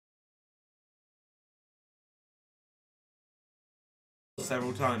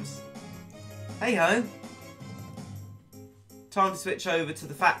several times. Hey ho! Time to switch over to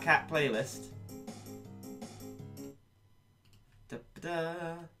the Fat Cat playlist.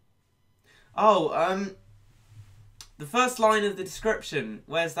 Da-ba-da. Oh, the first line of the description,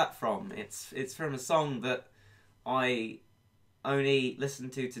 where's that from? It's from a song that I only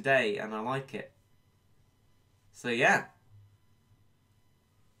listened to today and I like it. So yeah.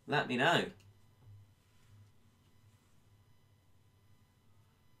 Let me know.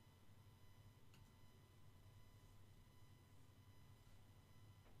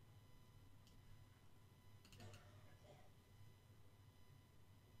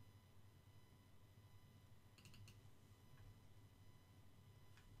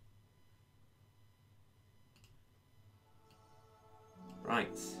 Right.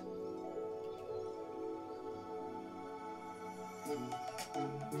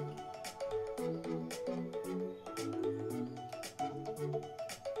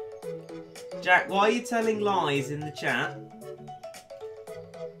 Jack, why are you telling lies in the chat?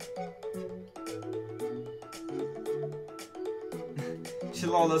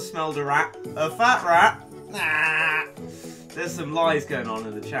 Shalala smelled a rat. A fat rat? Nah. There's some lies going on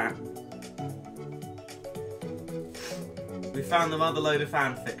in the chat. We found another load of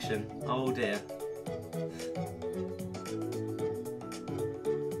fan fiction. Oh dear.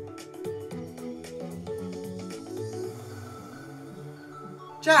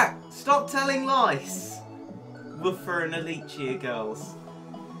 Jack, stop telling lies. Woofer and Alicia girls.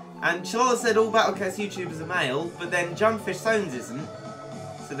 And Charlotte said all Battlecats YouTubers are male, but then Junkfish Sones isn't.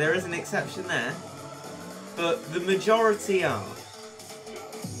 So there is an exception there. But the majority are.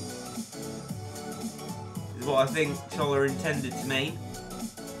 Is what I think Chola intended to mean.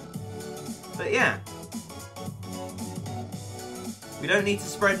 But yeah. We don't need to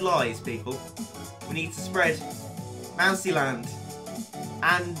spread lies, people. We need to spread Mouseyland.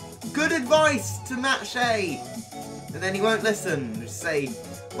 And good advice to Matt Shea. And then he won't listen. Just say,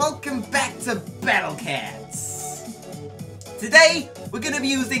 welcome back to Battlecats. Today, we're going to be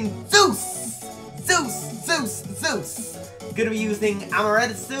using Zeus. Zeus. Going to be using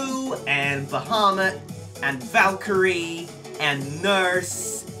Amaterasu and Bahamut and Valkyrie and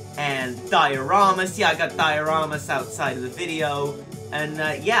Nurse and Dioramas. Yeah, I got Dioramas outside of the video. And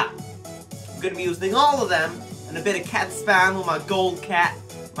yeah, I'm going to be using all of them. And a bit of cat spam with my gold cat,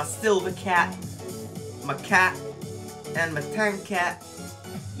 my silver cat, my cat, and my tank cat.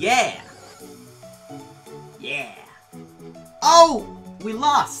 Yeah! Yeah! Oh! We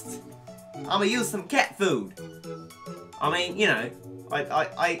lost! I'm gonna use some cat food. I mean, you know,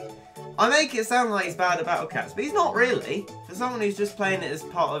 I make it sound like he's bad at Battlecats, but he's not really. For someone who's just playing it as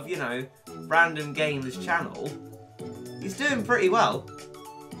part of, you know, random games channel, he's doing pretty well.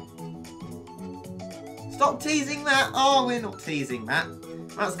 Stop teasing Matt! Oh, we're not teasing Matt.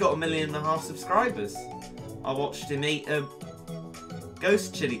 Matt's got 1.5 million subscribers. I watched him eat a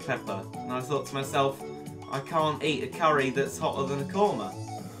ghost chili pepper, and I thought to myself, I can't eat a curry that's hotter than a korma.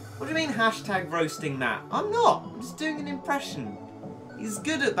 What do you mean hashtag roasting Matt? I'm not. I'm just doing an impression. He's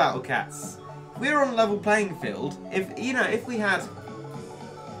good at Battlecats. If we were on a level playing field, if we had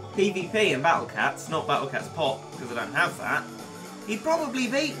PvP and Battlecats, not Battlecats Pop, because I don't have that, he'd probably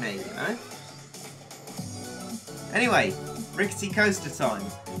beat me, you know? Anyway, Rickety Coaster time.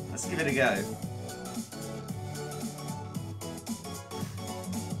 Let's give it a go.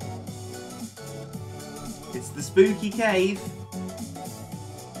 It's the spooky cave.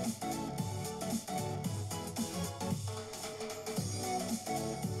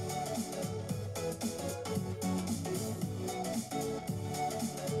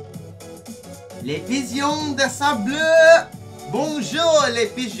 Les pigeons de sable! Bonjour les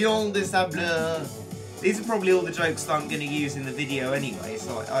pigeons de sable! These are probably all the jokes that I'm going to use in the video anyway,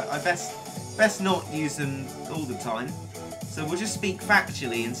 so I best not use them all the time. So we'll just speak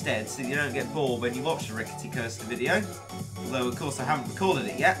factually instead, so you don't get bored when you watch the Rickety Coaster video. Although, of course, I haven't recorded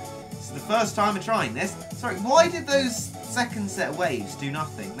it yet. This is the first time I'm trying this. Sorry, why did those second set of waves do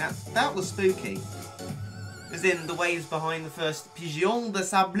nothing? That was spooky. As in, the waves behind the first Pigeon de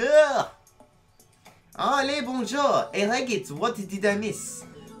Sable. Allez, bonjour. Hey, Regit, what did I miss?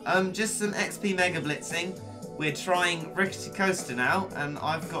 Just some XP Mega Blitzing. We're trying Rickety Coaster now, and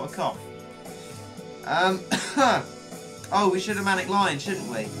I've got a cough. Oh, we should have Manic Lion, shouldn't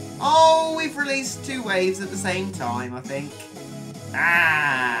we? Oh, we've released 2 waves at the same time, I think.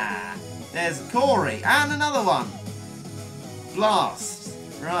 Ah! There's Corey, and another one. Blast.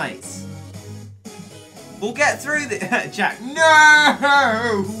 Right. We'll get through the Jack.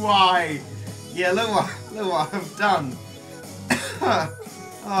 No! Why? Yeah, look what I've done.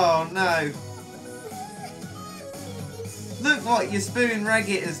 Oh no. Look what your Spoon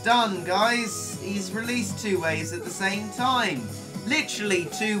Reggit has done, guys. He's released 2 waves at the same time. Literally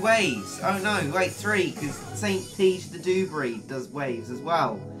 2 waves. Oh no, wait, 3, because St. Peach the Dewberry does waves as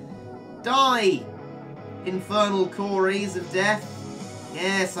well. Die, infernal Corys of death.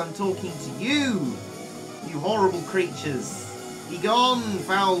 Yes, I'm talking to you, you horrible creatures. Be gone,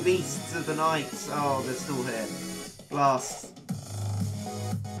 foul beasts of the night. Oh, they're still here. Blast.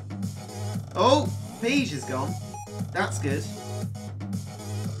 Oh, Peach is gone. That's good.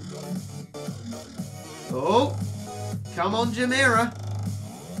 Oh, come on, Jamira.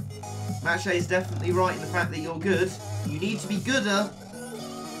 Mache's definitely right in the fact that you're good. You need to be gooder.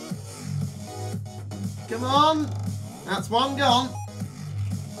 Come on. That's 1 gone.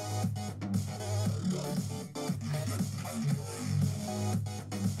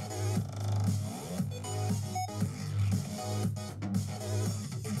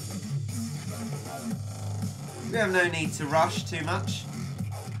 We have no need to rush too much.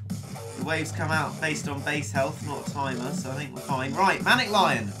 The waves come out based on base health, not a timer, so I think we're fine. Right, Manic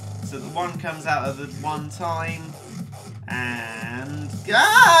Lion. So the 1 comes out at the 1 time. And...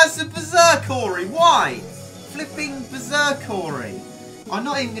 ah, it's a Berserkory. Why? Flipping Berserkory. I'm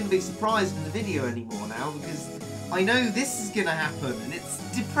not even going to be surprised in the video anymore now, because I know this is going to happen, and it's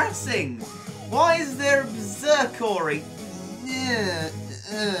depressing. Why is there a Berserkory?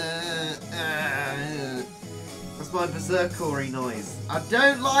 That's my Berserkory noise. I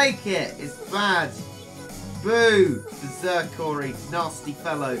don't like it. It's bad. Boo! Berserkory, nasty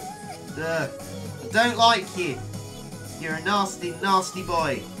fellow. Ugh. I don't like you. You're a nasty, nasty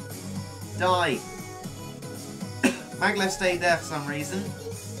boy. Die. Maglev stayed there for some reason.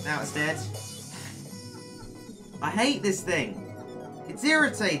 Now it's dead. I hate this thing. It's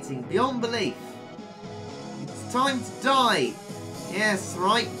irritating beyond belief. It's time to die. Yes,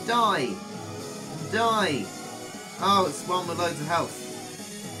 right, die. Die. Oh, it's one with loads of health.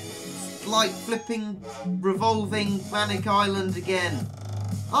 It's like flipping, revolving Manic Island again.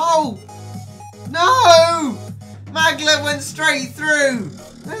 Oh! No! Maglev went straight through!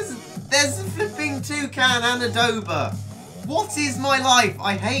 There's a flipping toucan and a dober. What is my life?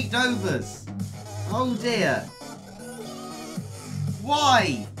 I hate dobers. Oh dear.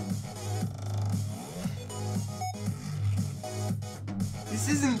 Why? This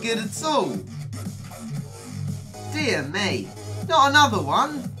isn't good at all. Dear me. Not another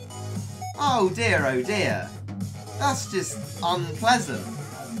one. Oh dear, oh dear. That's just unpleasant.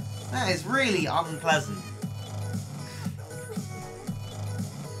 That is really unpleasant.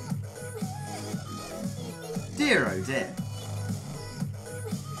 Dear oh dear.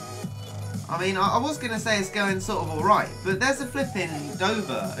 I mean, I was going to say it's going sort of alright, but there's a flipping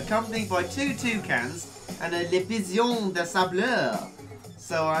dober accompanied by 2 toucans and a Le Pigeon de Sableur.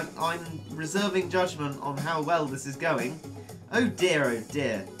 So I'm reserving judgment on how well this is going. Oh dear, oh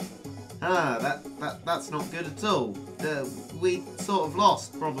dear. Ah, that's not good at all. We sort of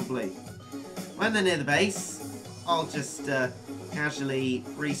lost, probably. When they're near the base, I'll just casually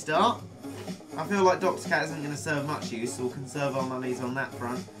restart. I feel like Dr. Cat isn't going to serve much use, so we'll conserve our monies on that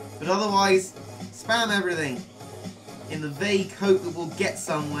front. But otherwise, spam everything in the vague hope that we'll get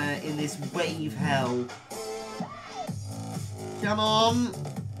somewhere in this wave hell. Come on!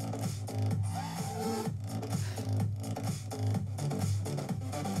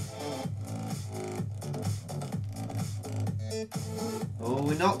 Oh,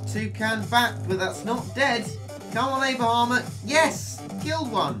 we're not toucan back, but that's not dead. Come on, Abraham. Yes!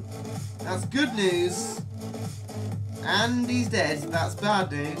 Killed one. That's good news. And he's dead. That's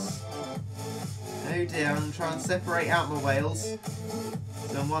bad news. Oh dear, I'm going to try and separate out my whales.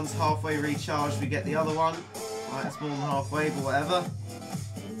 So when one's halfway recharged, we get the other one. Right, that's more than halfway, but whatever.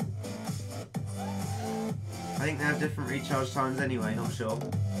 I think they have different recharge times anyway, not sure.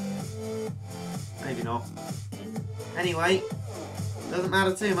 Maybe not. Anyway, doesn't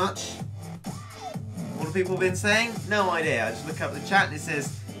matter too much. What have people been saying? No idea. I just look up the chat and it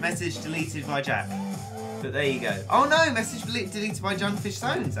says, message deleted by Jack. But there you go. Oh no, message deleted by Junfish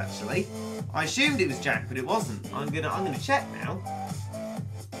Zones, actually. I assumed it was Jack, but it wasn't. I'm gonna check now.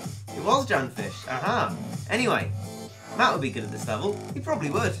 It was Junfish. Aha. Anyway, Matt would be good at this level. He probably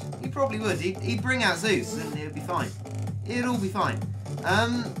would. He probably would. He'd bring out Zeus and it would be fine. It'd all be fine.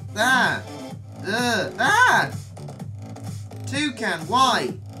 Toucan,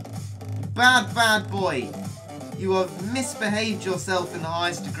 why? Bad, bad boy. You have misbehaved yourself in the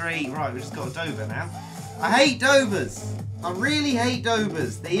highest degree. Right, we've just got a dober now. I hate dobers. I really hate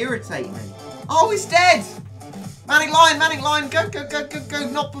dobers. They irritate me. Oh, he's dead! Manic Lion, go, go, go, go, go.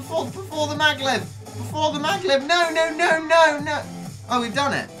 Not before the maglev. Before the maglev. No, no, no, no, no. Oh, we've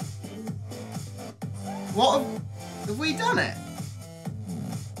done it. What? Have we done it?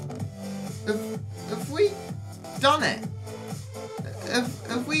 Have we done it?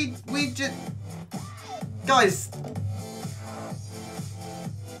 Have we just... Guys,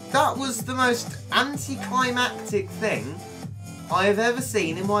 that was the most anticlimactic thing I have ever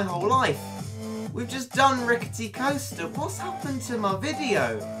seen in my whole life. We've just done Rickety Coaster. What's happened to my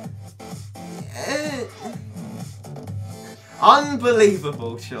video?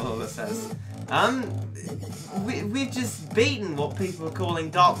 Unbelievable, Charlotte says. We've just beaten what people are calling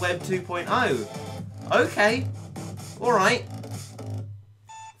Dark Web 2.0. Okay. Alright.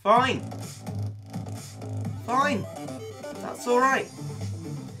 Fine. Fine. That's alright.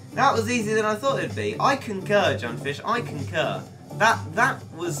 That was easier than I thought it'd be. I concur, Junfish. I concur. That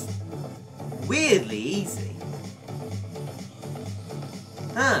was weirdly easy.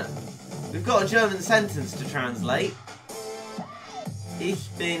 Huh. We've got a German sentence to translate. Ich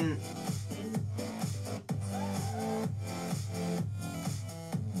bin...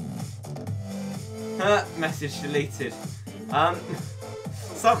 Message deleted.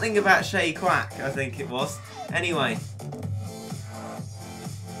 Something about Shay Quack, I think it was. Anyway.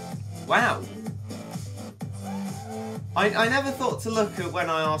 Wow. I never thought to look at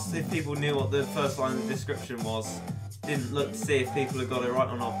when I asked if people knew what the first line of the description was. Didn't look to see if people had got it right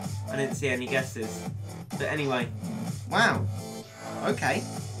or not. I didn't see any guesses. But anyway. Wow. Okay.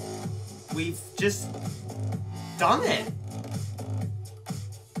 We've just done it.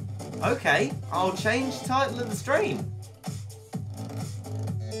 Okay, I'll change the title of the stream.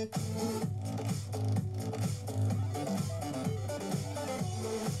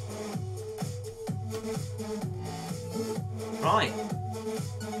 Right.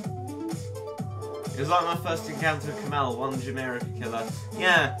 It was like my first encounter with Kamel, one Jamaica killer.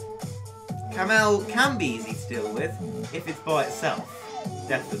 Yeah, Kamel can be easy to deal with if it's by itself,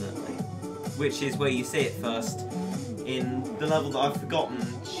 definitely. Which is where you see it first in the level that I've forgotten.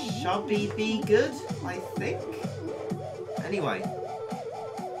 Chubby Be Good, I think? Anyway.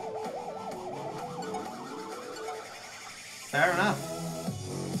 Fair enough.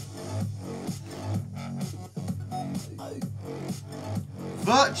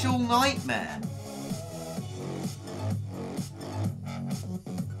 Virtual Nightmare.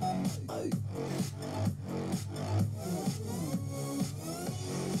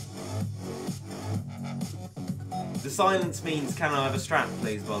 The silence means, can I have a strap,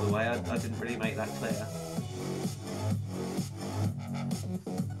 please, by the way? I didn't really make that clear.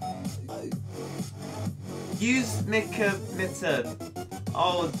 Use Mika Mitter.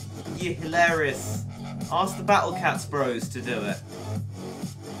 Oh, you hilarious. Ask the Battle Cats bros to do it.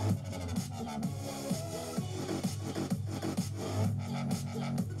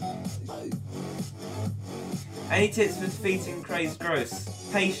 Any tips for defeating Crazed Gross?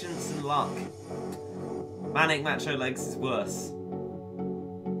 Patience and luck. Manic Macho Legs is worse.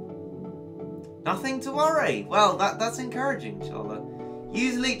 Nothing to worry. Well, that's encouraging, Charlotte.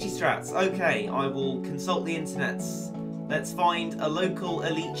 Use Leechy strats. Okay, I will consult the internets. Let's find a local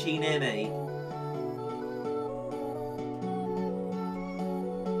Leechy near me.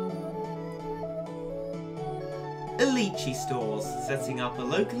 Leechy stores. Setting up a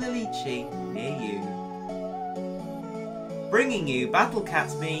local Leechy near you. Bringing you Battle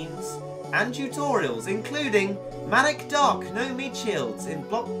Cat memes and tutorials, including Manic Dark No Meat Shields in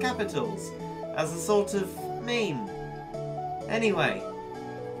block capitals as a sort of meme. Anyway,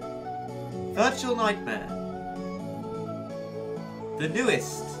 Virtual Nightmare. The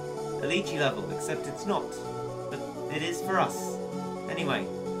newest Leechy level, except it's not, but it is for us. Anyway.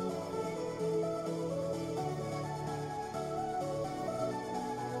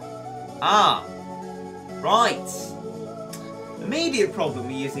 Ah, right. Immediate problem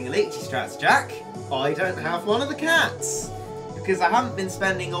with using Leechy strats, Jack. I don't have one of the cats. Because I haven't been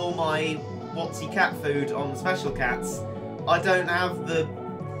spending all my Watsy cat food on special cats. I don't have the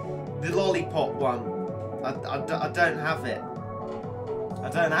lollipop one. I don't have it. I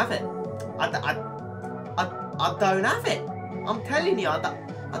don't have it. I don't have it. I'm telling you, I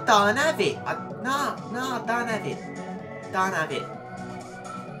don't have it. No, I don't have it. Don't have it.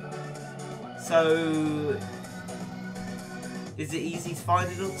 So, is it easy to find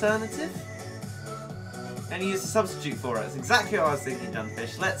an alternative? And use a substitute for it. That's exactly what I was thinking,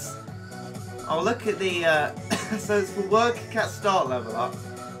 Dunfish. I'll look at the, so it's for work cat start level up.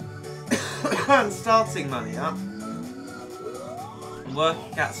 And starting money up. And work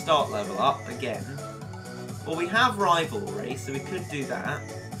cat start level up again. Well, we have rivalry, so we could do that.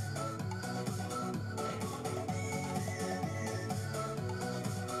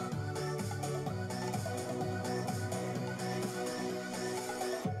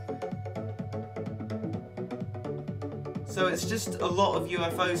 So it's just a lot of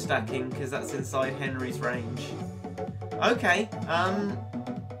UFO stacking because that's inside Henry's range. Okay,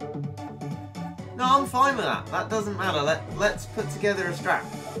 no, I'm fine with that. That doesn't matter. Let's put together a strat.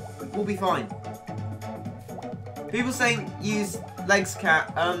 We'll be fine. People saying use legs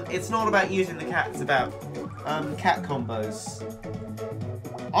cat. It's not about using the cat. It's about cat combos.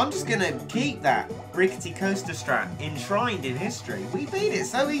 I'm just gonna keep that rickety coaster strat enshrined in history. We beat it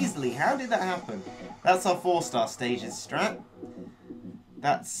so easily. How did that happen? That's our 4-star stages strat.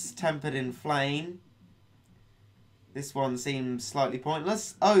 That's tempered in flame. This one seems slightly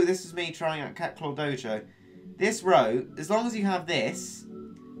pointless. Oh, this is me trying out Cat Claw Dojo. This row, as long as you have this,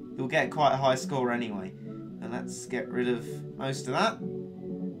 you'll get quite a high score anyway. And let's get rid of most of that.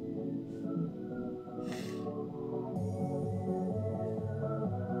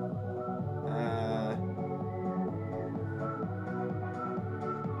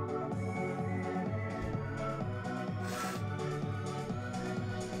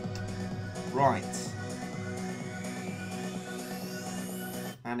 Right.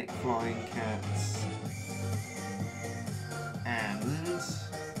 Manic Flying Cats. And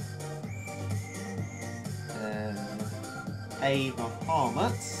a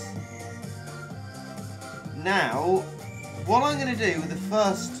Bahamut. Now, what I'm going to do with the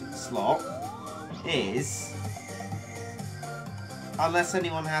first slot is, unless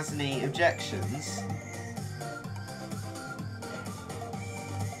anyone has any objections,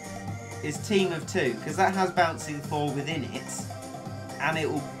 is Team of 2, because that has Bouncing 4 within it, and it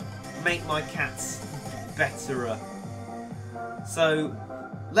will make my cats betterer. So,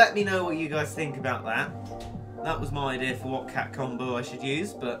 let me know what you guys think about that. That was my idea for what cat combo I should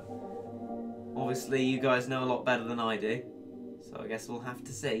use, but obviously you guys know a lot better than I do, so I guess we'll have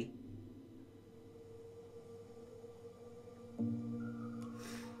to see.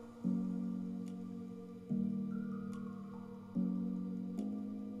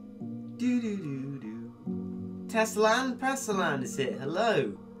 Teslaland Pesaland is here.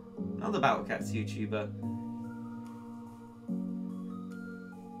 Hello. Another Battle Cats YouTuber.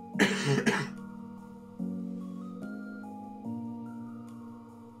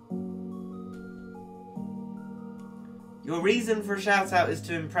 Your reason for a shout out is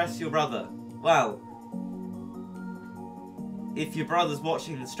to impress your brother. Well, if your brother's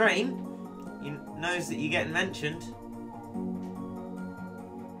watching the stream, he knows that you're getting mentioned.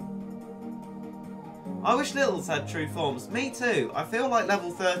 I wish Littles had true forms. Me too. I feel like level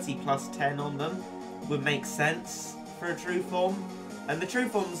 30 plus 10 on them would make sense for a true form. And the true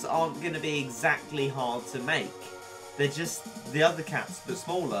forms aren't going to be exactly hard to make. They're just the other cats, but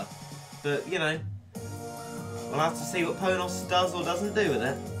smaller. But, you know, we'll have to see what Ponos does or doesn't do with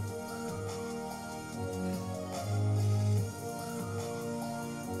it.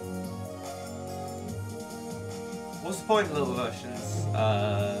 What's the point of little versions?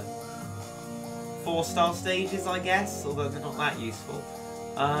 4-star stages, I guess, although they're not that useful.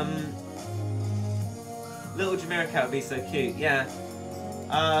 Little Jamira Cat would be so cute, yeah.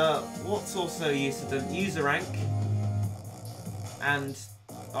 What's also used to them? User rank. And,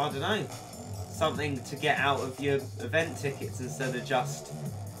 I don't know, something to get out of your event tickets instead of just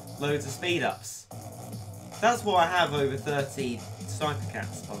loads of speed ups. That's what I have over 30 sniper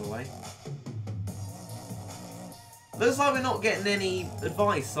cats, by the way. Looks like we're not getting any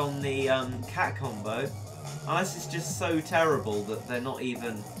advice on the cat combo, unless it's just so terrible that they're not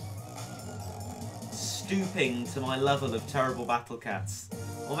even stooping to my level of terrible battle cats.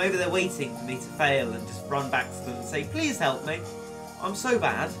 Or maybe they're waiting for me to fail and just run back to them and say, please help me, I'm so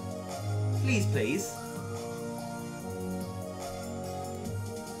bad, please please.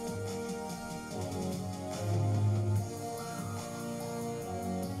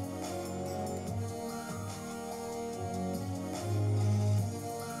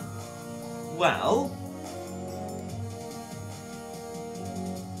 Well,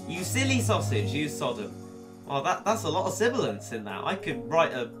 you silly sausage, you Sodom. Well, that's a lot of sibilance in that. I could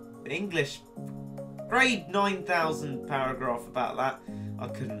write a English grade 9,000 paragraph about that. I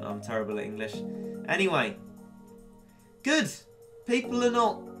couldn't, I'm terrible at English. Anyway, good. People are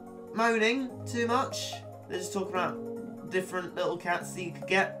not moaning too much. They're just talking about different little cats that you could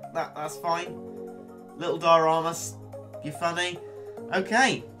get. That's fine. Little dioramas, you're funny.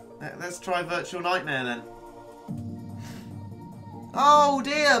 Okay. Let's try Virtual Nightmare then. Oh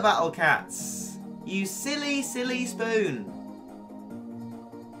dear, Battle Cats! You silly, silly spoon.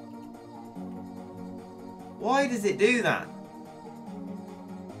 Why does it do that?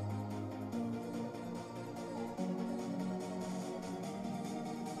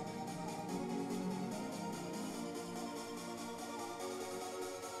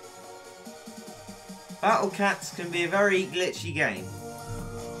 Battle Cats can be a very glitchy game.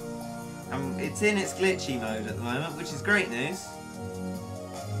 It's in its glitchy mode at the moment, which is great news.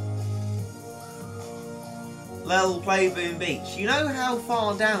 Lel play Boom Beach. You know how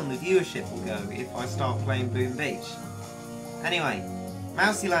far down the viewership will go if I start playing Boom Beach. Anyway,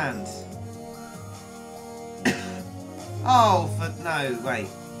 Mouseyland. Oh, no, wait.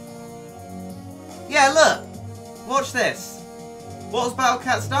 Yeah, look! Watch this. What has Battle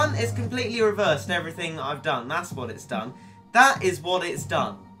Cats done? It's completely reversed everything that I've done. That's what it's done. That is what it's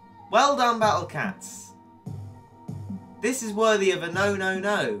done. Well done, Battle Cats. This is worthy of a no, no,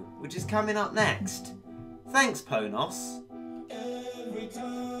 no, which is coming up next. Thanks, Ponos.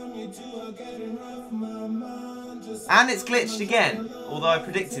 And it's glitched again, although I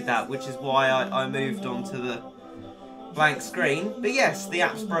predicted that, which is why I moved on to the blank screen. But yes, the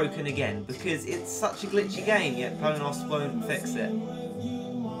app's broken again, because it's such a glitchy game, yet Ponos won't fix it.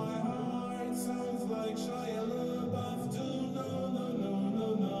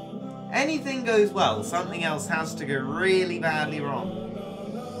 Anything goes well, something else has to go really badly wrong.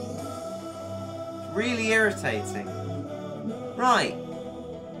 Really irritating. Right.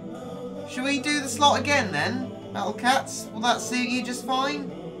 Should we do the slot again then, Battle Cats? Will that suit you just fine?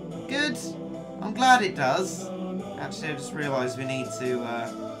 Good. I'm glad it does. Actually, I just realised we need to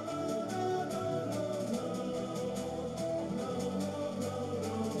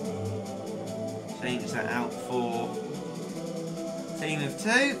change that out for team of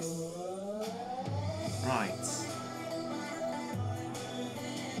 2. Right.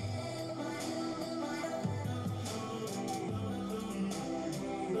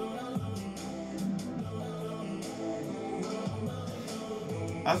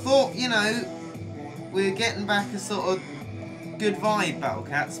 I thought, you know, we were getting back a sort of good vibe, Battle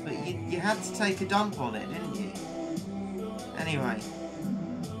Cats, but you had to take a dump on it, didn't you? Anyway.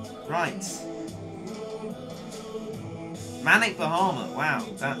 Right. Manic Bahama, wow.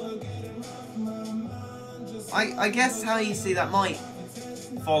 That... I guess how you see that might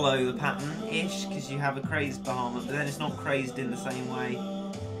follow the pattern-ish, because you have a crazed Bahama, but then it's not crazed in the same way.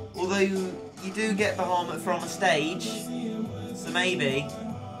 Although you do get Bahama from a stage, so maybe...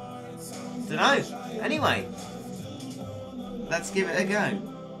 Dunno. Anyway, let's give it a go.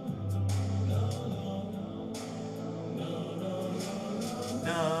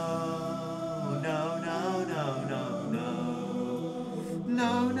 No, no, no, no, no, no.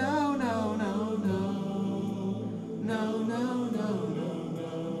 No, no, no, no, no. No, no, no, no,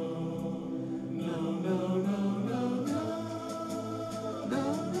 no. No, no, no, no, no.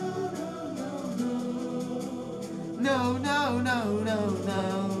 No, no, no, no, no, no.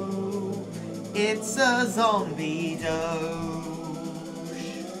 It's a zombie doge.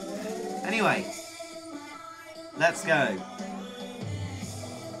 Anyway, let's go.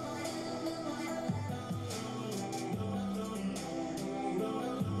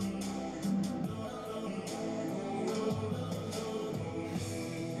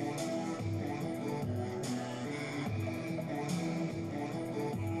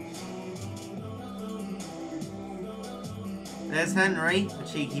 There's Henry, the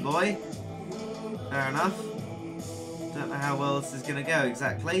cheeky boy. Fair enough. Don't know how well this is going to go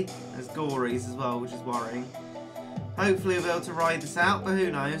exactly. There's Gories as well, which is worrying. Hopefully we'll be able to ride this out, but who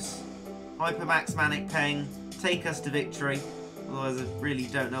knows. Hypermax Manic Peng, take us to victory. Otherwise I really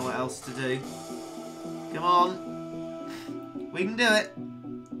don't know what else to do. Come on. We can do it.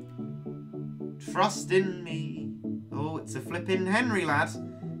 Trust in me. Oh, it's a flipping Henry lad.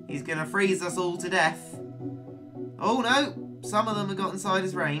 He's going to freeze us all to death. Oh no! Some of them have got inside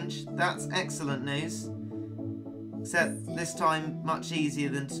his range. That's excellent news. Except this time much easier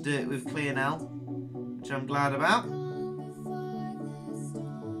than to do it with Clear now, which I'm glad about.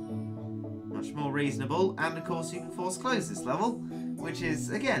 Much more reasonable. And of course you can force close this level, which is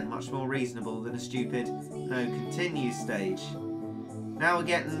again much more reasonable than a stupid no continue stage. Now we're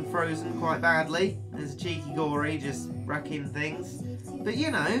getting frozen quite badly. There's a cheeky Gory just wrecking things. But you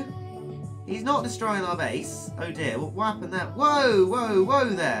know, he's not destroying our base. Oh dear, what happened there? Whoa, whoa, whoa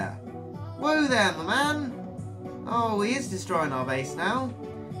there. Whoa there, my man. Oh, he is destroying our base now.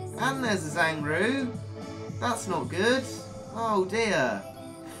 And there's a Zangru. That's not good. Oh dear.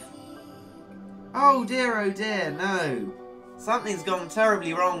 Oh dear, no. Something's gone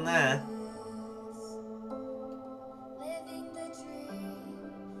terribly wrong there.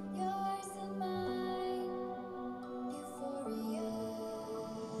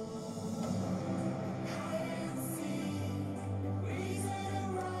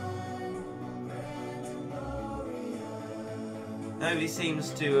 Nobody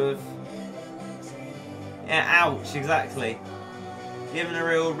seems to have... Yeah, ouch, exactly. given a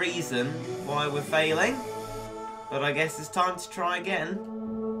real reason why we're failing. But I guess it's time to try again.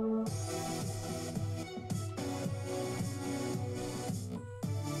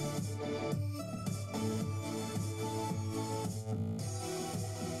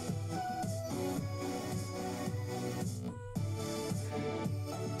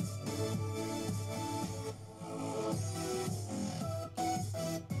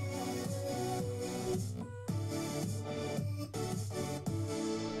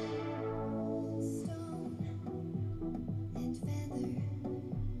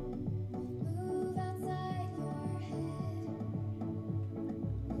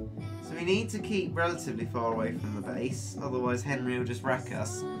 We need to keep relatively far away from the base, otherwise Henry will just wreck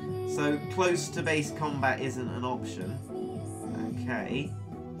us. So close to base combat isn't an option. Okay.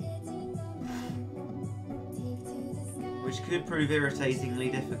 Which could prove irritatingly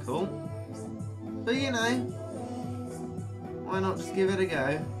difficult. But you know, why not just give it a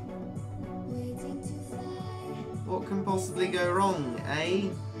go? What can possibly go wrong, eh?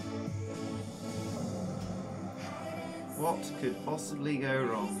 What could possibly go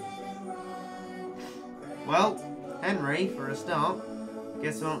wrong? Well, Henry, for a start.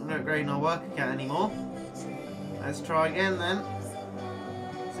 Guess we're not upgrading our worker cat anymore. Let's try again then.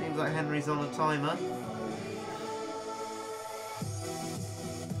 Seems like Henry's on a timer.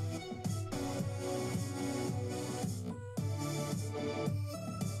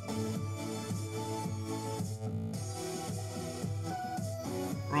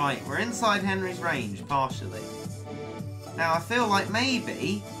 Right, we're inside Henry's range, partially. Now I feel like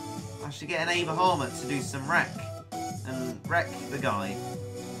maybe I should get an Abrahama to do some wreck. And wreck the guy.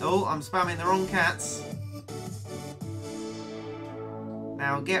 Oh, I'm spamming the wrong cats.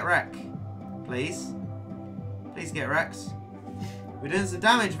 Now get wreck, please. Please get wrecked. We're doing some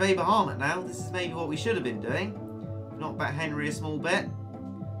damage with Bahamut now. This is maybe what we should have been doing. Knock back Henry a small bit.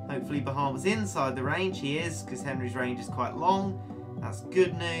 Hopefully Bahamut's inside the range. He is, because Henry's range is quite long. That's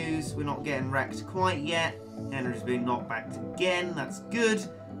good news. We're not getting wrecked quite yet. Henry's being knocked back again. That's good.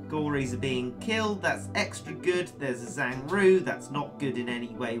 Gories are being killed. That's extra good. There's a Zangru. That's not good in any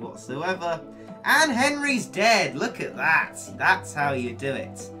way whatsoever. And Henry's dead. Look at that. That's how you do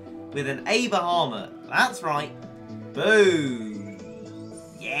it. With an Bahamut. That's right. Boom.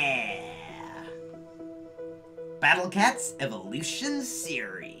 Yeah. Battle Cats Evolution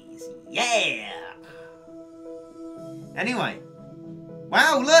Series. Yeah. Anyway.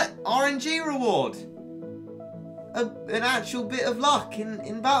 Wow, look. RNG reward. An actual bit of luck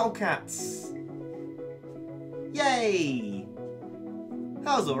in Battle Cats. Yay!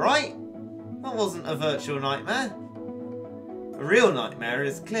 That was alright. That wasn't a virtual nightmare. A real nightmare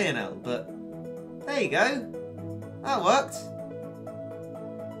is clear now, but there you go. That worked.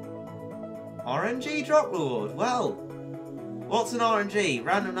 RNG drop reward. Well, what's an RNG?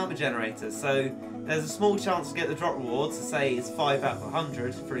 Random number generator. So there's a small chance to get the drop reward. So say it's 5 out of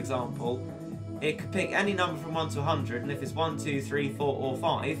 100, for example. It could pick any number from 1 to 100, and if it's 1, 2, 3, 4, or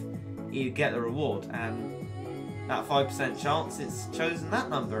 5, you get the reward. And that 5% chance, it's chosen that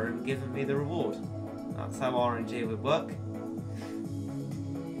number and given me the reward. That's how RNG would work.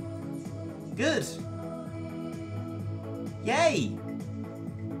 Good. Yay!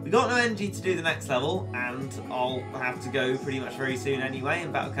 We got no energy to do the next level, and I'll have to go pretty much very soon anyway,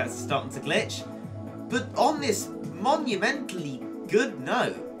 and Battle Cats are starting to glitch. But on this monumentally good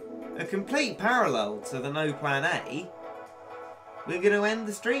note, a complete parallel to the No Plan A, we're going to end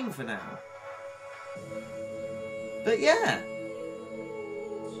the stream for now. But yeah,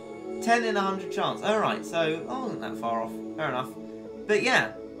 10 in 100 chance. Alright, so I wasn't that far off. Fair enough. But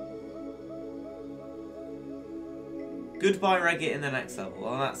yeah. Goodbye Reggae in the next level.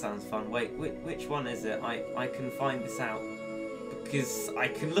 Oh, that sounds fun. Wait, which one is it? I can find this out. Because I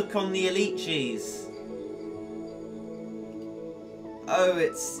can look on the Elite Cheese. Oh,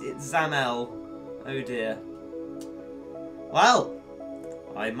 it's Zamel. Oh dear. Well,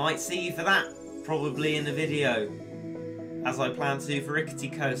 I might see you for that, probably in the video, as I plan to for Rickety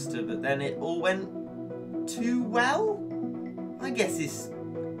Coaster, but then it all went too well? I guess it's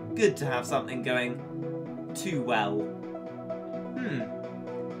good to have something going too well.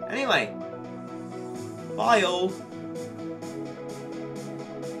 Anyway, bye all.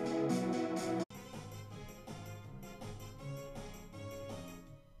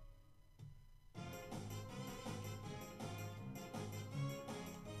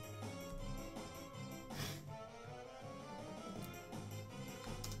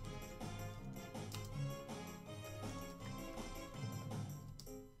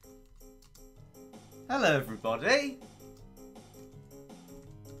 Hello everybody.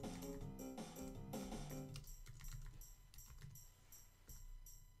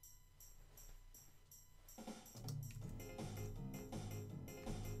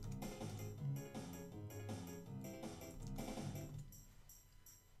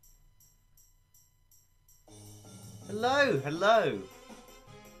 Hello, hello.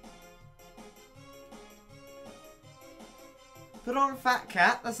 Put on Fat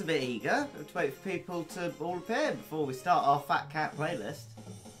Cat, that's a bit eager. We have to wait for people to all appear before we start our Fat Cat playlist.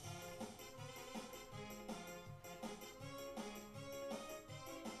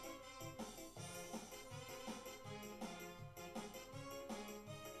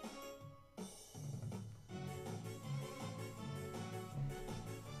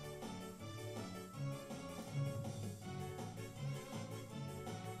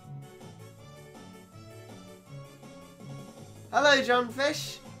 Hello, John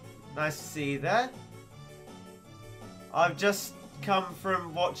Fish. Nice to see you there. I've just come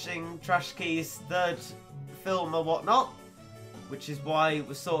from watching Trash Key's third film or whatnot, which is why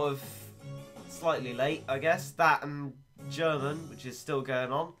we're sort of slightly late, I guess. That and German, which is still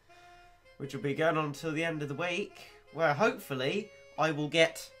going on, which will be going on until the end of the week, where hopefully I will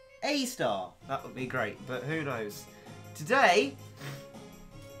get a star. That would be great, but who knows. Today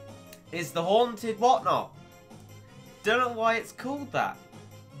is the Haunted Whatnot. Don't know why it's called that.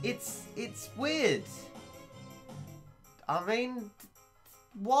 It's weird. I mean,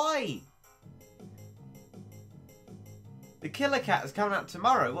 why? The Killer Cat is coming out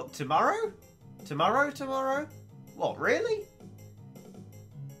tomorrow. What, tomorrow? Tomorrow? What, really?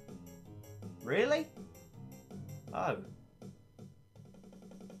 Really? Oh.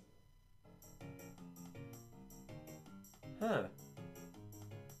 Huh.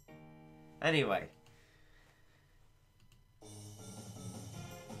 Anyway.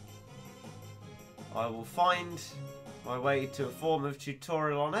 I will find my way to a form of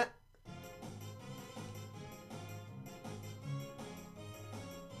tutorial on it.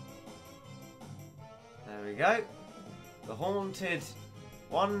 There we go. The Haunted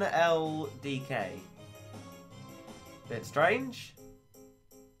 1LDK. Bit strange.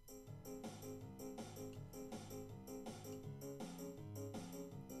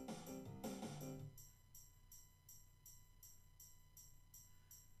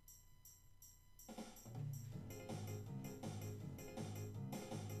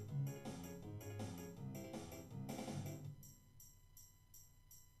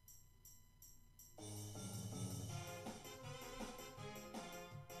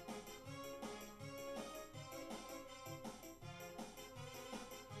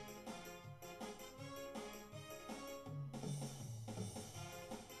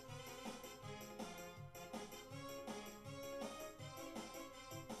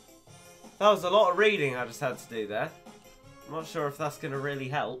 That was a lot of reading I just had to do there. I'm not sure if that's going to really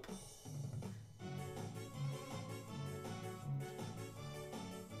help.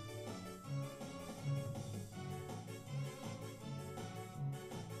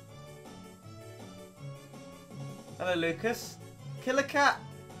 Hello, Lucas. Killer Cat,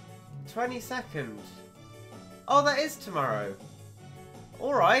 22nd. Oh, that is tomorrow.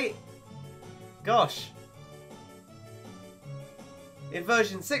 Alright. Gosh. In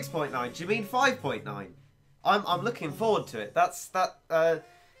version 6.9, do you mean 5.9? I'm looking forward to it.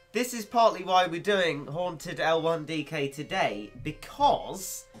 This is partly why we're doing Haunted L1DK today,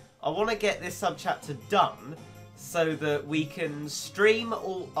 because I want to get this subchapter done so that we can stream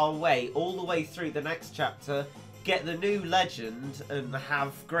our way all the way through the next chapter, get the new legend, and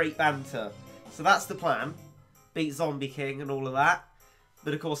have great banter. So that's the plan. Beat Zombie King and all of that.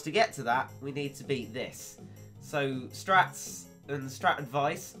 But of course, to get to that, we need to beat this. So strats and strat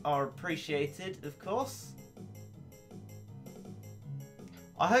advice are appreciated, of course.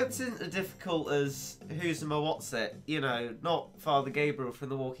 I hope it isn't as difficult as Who's My What's It. You know, not Father Gabriel from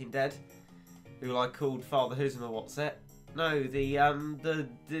The Walking Dead, who I called Father Who's My What's It. No, the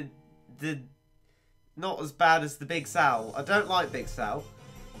not as bad as the Big Sal. I don't like Big Sal.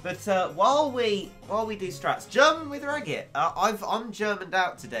 But while we do strats, German with Regit. I'm Germaned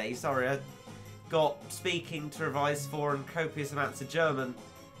out today. Sorry, I got speaking to revise for and copious amounts of German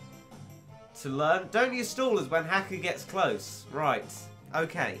to learn. Don't use stallers when hacker gets close. Right.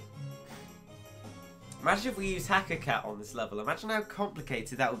 Okay. Imagine if we use Hacker Cat on this level. Imagine how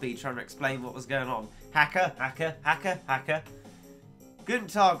complicated that would be trying to explain what was going on. Hacker, hacker, hacker, hacker. Guten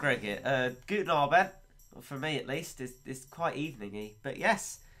Tag, Regit. Guten Abend. Well, for me, at least, it's quite evening-y. But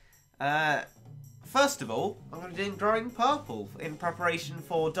yes. First of all, I'm going to do Growing Purple in preparation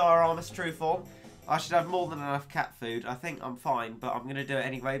for Dioramas True Form. I should have more than enough cat food. I think I'm fine, but I'm going to do it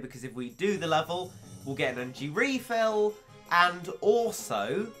anyway because if we do the level, we'll get an energy refill, and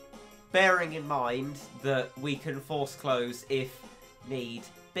also bearing in mind that we can force close if need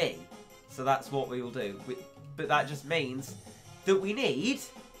be. So that's what we will do. But that just means that we need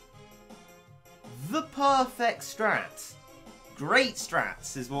the perfect strat. Great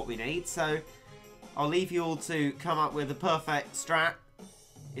strats is what we need, so I'll leave you all to come up with a perfect strat.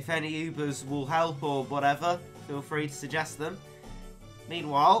 If any Ubers will help or whatever, feel free to suggest them.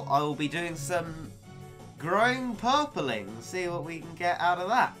 Meanwhile, I will be doing some growing purpling. See what we can get out of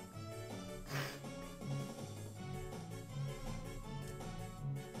that.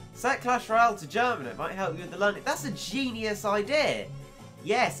 Set Clash Royale to German. It might help you with the learning. That's a genius idea.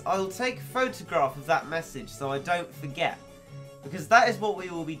 Yes, I will take a photograph of that message so I don't forget. Because that is what we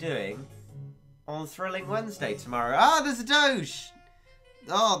will be doing on Thrilling Wednesday tomorrow. Ah, there's a Doge!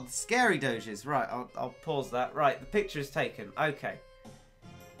 Oh, scary Doges. Right, I'll pause that. Right, the picture is taken. Okay.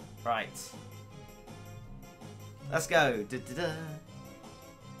 Right. Let's go. Da -da -da.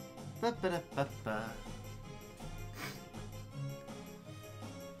 Ba -ba -da -ba -ba.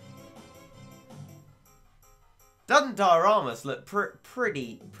 Doesn't dioramas look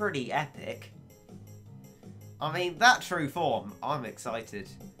pretty epic? I mean, that true form, I'm excited.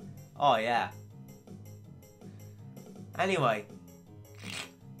 Oh, yeah. Anyway.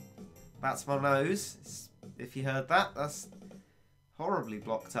 That's my nose. If you heard that, that's horribly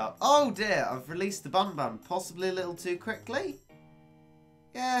blocked up. Oh dear, I've released the bun bun. Possibly a little too quickly?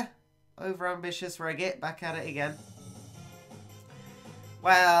 Yeah, overambitious Reggae, back at it again.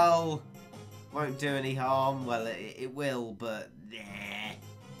 Well, won't do any harm. Well, it will, but nah.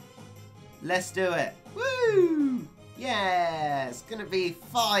 Let's do it. Woo! Yeah, it's gonna be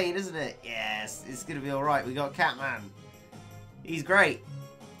fine, isn't it? Yes, it's gonna be alright. We got Catman. He's great.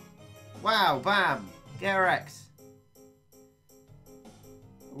 Wow, bam. Get wrecked.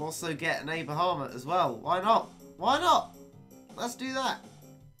 We'll also get an Bahamut as well. Why not? Why not? Let's do that.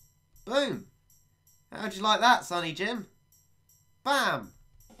 Boom. How'd you like that, Sonny Jim? Bam.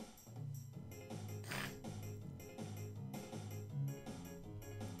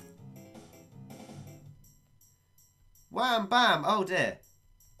 Wham, bam. Oh, dear.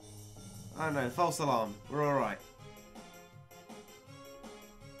 Oh, no. False alarm. We're all right.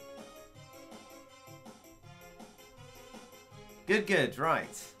 Good, good.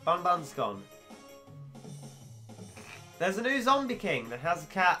 Right. Bun Bun's gone. There's a new Zombie King that has a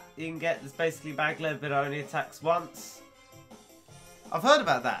cat you can get that's basically bag-led but only attacks once. I've heard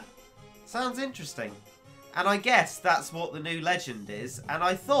about that. Sounds interesting. And I guess that's what the new legend is. And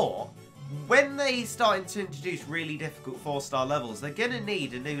I thought, when they started to introduce really difficult 4-star levels, they're going to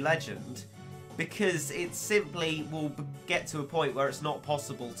need a new legend. Because it simply will get to a point where it's not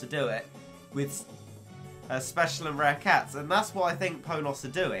possible to do it with special and rare cats. And that's what I think Ponos are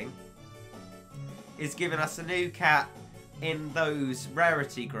doing. Is giving us a new cat in those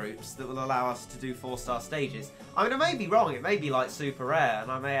rarity groups that will allow us to do 4-star stages. I mean, I may be wrong. It may be like super rare and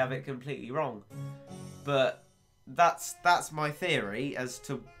I may have it completely wrong. But that's my theory as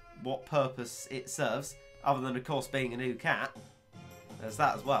to what purpose it serves. Other than, of course, being a new cat. There's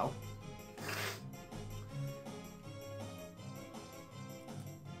that as well.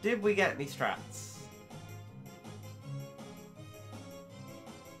 Did we get any strats?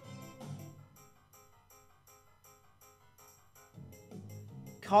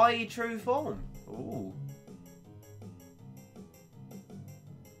 Kai true form. Ooh.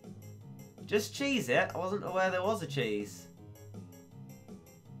 Just cheese it? I wasn't aware there was a cheese.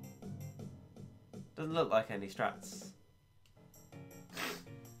 Doesn't look like any strats.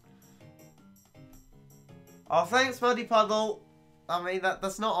 Oh, thanks, Muddy Puddle. I mean,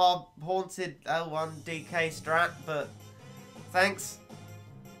 that's not our haunted L1 DK strat, but thanks.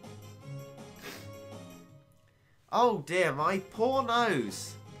 Oh dear, my poor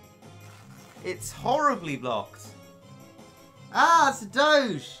nose. It's horribly blocked. Ah, it's a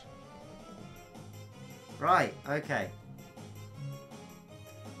Doge. Right, okay.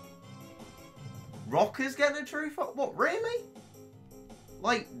 Rocker's getting a true form? What, really?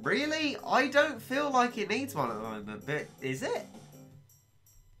 Like, really? I don't feel like it needs one at the moment, but is it?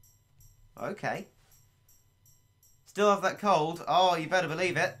 Okay. Still have that cold. Oh, you better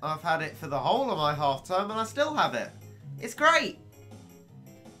believe it. I've had it for the whole of my half term and I still have it. It's great.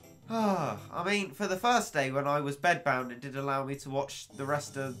 I mean, for the first day when I was bedbound, it did allow me to watch the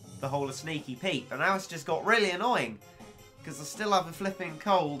rest of the whole of Sneaky Pete. But now it's just got really annoying. Because I still have a flipping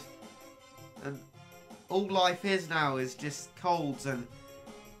cold. And all life is now is just colds and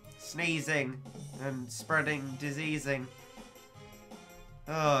sneezing and spreading diseasing.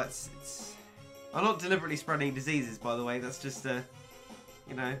 Oh, it's... I'm not deliberately spreading diseases, by the way. That's just a,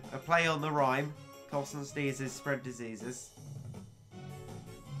 you know, a play on the rhyme. Coughs and sneezes spread diseases.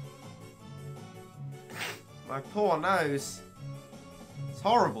 My poor nose. It's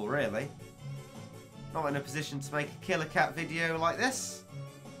horrible, really. Not in a position to make a killer cat video like this.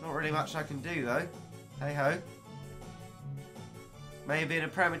 Not really much I can do, though. Hey ho. May have been a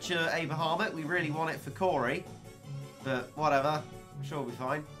premature Abrahamic. We really want it for Corey. But whatever. I'm sure we'll be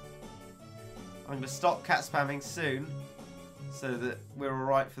fine. I'm going to stop cat spamming soon. So that we're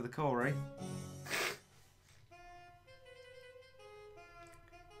alright for the Corey.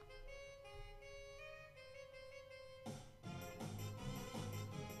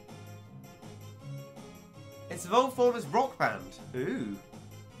 Its evolved form is Rock Band. Ooh.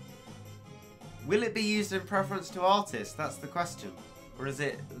 Will it be used in preference to artists? That's the question. Or is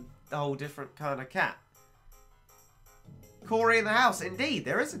it a whole different kind of cat? Corey in the house. Indeed,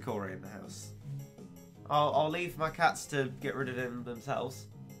 there is a Corey in the house. I'll leave my cats to get rid of him themselves.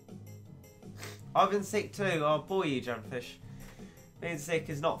 I've been sick too. Oh, poor you, Janfish. Being sick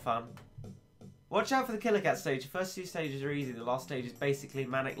is not fun. Watch out for the killer cat stage. The first 2 stages are easy. The last stage is basically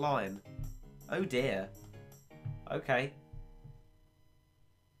manic lion. Oh dear. Okay.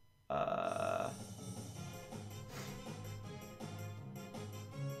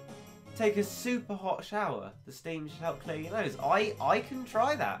 Take a super hot shower. The steam should help clear your nose. I can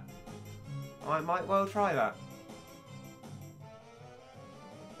try that. I might well try that.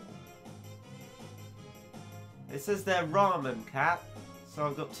 It says they're ramen cat, so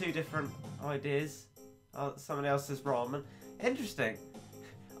I've got 2 different ideas. Somebody else says ramen. Interesting.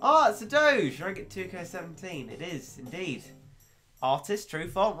 Ah, it's a Doge. Rank at 2K17. It is, indeed. Artist, true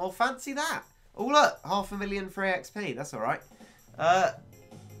font. Well, fancy that. Oh, look. 500,000 free XP. That's alright.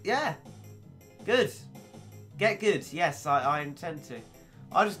 Yeah. Good. Get good. Yes, I intend to.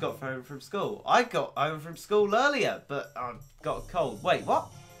 I just got home from school. I got home from school earlier, but I got a cold. Wait, what?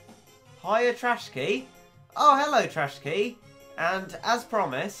 Hiya, Trash Key. Oh, hello, Trash Key. And as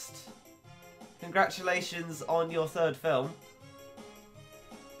promised, congratulations on your 3rd film.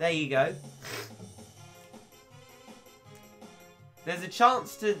 There you go. There's a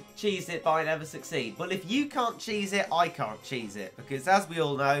chance to cheese it, but I never succeed. Well, if you can't cheese it, I can't cheese it. Because as we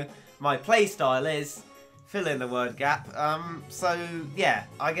all know, my playstyle is fill in the word gap. So, yeah,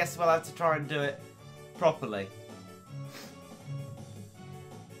 I guess we'll have to try and do it properly.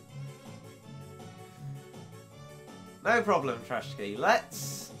 No problem, Trashkey.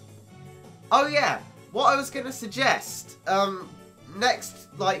 Let's... Oh, yeah. What I was going to suggest... next,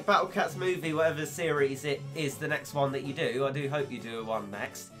 like, Battle Cats movie, whatever series it is, the next one that you do, I do hope you do one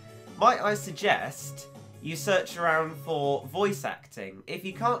next, might I suggest you search around for voice acting. If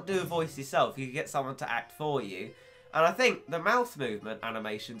you can't do a voice yourself, you can get someone to act for you. And I think the mouth movement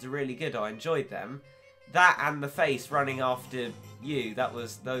animations are really good. I enjoyed them. That and the face running after you,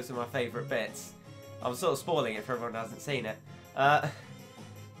 those are my favourite bits. I'm sort of spoiling it for everyone who hasn't seen it.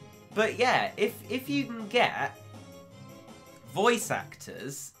 But yeah, if you can get voice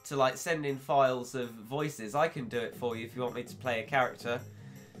actors to like send in files of voices, I can do it for you if you want me to play a character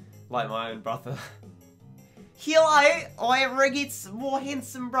like my own brother. Hello, I am Regit's more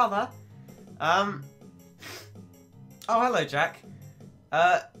handsome brother. Oh, hello, Jack.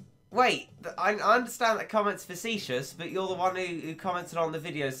 Wait, I understand that comment's facetious, but you're the one who commented on the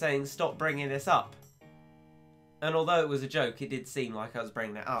video saying stop bringing this up. And although it was a joke, it did seem like I was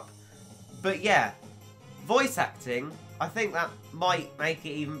bringing it up. But yeah, voice acting, I think that might make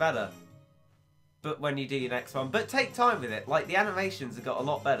it even better. But when you do your next one. But take time with it. Like, the animations have got a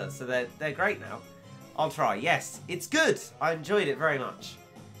lot better, so they're great now. I'll try. Yes, it's good. I enjoyed it very much.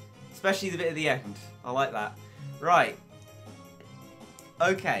 Especially the bit at the end. I like that. Right.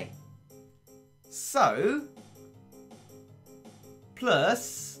 Okay. So,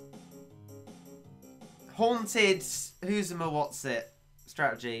 plus, haunted, who's a what's it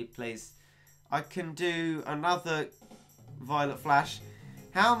strategy, please. I can do another Violet Flash.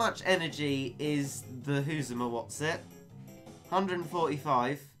 How much energy is the Who's'em what's it?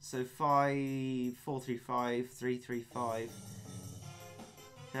 145. So 5, 435, 335.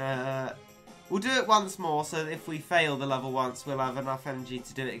 We'll do it once more, so that if we fail the level once, we'll have enough energy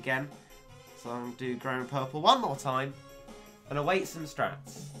to do it again. So I'm going to do Grey and Purple one more time, and await some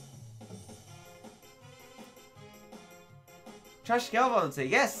strats. Trash Girl volunteer.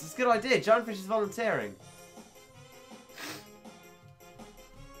 Yes, it's a good idea. Giantfish is volunteering.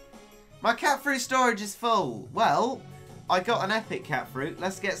 My cat fruit storage is full. Well, I got an epic cat fruit.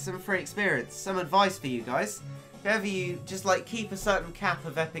 Let's get some free experience. Some advice for you guys. If ever you just like keep a certain cap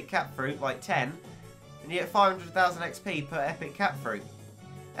of epic cat fruit, like 10, and you get 500,000 XP per epic cat fruit.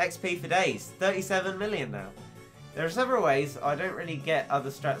 XP for days. 37 million now. There are several ways. I don't really get other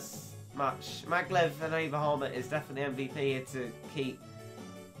strats much. Maglev and Abrahama is definitely MVP here to keep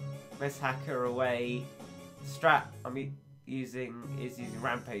Miss Hacker away. Strat I'm using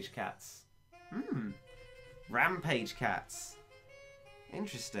Rampage Cats. Rampage Cats.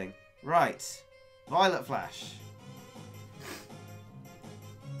 Interesting. Right. Violet Flash.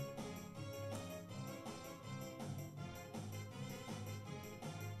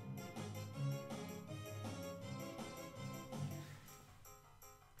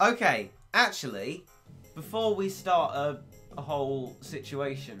 Okay, actually, before we start a whole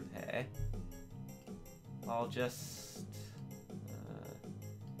situation here, I'll just...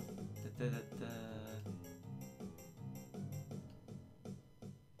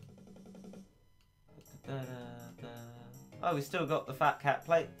 Oh, we still got the Fat Cat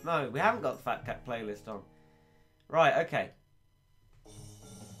play... No, we haven't got the Fat Cat playlist on. Right, okay.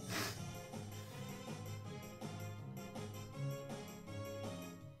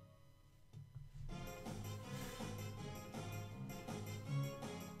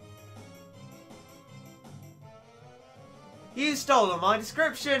 You stole my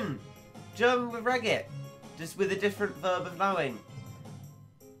description! German with reggae. Just with a different verb of knowing.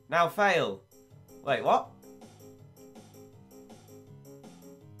 Now fail. Wait, what?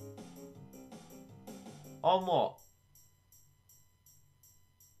 On what?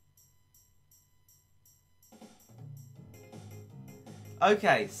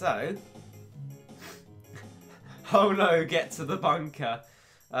 Okay, so... Oh no, get to the bunker.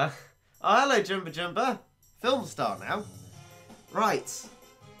 Oh, hello, Jumba Jumba. Film star now. Right.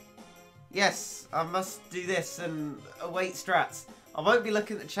 Yes, I must do this and await strats. I won't be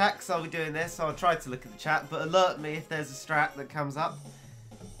looking at the chat because I'll be doing this. So I'll try to look at the chat, but alert me if there's a strat that comes up.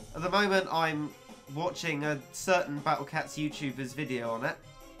 At the moment, I'm watching a certain Battle Cats YouTuber's video on it.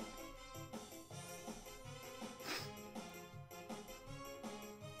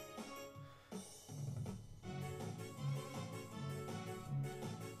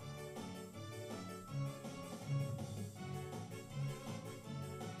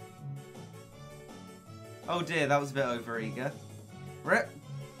 Oh dear, that was a bit over-eager. Rip.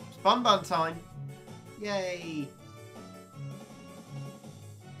 It's Bun Bun time. Yay.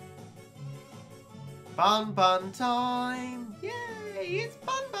 Bun Bun time. Yay, it's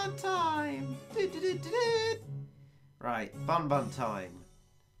Bun Bun time. Do, do, do, do, do. Right, Bun Bun time.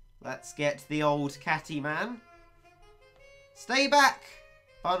 Let's get the old catty man. Stay back.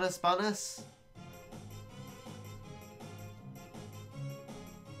 Bunus, bunus.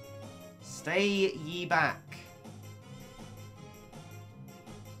 Stay ye back.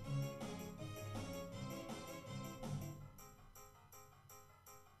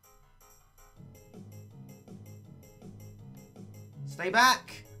 Stay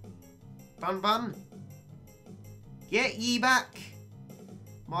back. Bun Bun. Get ye back.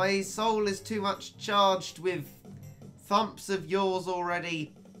 My soul is too much charged with thumps of yours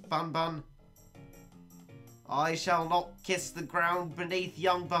already, Bun Bun. I shall not kiss the ground beneath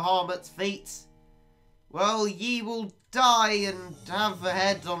young Bahamut's feet. Well, ye will die and have a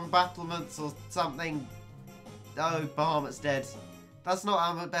head on battlements or something. Oh, Bahamut's dead. That's not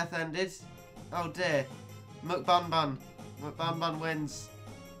how Macbeth ended. Oh dear. McBun-Bun. McBun-Bun wins.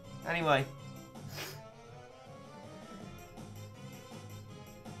 Anyway.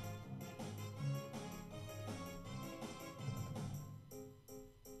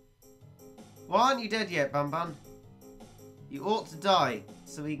 Why aren't you dead yet, Bun Bun? You ought to die,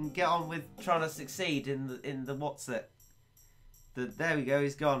 so we can get on with trying to succeed in the what's it? There we go,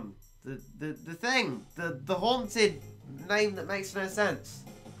 he's gone. The thing, the haunted name that makes no sense.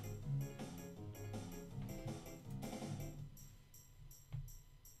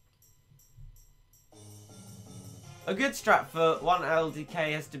 A good strat for 1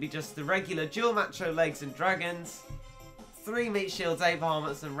 LDK has to be just the regular dual macho legs and dragons, 3 meat shields, 8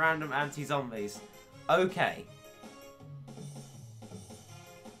 Bahamut's, and random anti-zombies. Okay.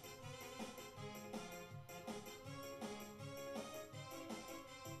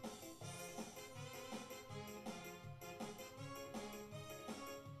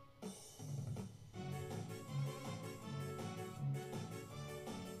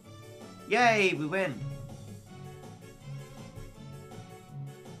 Yay, we win.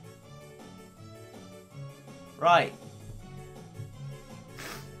 Right.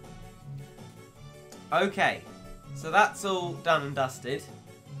 Okay. So that's all done and dusted.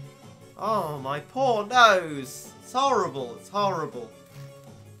 Oh, my poor nose. It's horrible. It's horrible.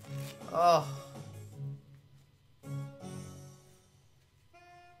 Oh.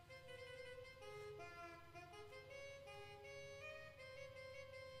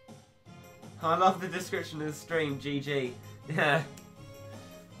 I love the description of the stream, GG. Yeah.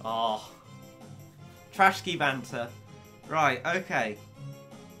 Oh. Trashky banter. Right, okay.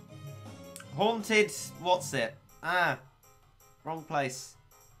 Haunted, what's it? Ah, wrong place.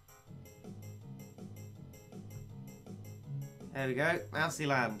 There we go,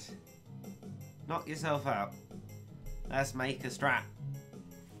 Mouseyland. Knock yourself out. Let's make a strat.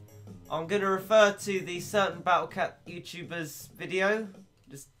 I'm going to refer to the certain Battle Cat YouTuber's video.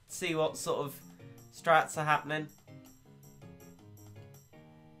 Just see what sort of strats are happening.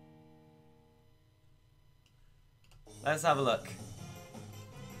 Let's have a look.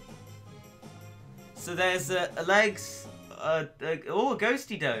 So there's a legs, a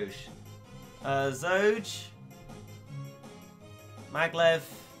ghosty doge, Zoj, Maglev,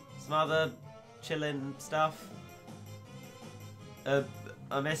 some other chilling stuff. A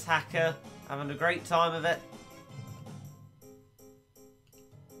Miss Hacker having a great time of it.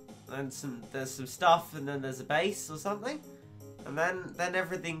 And there's some stuff, and then there's a base or something, and then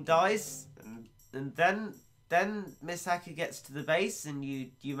everything dies, and then Miss Hacker gets to the base, and you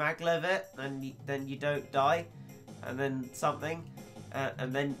maglev it, and then you don't die, and then something,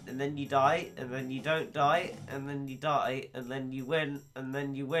 and then you die, and then you don't die, and then you die, and then you win, and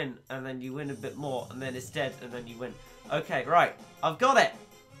then you win, and then you win a bit more, and then it's dead, and then you win. Okay, right, I've got it.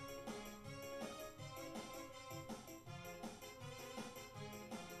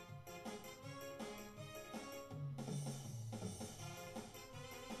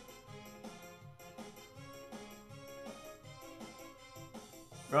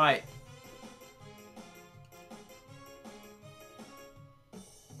 Right.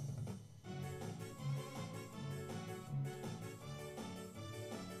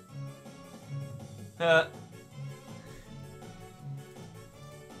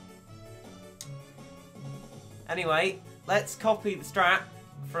 Anyway, let's copy the strat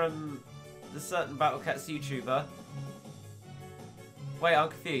from the certain Battle Cats YouTuber. Wait, I'm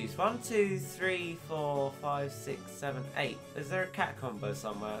confused. 1, 2, 3, 4, 5, 6, 7, 8. Is there a cat combo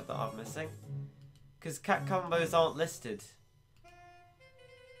somewhere that I'm missing? Because cat combos aren't listed.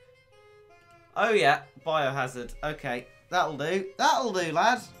 Oh yeah, Biohazard. Okay, that'll do. That'll do,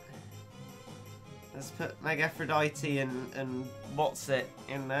 lad. Let's put Megaphrodite and what's it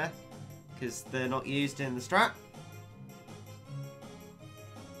in there, because they're not used in the strat.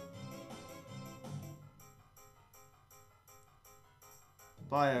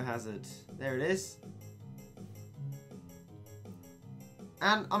 Biohazard. There it is.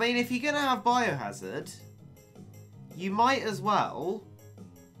 And, I mean, if you're going to have Biohazard, you might as well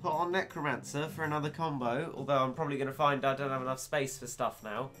put on Necromancer for another combo, although I'm probably going to find I don't have enough space for stuff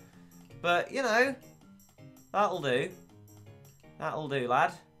now. But, you know, that'll do. That'll do,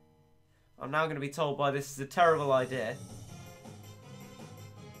 lad. I'm now going to be told why this is a terrible idea.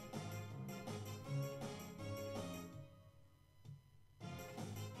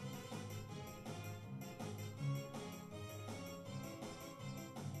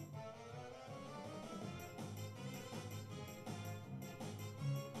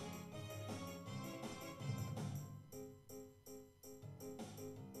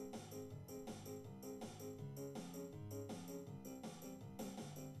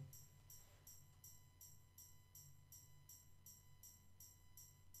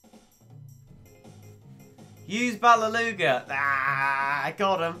 Use Balaluga. Ah, I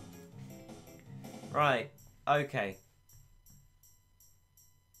got him. Right. Okay.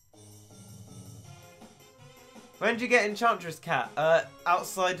 When do you get Enchantress Cat?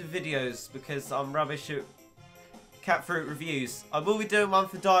 Outside of videos, because I'm rubbish at cat fruit reviews. I will be doing one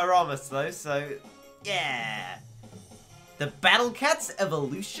for Dioramas though, so yeah. The Battle Cats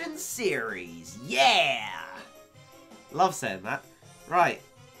Evolution Series. Yeah. Love saying that. Right.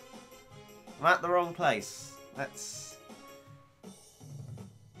 I'm at the wrong place. Let's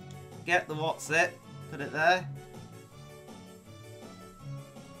get the what's it, put it there.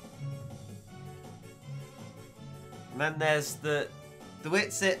 And then there's the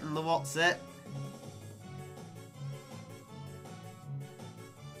what's it and the what's it.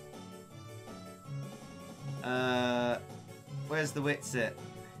 Where's the what's it?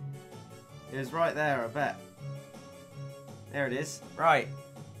 It was right there, I bet. There it is. Right.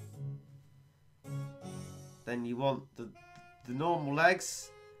 Then you want the normal legs.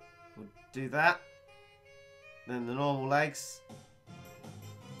 We'll do that. Then the normal legs.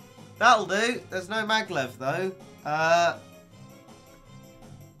 That'll do. There's no maglev though.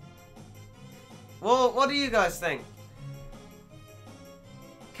 Well, what do you guys think?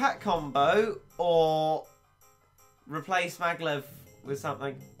 Cat combo or replace maglev with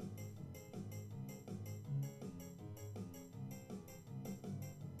something?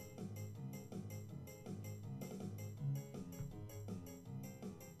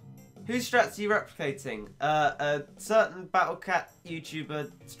 Whose strats are you replicating? A certain Battle Cat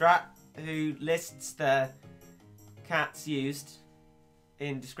YouTuber strat who lists their cats used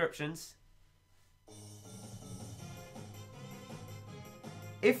in descriptions.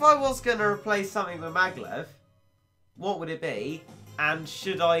 If I was going to replace something with maglev, what would it be? And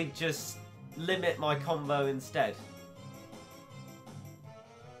should I just limit my combo instead?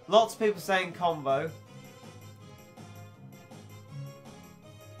 Lots of people saying combo.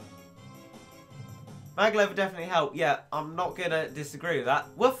 Maglev would definitely help. Yeah, I'm not going to disagree with that.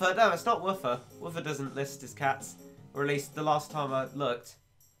 Woofer, no, it's not Woofer. Woofer doesn't list his cats. Or at least the last time I looked.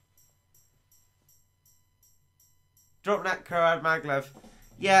 Drop Necro, add Maglev.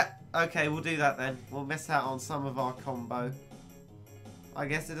 Yeah, okay, we'll do that then. We'll miss out on some of our combo. I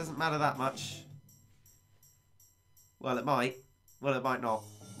guess it doesn't matter that much. Well, it might. Well, it might not.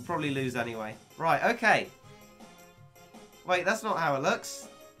 We'll probably lose anyway. Right, okay. Wait, that's not how it looks.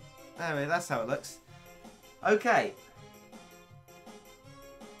 Anyway, that's how it looks. Okay.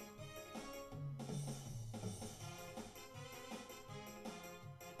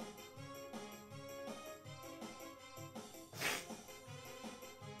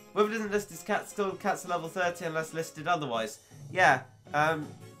 Whoever doesn't list his cats called cats are level 30 unless listed otherwise. Yeah, I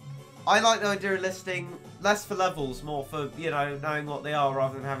like the idea of listing less for levels, more for, you know, knowing what they are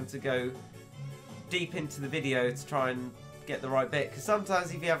rather than having to go deep into the video to try and get the right bit. Because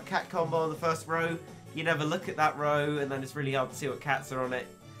sometimes if you have a cat combo on the first row, you never look at that row and then it's really hard to see what cats are on it.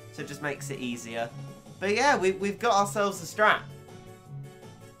 So it just makes it easier. But yeah, we've got ourselves a strat.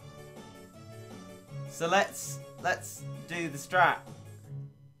 So let's do the strat.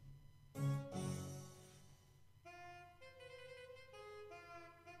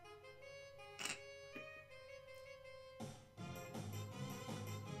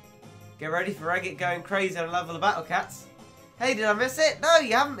 Get ready for Reggit going crazy on a level of Battle Cats. Hey, did I miss it? No,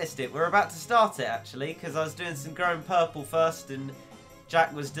 you haven't missed it. We're about to start it, actually, because I was doing some growing purple first and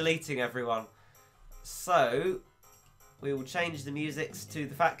Jack was deleting everyone. So, we will change the musics to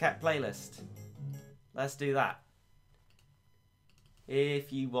the Fat Cat playlist. Let's do that.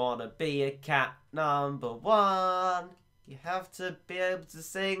 If you want to be a cat #1, you have to be able to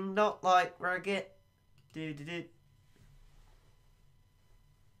sing not like Reggit. Do-do-do.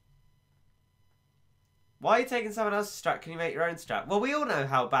 Why are you taking someone else's strat? Can you make your own strat? Well, we all know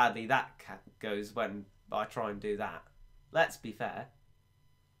how badly that goes when I try and do that. Let's be fair.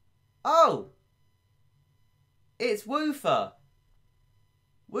 Oh! It's Woofer.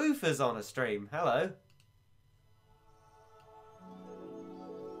 Woofer's on a stream. Hello.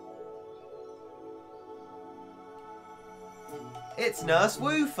 It's Nurse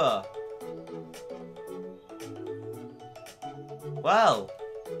Woofer. Well.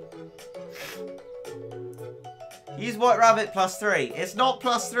 Use White Rabbit +3. It's not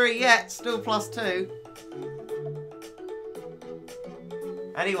 +3 yet, still +2.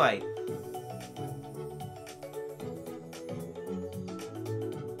 Anyway.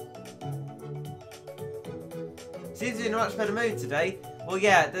 Seems to be in a much better mood today. Well,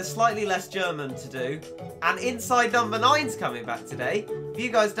 yeah, there's slightly less German to do. And Inside Number 9's coming back today. If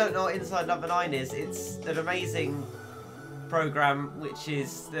you guys don't know what Inside Number 9 is, it's an amazing program which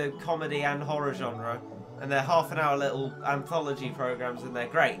is the comedy and horror genre. And they're half-an-hour little anthology programs, and they're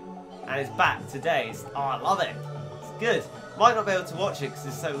great. And it's back today. Oh, I love it. It's good. Might not be able to watch it because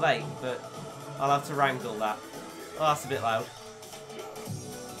it's so late, but I'll have to wrangle that. Oh, that's a bit loud.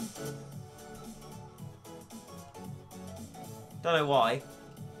 Don't know why.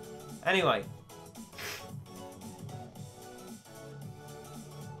 Anyway.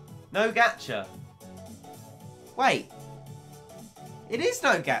 No gacha. Wait. It is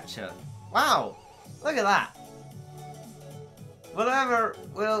no gacha. Wow. Look at that. Whatever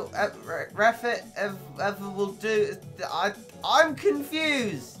will Refit ever will do. I'm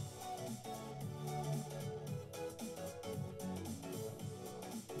confused.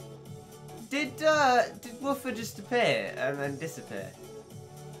 Did Woofer just appear and then disappear?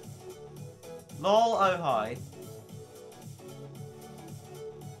 Lol, oh hi.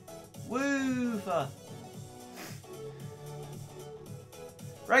 Woofer.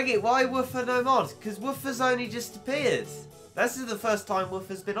 Reggit, why Woofer no mod? Because Woofer's only just appeared. This is the first time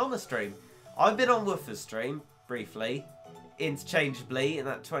Woofer's been on the stream. I've been on Woofer's stream, briefly, interchangeably, in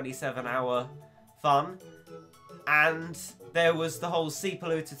that 27-hour fun. And there was the whole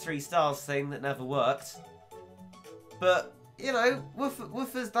CPU to 3 stars thing that never worked. But, you know,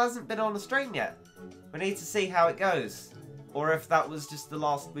 Woofer's hasn't been on the stream yet. We need to see how it goes. Or if that was just the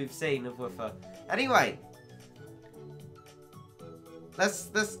last we've seen of Woofer. Anyway.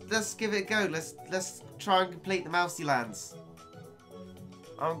 Let's give it a go. Let's try and complete the Mouseylands.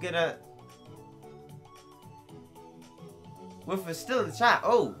 I'm gonna. Woofer's still in the chat.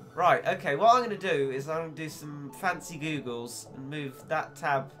 Oh, right. Okay. What I'm gonna do is I'm gonna do some fancy Googles and move that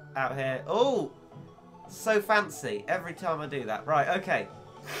tab out here. Oh, so fancy every time I do that. Right. Okay.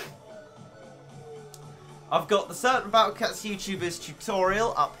 I've got the Certain Battle Cats YouTubers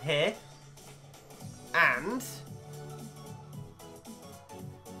tutorial up here, and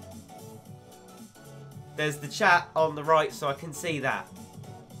there's the chat on the right, so I can see that.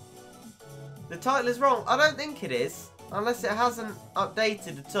 The title is wrong. I don't think it is. Unless it hasn't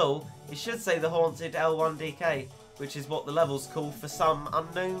updated at all. It should say the Haunted L1DK, which is what the level's called for some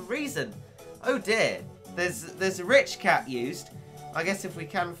unknown reason. Oh dear. There's a rich cat used. I guess if we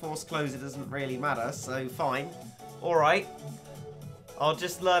can force close, it doesn't really matter, so fine. Alright. I'll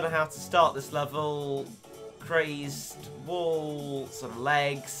just learn how to start this level. Crazed wall, some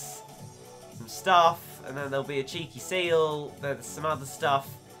legs, some stuff, and then there'll be a cheeky seal, then some other stuff.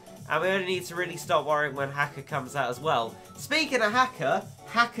 And we only need to really start worrying when Hacker comes out as well. Speaking of Hacker,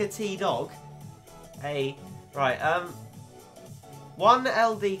 Hacker T-Dog. Hey, right, 1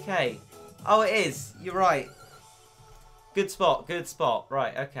 LDK. Oh, it is. You're right. Good spot, good spot.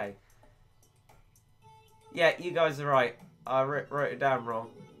 Right, okay. Yeah, you guys are right. I wrote it down wrong.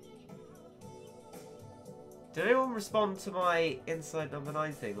 Did anyone respond to my Inside Number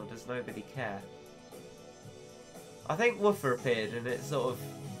 9 thing, or does nobody care? I think Woofer appeared, and it sort of...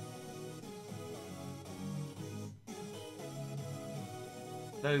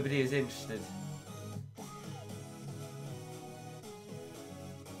 Nobody is interested.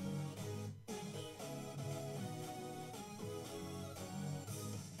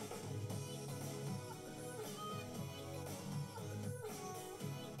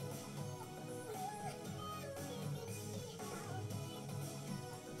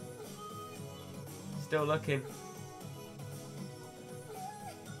 Still looking.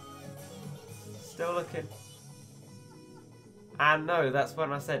 Still looking. And no, that's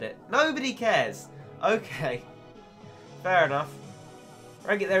when I said it. Nobody cares. Okay. Fair enough.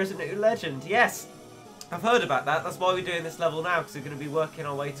 Reggit, there is a new legend. Yes. I've heard about that. That's why we're doing this level now, because we're going to be working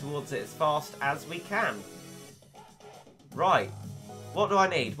our way towards it as fast as we can. Right. What do I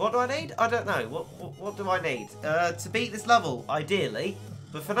need? What do I need? I don't know. What do I need? To beat this level, ideally.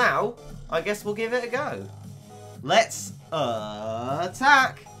 But for now, I guess we'll give it a go. Let's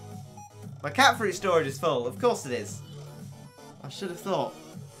attack. My cat fruit storage is full. Of course it is. I should have thought.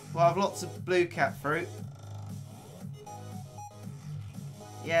 Well, I have lots of blue cat fruit.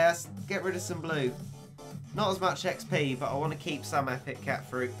 Yes, get rid of some blue. Not as much XP, but I want to keep some epic cat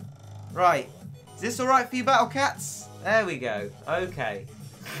fruit. Right. Is this alright for you, battle cats? There we go. Okay.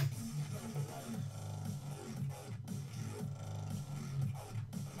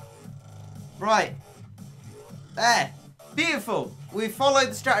 Right. There. Beautiful. We've followed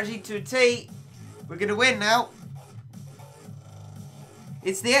the strategy to a T. We're going to win now.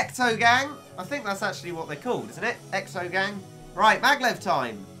 It's the Ecto Gang. I think that's actually what they're called, isn't it? Ecto Gang. Right, Maglev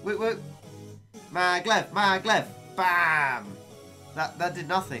time. Whoop whoop. Maglev, Maglev. Bam. That did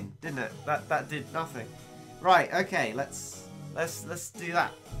nothing, didn't it? That did nothing. Right, okay, let's do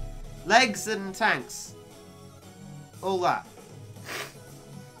that. Legs and tanks. All that.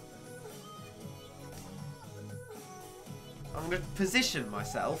 I'm going to position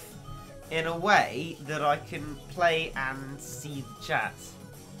myself in a way that I can play and see the chat.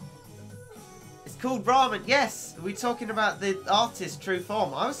 It's called Ramen. Yes, we're talking about the artist true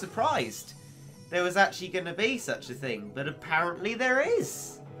form. I was surprised there was actually going to be such a thing, but apparently there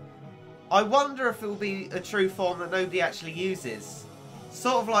is. I wonder if it will be a true form that nobody actually uses.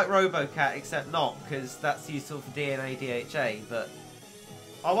 Sort of like RoboCat, except not, because that's useful for DNA DHA, but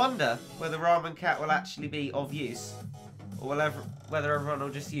I wonder whether Ramen Cat will actually be of use. Or whether everyone will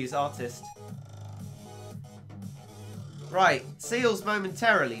just use artist. Right, Seal's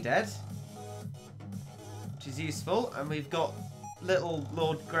momentarily dead. Which is useful. And we've got little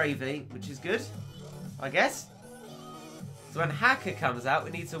Lord Gravy, which is good, I guess. So when Hacker comes out,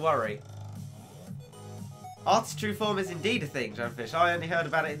 we need to worry. Artist true form is indeed a thing, Johnfish. I only heard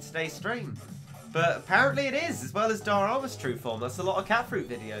about it in today's stream. But apparently it is, as well as Diorama's true form. That's a lot of cat fruit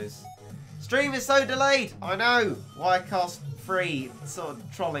videos. Stream is so delayed. I know. Wirecast 3 sort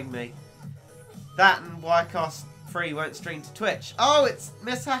of trolling me. That and Wirecast 3 won't stream to Twitch. Oh, it's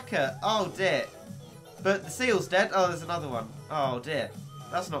Miss Hacker. Oh dear. But the seal's dead. Oh, there's another one. Oh dear.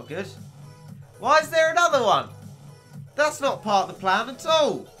 That's not good. Why is there another one? That's not part of the plan at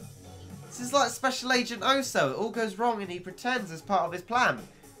all. This is like Special Agent Oso. It all goes wrong and he pretends as part of his plan.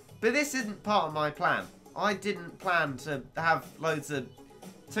 But this isn't part of my plan. I didn't plan to have loads of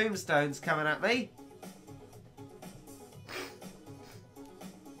tombstones coming at me.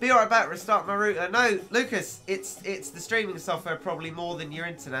 Be alright about restart my router. No, Lucas, it's the streaming software probably more than your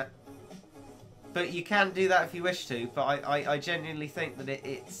internet. But you can do that if you wish to. But I genuinely think that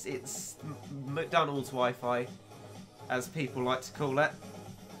it's McDonald's Wi-Fi, as people like to call it.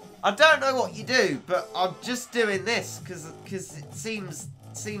 I don't know what you do, but I'm just doing this because it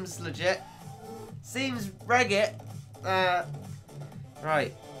seems legit. Seems Reggit.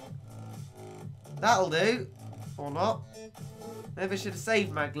 Right. That'll do. Or not. Maybe I should have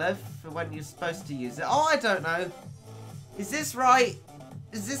saved Maglev for when you're supposed to use it. Oh, I don't know. Is this right?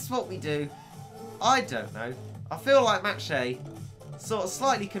 Is this what we do? I don't know. I feel like Mache. Sort of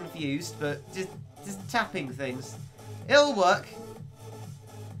slightly confused, but just tapping things. It'll work.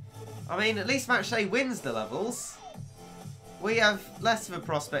 I mean, at least Mache wins the levels. We have less of a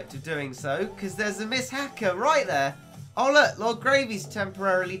prospect of doing so, because there's a Miss Hacker right there. Oh look, Lord Gravy's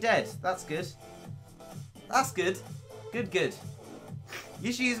temporarily dead. That's good. That's good. Good.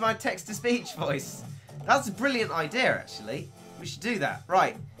 You should use my text-to-speech voice. That's a brilliant idea, actually. We should do that.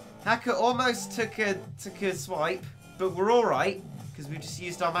 Right. Hacker almost took a swipe, but we're alright, because we just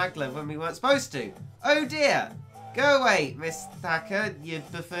used our Maglev when we weren't supposed to. Oh dear. Go away, Miss Hacker, you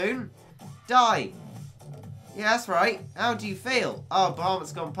buffoon. Die. Yeah, that's right. How do you feel? Oh,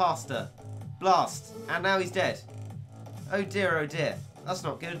 Bahamut's gone past her. Blast. And now he's dead. Oh dear, oh dear. That's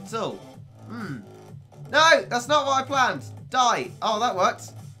not good at all. No, that's not what I planned. Die. Oh, that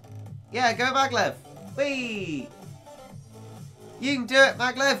worked. Yeah, go Maglev. Whee! You can do it,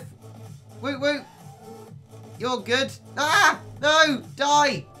 Maglev. Woot woot. You're good. Ah! No!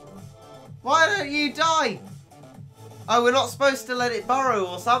 Die! Why don't you die? Oh, we're not supposed to let it burrow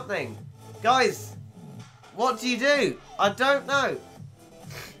or something. Guys, what do you do? I don't know.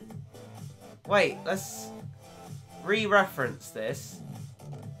 Wait, let's re-reference this.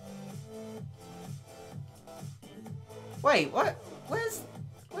 Wait, what?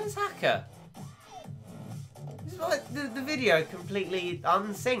 Where's Hacker? This is like the video completely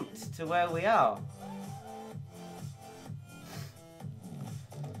unsynced to where we are.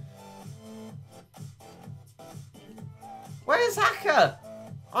 Where's Hacker?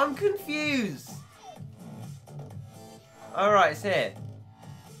 I'm confused. Alright, it's here.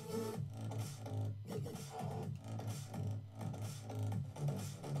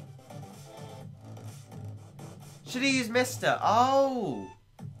 Should he use Mister? Oh.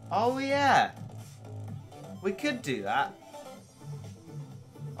 Oh, yeah. We could do that.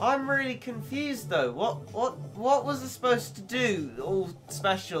 I'm really confused, though. What was it supposed to do all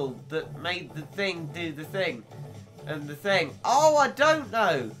special that made the thing do the thing? And the thing. Oh, I don't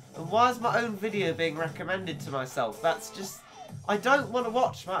know. And why is my own video being recommended to myself? That's just... I don't want to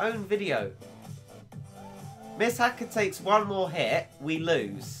watch my own video. Miss Hacker takes one more hit. We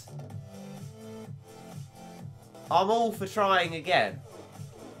lose. I'm all for trying again.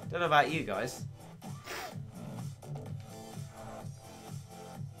 Don't know about you guys.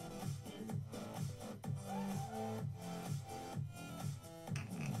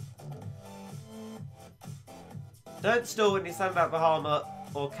 Don't stall when you send out Bahamut,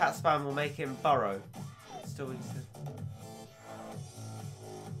 or cat spam will make him burrow. Don't stall when you send...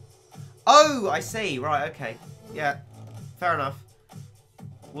 Oh, I see. Right, okay. Yeah, fair enough.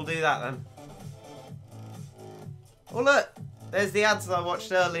 We'll do that then. Oh look, there's the ads that I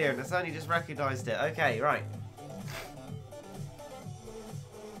watched earlier and it's only just recognised it. Okay, right.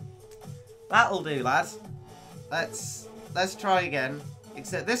 That'll do, lads. Let's try again.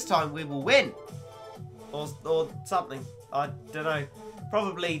 Except this time we will win. Or something. I don't know.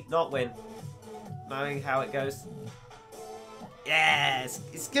 Probably not win. Knowing how it goes. Yes!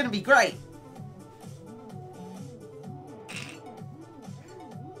 It's gonna be great!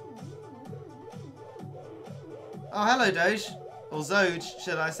 Oh, hello, Doge. Or Zoj,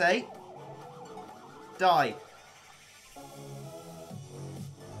 should I say. Die.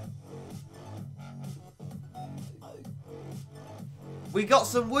 We got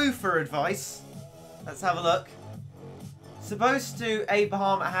some woofer advice. Let's have a look. Supposed to a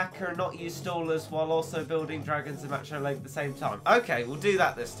Bahamut Hacker and not use stallers while also building dragons and Macho Leg at the same time. Okay, we'll do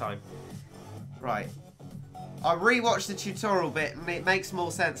that this time. Right. I rewatched the tutorial bit and it makes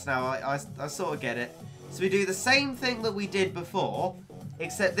more sense now. I sort of get it. So we do the same thing that we did before,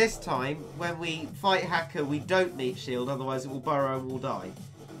 except this time, when we fight Hacker, we don't need shield, otherwise it will burrow and we'll die.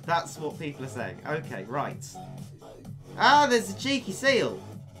 That's what people are saying. Okay, right. Ah, there's a cheeky seal.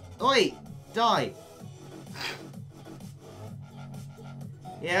 Oi, die.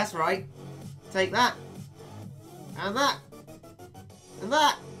 Yeah, that's right. Take that. And that. And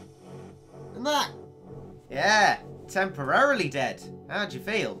that. And that. Yeah, temporarily dead. How'd you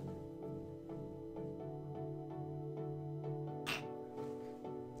feel?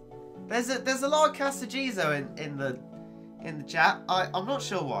 There's a lot of Casagizo in the chat. I'm not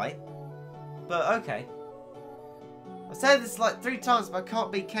sure why, but okay. I've said this like 3 times, but I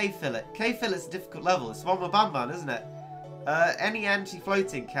can't beat K-Fillet. K-Fillet's a difficult level. It's one with Banban, isn't it? Any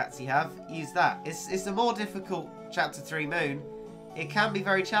anti-floating cats you have, use that. It's a more difficult Chapter 3 Moon. It can be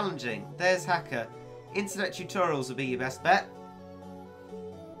very challenging. There's Hacker. Internet tutorials will be your best bet.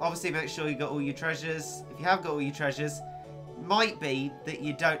 Obviously, make sure you got all your treasures. If you have got all your treasures, might be that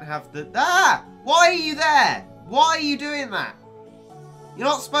you don't have the... Ah! Why are you there? Why are you doing that? You're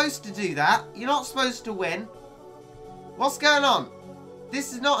not supposed to do that. You're not supposed to win. What's going on?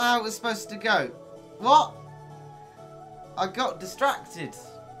 This is not how it was supposed to go. What? I got distracted.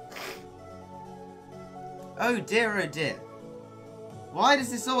 Oh dear, oh dear. Why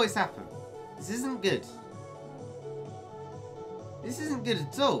does this always happen? This isn't good. This isn't good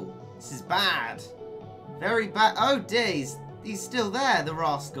at all. This is bad. Very bad. Oh dear, he's still there, the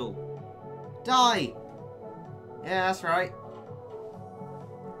rascal. Die. Yeah, that's right.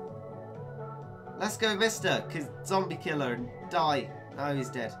 Let's go, mister, because zombie killer, and die. Oh, he's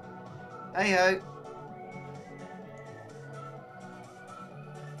dead. Hey ho.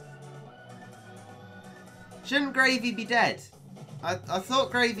 Shouldn't Gravy be dead? I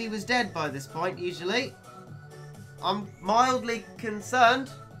thought Gravy was dead by this point, usually. I'm mildly concerned.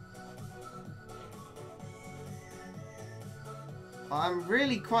 I'm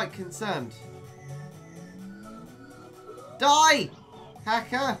really quite concerned. Die!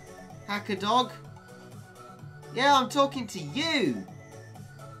 Hacker! Hacker dog! Yeah, I'm talking to you!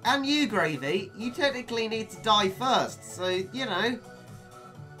 And you, Gravy. You technically need to die first, so, you know.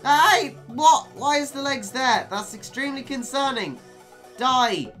 Hey! What? Why is the legs there? That's extremely concerning.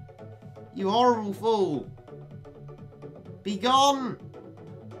 Die! You horrible fool! Be gone!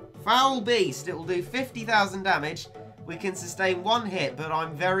 Foul beast. It will do 50,000 damage. We can sustain one hit, but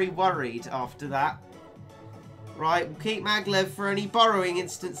I'm very worried after that. Right, we'll keep Maglev for any burrowing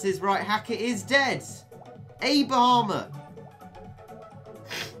instances. Right, Hacker is dead. Bahama.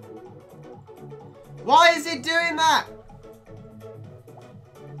 Why is it doing that?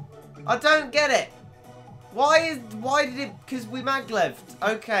 I don't get it. Why did it? Because we Magleved.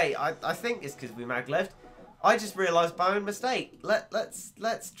 Okay, I think it's because we Magleved. I just realised my own mistake.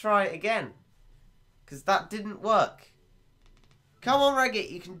 Let's try it again. Because that didn't work. Come on, Reggie,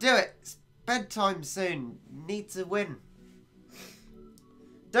 you can do it. It's bedtime soon. You need to win.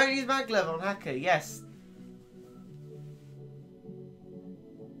 Don't use Maglev on Hacker, yes.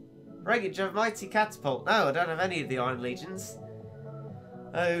 Reggie, do you have Mighty Catapult? No, I don't have any of the Iron Legions.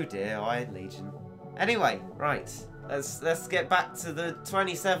 Oh dear, Iron Legion. Anyway, right. Let's get back to the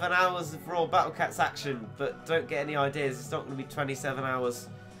 27 hours of Raw Battle Cats action. But don't get any ideas, it's not going to be 27 hours.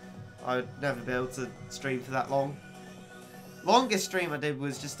 I would never be able to stream for that long. Longest stream I did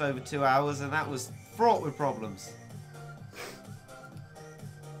was just over 2 hours, and that was fraught with problems.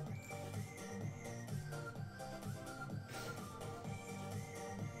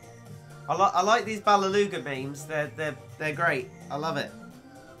 I like these Balaluga memes. They're great. I love it.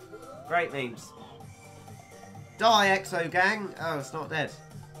 Great memes. Die, Exo Gang. Oh, it's not dead.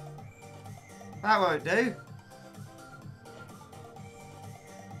 That won't do.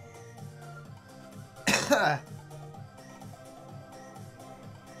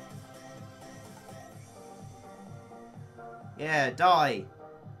 Yeah, die.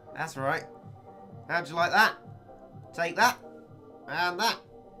 That's right. How'd you like that? Take that. And that.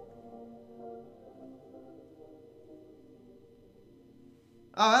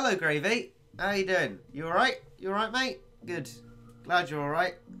 Oh, hello, Gravy. How you doing? You alright? You alright, mate? Good. Glad you're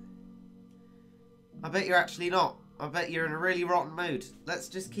alright. I bet you're actually not. I bet you're in a really rotten mood. Let's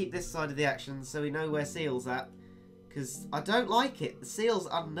just keep this side of the action so we know where Seal's at. Because I don't like it. The Seal's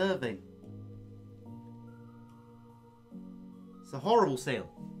unnerving. It's a horrible Seal.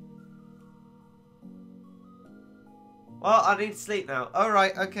 Well, I need to sleep now.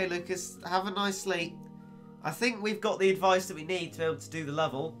 Alright, okay, Lucas. Have a nice sleep. I think we've got the advice that we need to be able to do the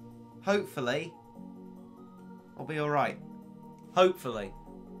level. Hopefully. I'll be alright. Hopefully.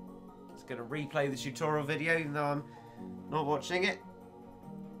 Just going to replay the tutorial video even though I'm not watching it.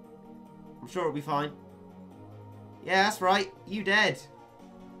 I'm sure it'll be fine. Yeah, that's right. You dead.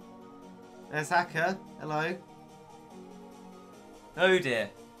 There's Hacker. Hello. Oh dear.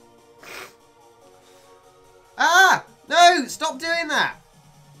 Ah! No! Stop doing that!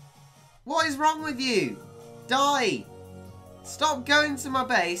 What is wrong with you? Die! Stop going to my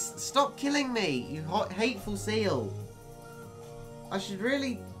base. Stop killing me, you hateful Seal. I should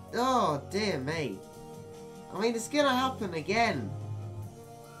really... Oh, dear me. I mean, it's gonna happen again.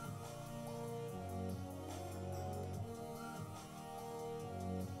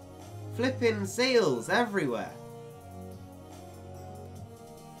 Flipping Seals everywhere.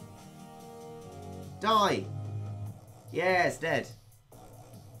 Die. Yeah, it's dead.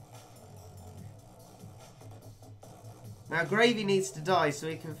 Now Gravy needs to die so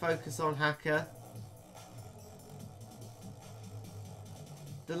he can focus on Hacker.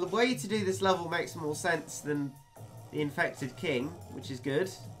 The way to do this level makes more sense than the Infected King, which is good,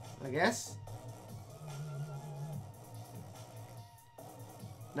 I guess.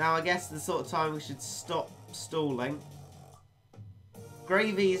 Now I guess the sort of time we should stop stalling.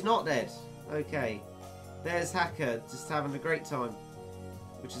 Gravy is not dead. Okay. There's Hacker just having a great time.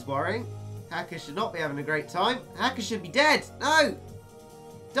 Which is worrying. Hacker should not be having a great time. Hacker should be dead. No!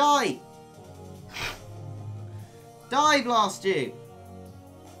 Die! Die, blast you!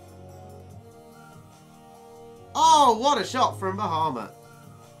 Oh, what a shot from Bahamut.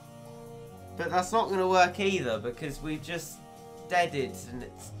 But that's not going to work either because we've just deaded and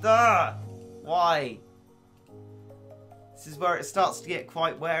it's... Why? This is where it starts to get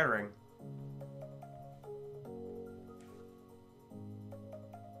quite wearing.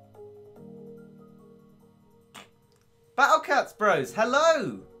 Battle Cats Bros,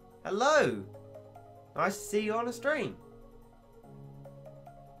 hello! Hello! Nice to see you on a stream.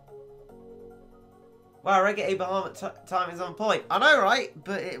 Wow, Reggae Bahamut time is on point. I know, right?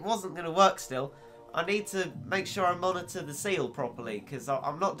 But it wasn't going to work still. I need to make sure I monitor the seal properly, because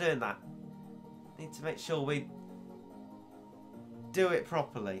I'm not doing that. I need to make sure we do it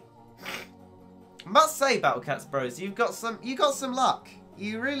properly. I must say, Battle Cats Bros, you got some luck.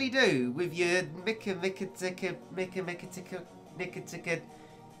 You really do with your Mika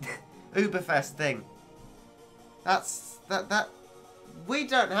Uberfest thing. That we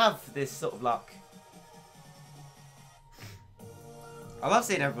don't have this sort of luck. I love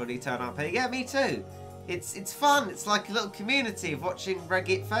seeing everybody turn up here. Yeah, me too. It's fun. It's like a little community of watching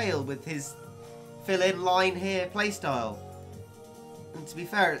Regit fail with his fill-in line here playstyle. And to be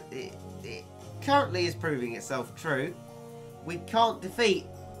fair, it currently is proving itself true. We can't defeat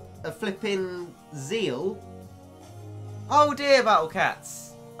a flipping Zeal. Oh dear, Battle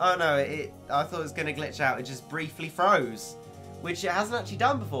Cats. Oh no, I thought it was going to glitch out. It just briefly froze. Which it hasn't actually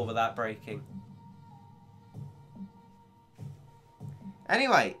done before without breaking.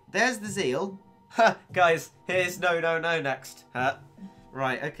 Anyway, there's the Zeal. Ha, guys, here's no next. Huh?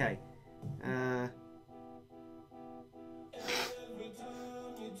 Right, okay.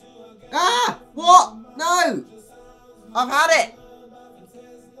 Ah! What? No! I've had it!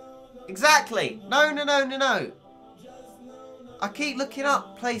 Exactly! No. I keep looking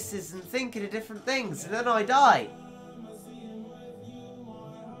up places and thinking of different things, and then I die.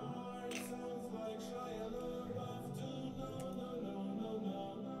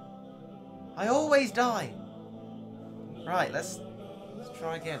 I always die. Right, let's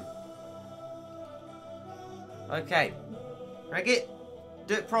try again. Okay. Regit,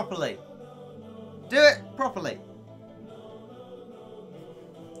 do it properly. Do it properly.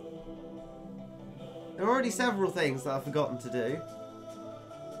 There are already several things that I've forgotten to do.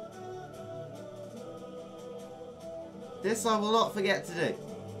 This I will not forget to do.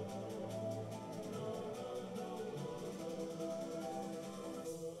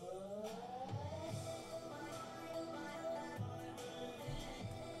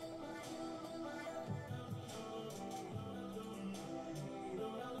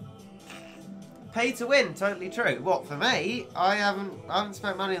 Pay to win, totally true. What, for me? I haven't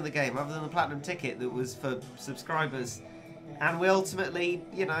spent money on the game other than the platinum ticket that was for subscribers. And we ultimately,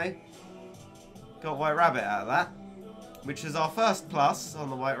 you know, got White Rabbit out of that. Which was our first plus on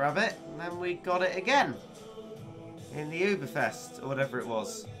the White Rabbit. And then we got it again. In the Uberfest, or whatever it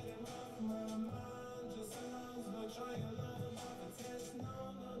was.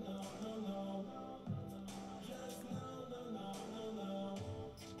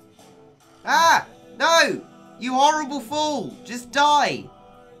 Ah! No! You horrible fool! Just die!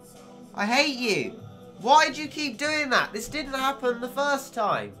 I hate you! Why do you keep doing that? This didn't happen the first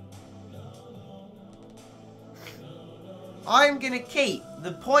time. I'm going to keep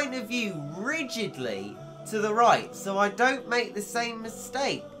the point of view rigidly to the right so I don't make the same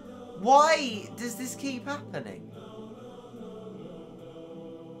mistake. Why does this keep happening?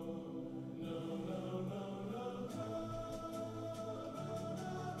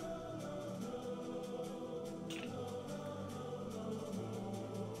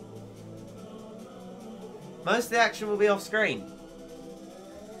 Most of the action will be off screen.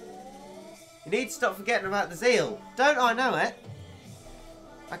 You need to stop forgetting about the Zeal. Don't I know it?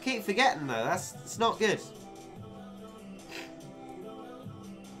 I keep forgetting though, it's not good.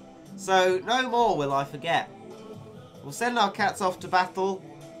 So, no more will I forget. We'll send our cats off to battle.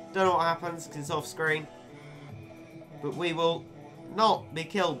 Don't know what happens because it's off screen. But we will not be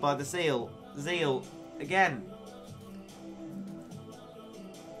killed by the Zeal again.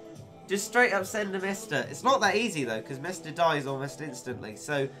 Just straight up send a Mister. It's not that easy though, because Mister dies almost instantly.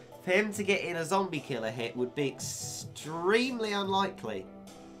 So for him to get in a zombie killer hit would be extremely unlikely.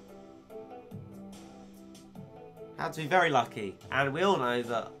 Had to be very lucky. And we all know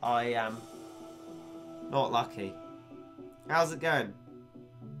that I am not lucky. How's it going?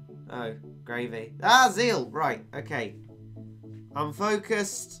 Oh, gravy. Ah, Zeal. Right, okay. I'm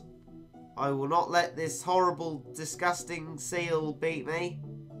focused. I will not let this horrible, disgusting seal beat me.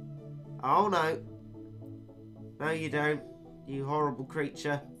 Oh, no. No, you don't. You horrible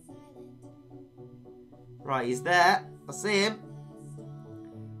creature. Right, he's there. I see him.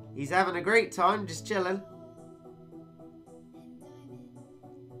 He's having a great time, just chilling.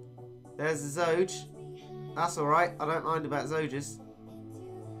 There's the Zoj. That's alright. I don't mind about Zojas.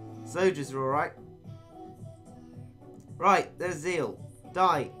 Zojas are alright. Right, there's Zeal.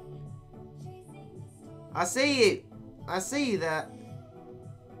 Die. I see you. I see you there.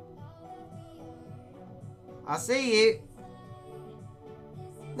 I see you.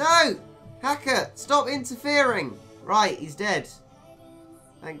 No! Hacker, stop interfering. Right, he's dead.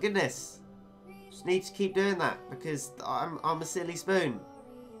 Thank goodness. Just need to keep doing that because I'm a silly spoon.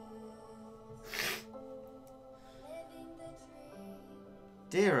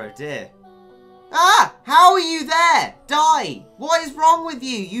 Dear oh dear. Ah! How are you there? Die! What is wrong with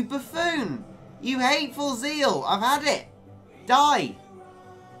you, you buffoon? You hateful Zeal. I've had it. Die.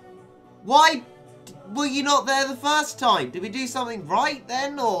 Why were you not there the first time? Did we do something right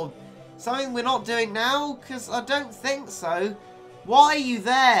then? Or something we're not doing now? Because I don't think so. Why are you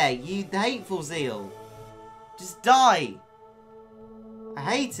there, you hateful Zeal? Just die. I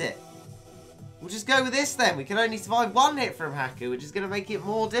hate it. We'll just go with this then. We can only survive one hit from Hacker, which is going to make it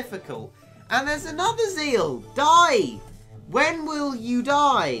more difficult. And there's another Zeal. Die. When will you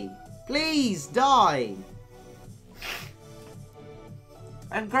die? Please die.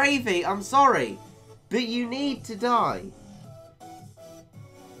 And Gravy, I'm sorry, but you need to die.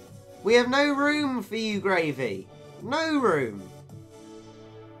 We have no room for you, Gravy. No room.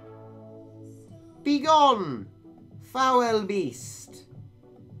 Begone, foul beast.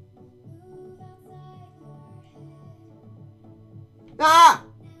 Ah!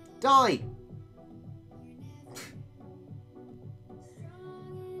 Die.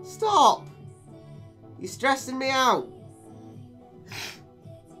 Stop. You're stressing me out.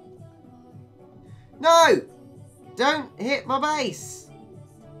 No! Don't hit my base.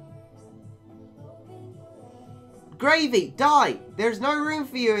 Gravy, die. There's no room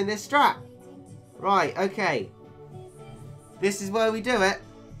for you in this strat. Right, okay. This is where we do it.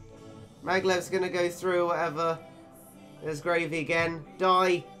 Maglev's going to go through whatever. There's Gravy again.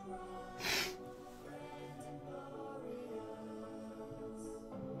 Die.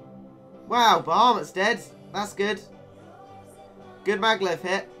 Wow, Bahamut's dead. That's good. Good Maglev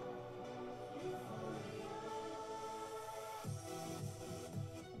hit.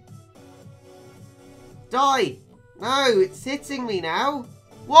 Die. No, it's hitting me now.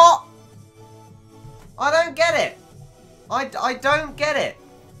 What? I don't get it. I don't get it.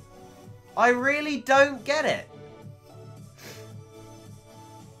 I really don't get it.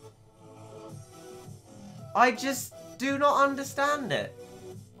 I just do not understand it.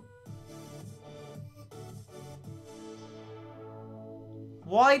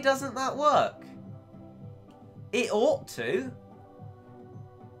 Why doesn't that work? It ought to.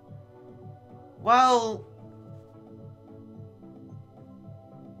 Well,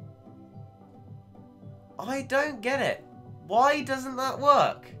 I don't get it. Why doesn't that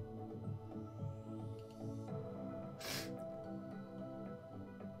work?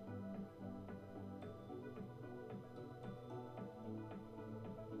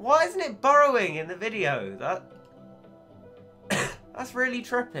 Why isn't it burrowing in the video? That's really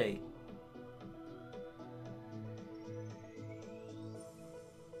trippy.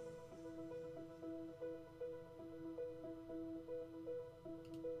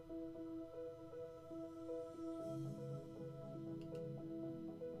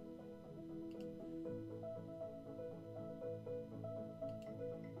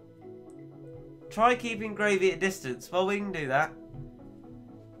 Try keeping Gravy at a distance. Well, we can do that.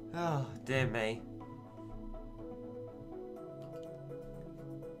 Oh, dear me.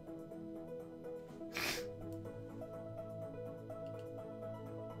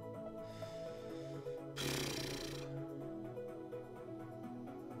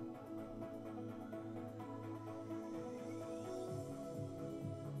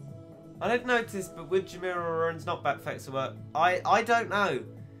 I did notice, but with Jamira not back effects to work. I don't know.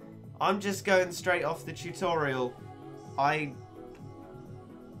 I'm just going straight off the tutorial. I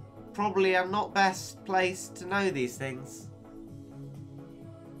probably am not best placed to know these things.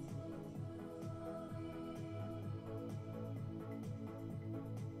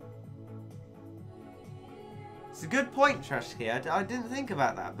 It's a good point, Trashkey. I didn't think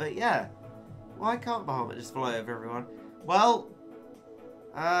about that, but yeah. Why can't Bahamut just fly over everyone? Well,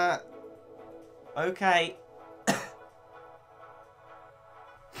 okay.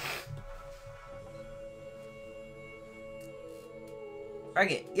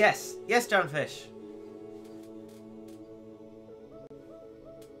 Reggie, yes. Yes, Johnfish.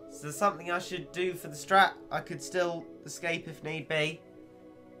 Is there something I should do for the strat? I could still escape if need be.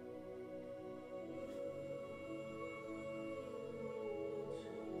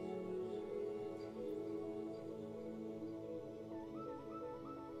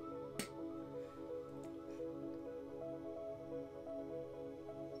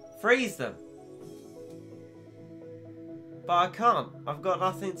 Freeze them. But I can't. I've got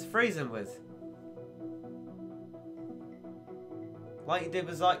nothing to freeze them with. Like you did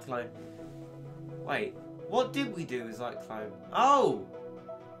with Cyclone. Wait, what did we do with Cyclone? Oh!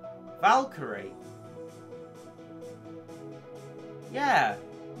 Valkyrie. Yeah.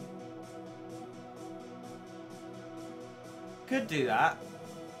 Could do that.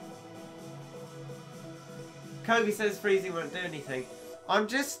 Kobe says freezing won't do anything. I'm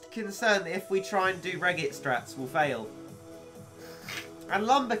just concerned that if we try and do Regit strats, we'll fail. And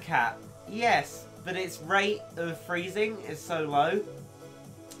Lumbercat, yes, but its rate of freezing is so low.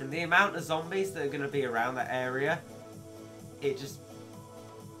 And the amount of zombies that are going to be around that area, it just...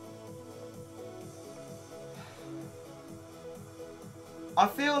 I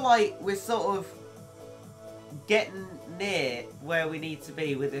feel like we're sort of getting near where we need to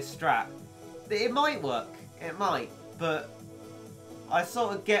be with this strat. It might work, it might, but I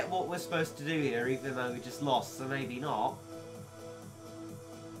sort of get what we're supposed to do here, even though we just lost, so maybe not.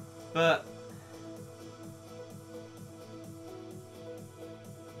 But...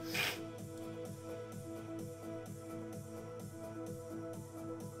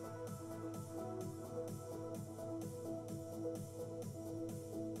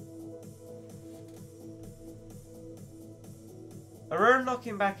 a rune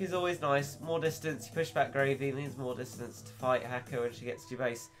knocking back is always nice. More distance, you push back Gravy, means more distance to fight Hacker when she gets to your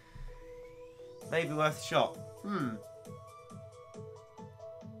base. Maybe worth a shot.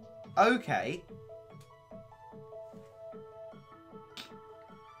 Okay.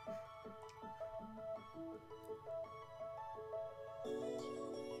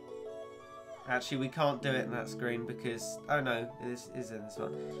 Actually, we can't do it in that screen because... oh no, this is in this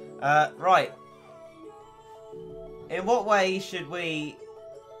one. Right. In what way should we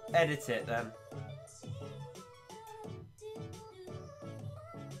edit it then?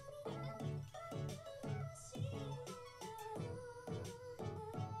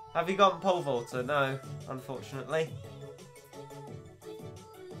 Have you gotten pole vaulter? No, unfortunately.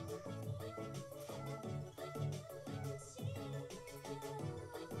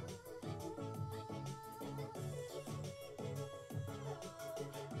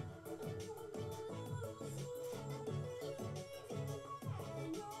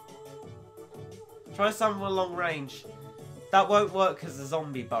 Try someone long range. That won't work as a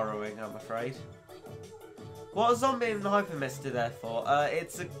zombie burrowing, I'm afraid. What a zombie and the hyper mist do there for?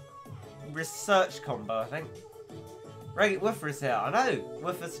 It's a research combo, I think. Regit Woofer is here. I know.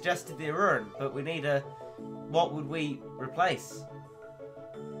 Woofer suggested the Aruran, but we need a... what would we replace?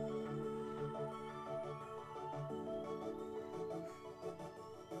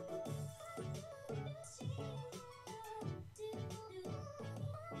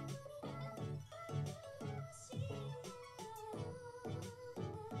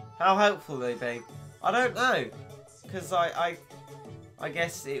 How helpful will they be? I don't know, because I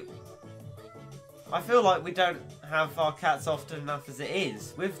guess it... I feel like we don't have our cats often enough as it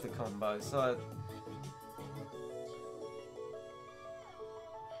is with the combo, so...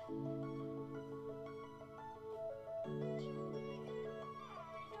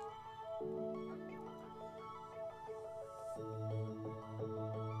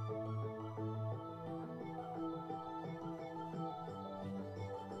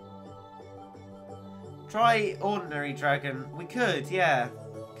 Try ordinary dragon. We could, yeah.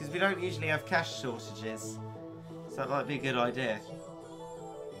 Because we don't usually have cash shortages. So that might be a good idea.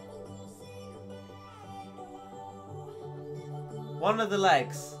 One of the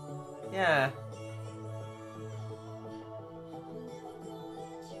legs. Yeah.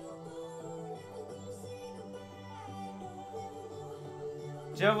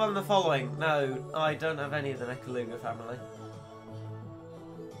 Do you have one of the following? No, I don't have any of the Nekaluga family.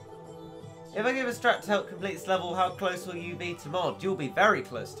 If I give a strat to help complete this level, how close will you be to mod? You'll be very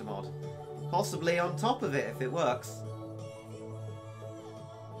close to mod. Possibly on top of it if it works.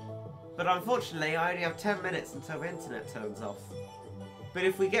 But unfortunately, I only have 10 minutes until the internet turns off. But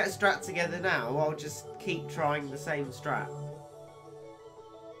if we get a strat together now, I'll just keep trying the same strat.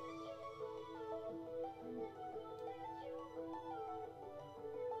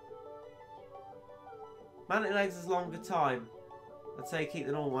 Manic legs is longer time. I'd say keep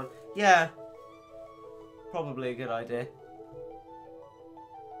the normal one. Yeah. Probably a good idea.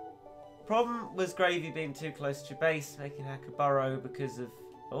 problem was Gravy being too close to your base, making Hacker burrow because of...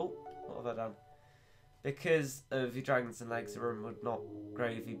 Oh, what have I done? Because of your dragons and legs, the room would knock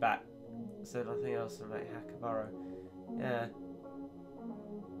Gravy back. So nothing else would make Hacker burrow. Yeah.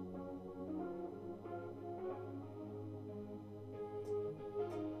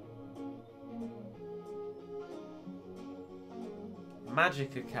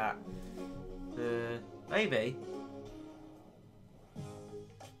 Magica cat. Maybe.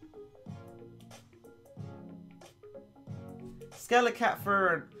 Skelecat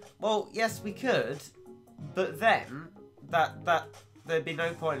for... Well, yes, we could. But then, there'd be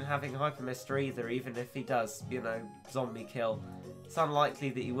no point in having Hyper Mister either, even if he does, you know, zombie kill. It's unlikely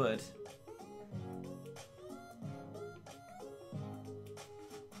that he would.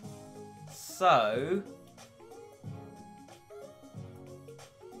 So...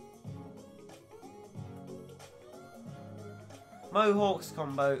 Mohawks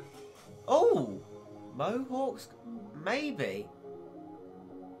combo. Oh! Mohawks? Maybe.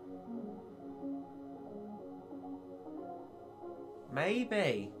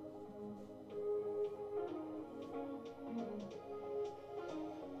 Maybe.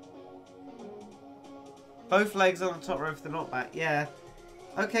 Both legs on the top row for the knockback, yeah.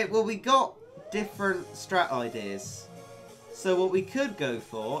 Okay, well we got different strat ideas. So what we could go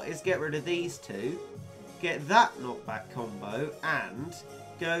for is get rid of these two, get that knockback combo, and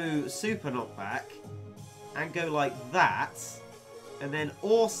go super knockback, and go like that, and then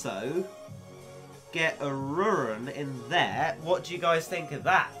also get a Ruran in there. What do you guys think of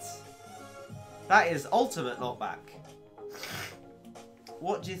that? That is ultimate knockback.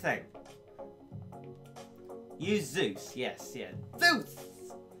 What do you think? Use Zeus. Yes, yeah. Zeus!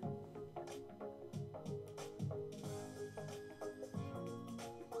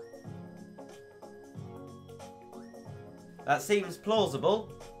 That seems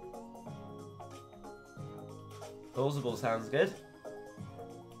plausible. Plausible sounds good.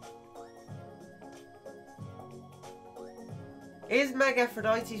 Is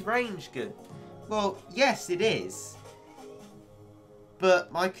Megaphrodite's range good? Well, yes, it is.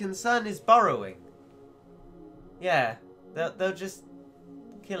 But my concern is burrowing. Yeah, they'll just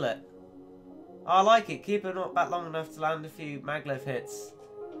kill it. I like it. Keep it not back long enough to land a few maglev hits.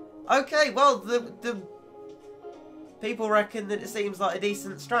 Okay, well, the people reckon that it seems like a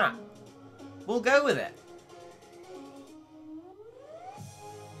decent strat. We'll go with it.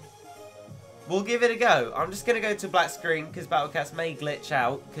 We'll give it a go. I'm just going to go to black screen because Battlecats may glitch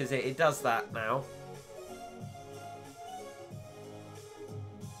out because it does that now.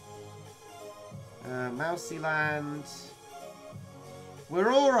 Mouseyland.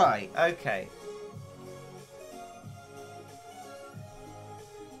 We're alright. Okay.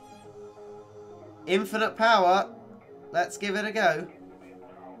 Infinite power. Let's give it a go.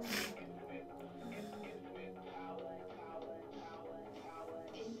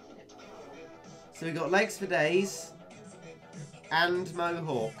 So we've got legs for days and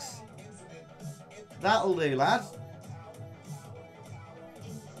Mohawks. That'll do, lad.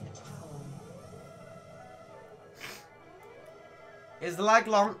 Is the lag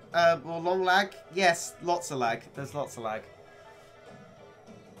long? Or long lag? Yes, lots of lag. There's lots of lag.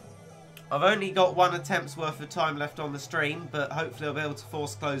 I've only got one attempt's worth of time left on the stream, but hopefully I'll be able to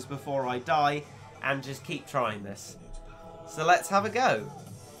force close before I die and just keep trying this. So let's have a go.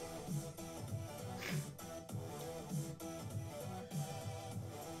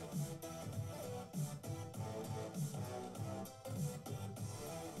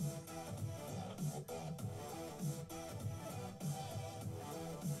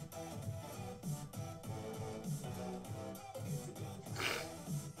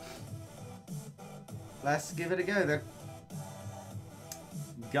 Let's give it a go then.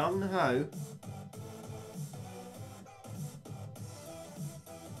 Gung-ho.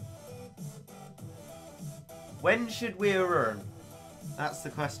 When should we run? That's the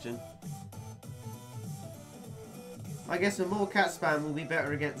question. I guess a more cat spam will be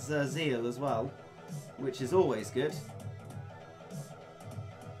better against Zeal as well, which is always good.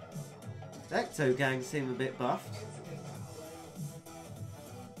 Ecto Gang seem a bit buffed.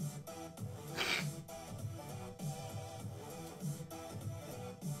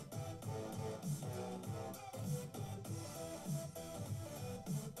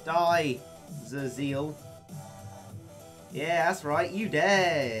 Die, Zeal. Yeah, that's right, you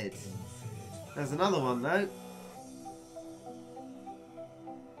dead. There's another one though.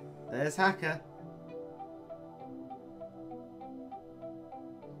 There's Hacker.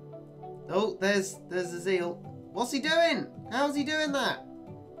 Oh, there's Zeal. What's he doing? How's he doing that?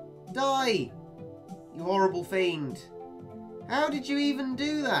 Die, you horrible fiend. How did you even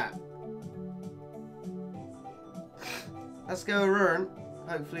do that? Let's go Arun.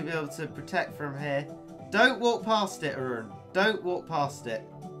 Hopefully be able to protect from here. Don't walk past it, Arun. Don't walk past it.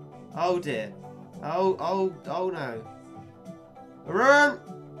 Oh dear. Oh no. Arun!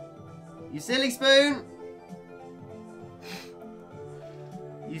 You silly spoon!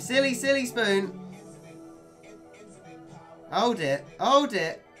 You silly spoon! Oh dear. Oh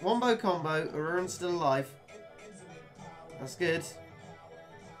dear. Wombo combo. Arun's still alive. That's good.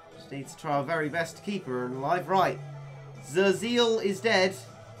 Just need to try our very best to keep Arun alive. Right. Zazil is dead.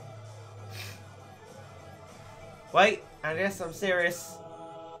 Wait, I guess I'm serious.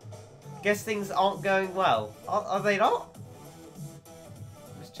 Guess things aren't going well. Are they not?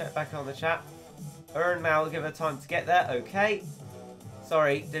 Let's check back on the chat. Arun now, give her time to get there. Okay.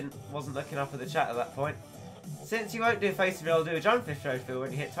 Sorry, wasn't looking up at the chat at that point. Since you won't do a face reveal, I'll do a Junfish trophy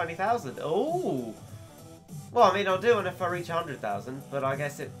when you hit 20,000. Oh. Well, I mean, I'll do one if I reach 100,000, but I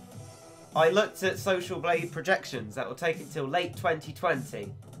guess it... I looked at Social Blade projections. That will take it till late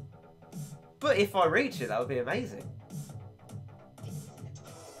 2020. But if I reach it, that would be amazing.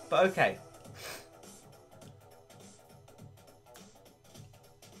 But okay.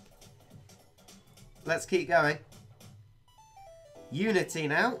 Let's keep going. Unity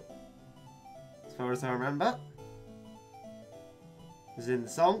now. As far as I remember. Was in the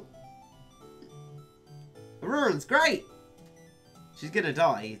song. Arun's great! She's gonna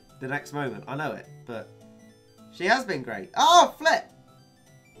die the next moment, I know it, but she has been great. Oh, Flip!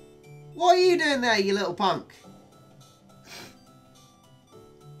 What are you doing there, you little punk?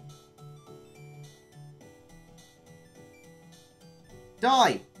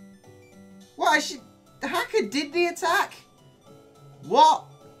 Die! What? The hacker did the attack? What?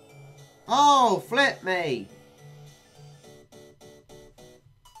 Oh, Flip me!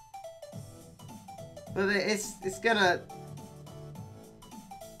 But it's gonna...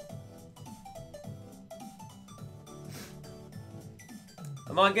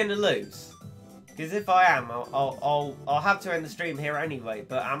 Am I gonna lose? Because if I am, I'll have to end the stream here anyway.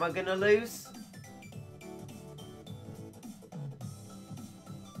 But am I gonna lose?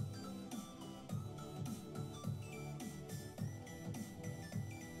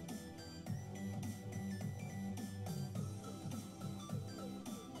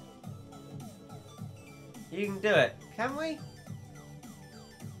 You can do it. Can we?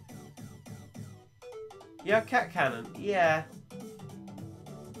 You have cat cannon? Yeah.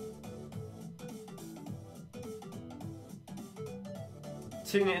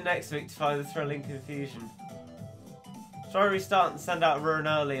 Tune in next week to find the thrilling confusion. Try restart and send out a rune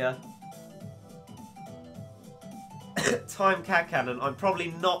earlier. Time cat cannon. I'm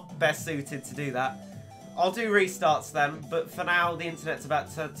probably not best suited to do that. I'll do restarts then, but for now the internet's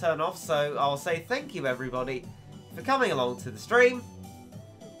about to turn off, so I'll say thank you everybody for coming along to the stream.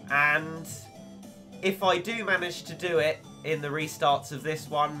 And if I do manage to do it in the restarts of this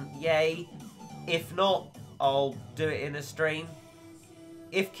one, yay. If not, I'll do it in a stream.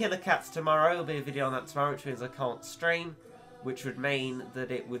 If Killer Cat's tomorrow, there'll be a video on that tomorrow, which means I can't stream, which would mean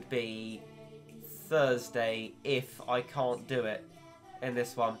that it would be Thursday if I can't do it in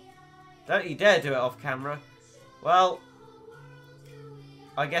this one. Don't you dare do it off camera. Well,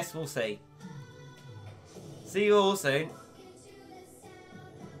 I guess we'll see. See you all soon.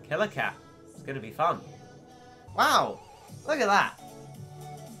 Killer Cat. It's going to be fun. Wow, look at that.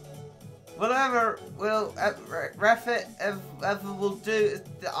 Whatever will Refit ever will do.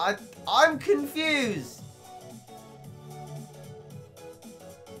 I'm confused.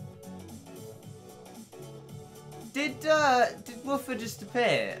 Did Woofer just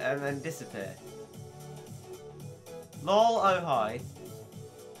appear and then disappear? Lol, oh hi.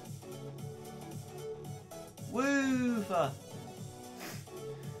 Woofer.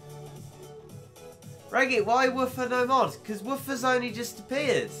 Reggie, why Woofer no mod? Because Woofer's only just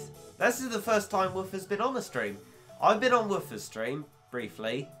appeared. This is the first time Woofer's been on a stream. I've been on Woofer's stream,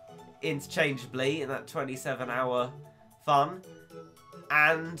 briefly, interchangeably, in that 27-hour fun.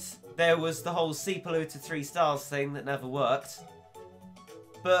 And there was the whole Sea Polluter 3 stars thing that never worked.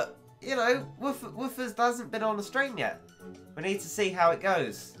 But, you know, Woofer's hasn't been on a stream yet. We need to see how it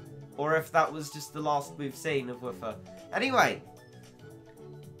goes. Or if that was just the last we've seen of Woofer. Anyway.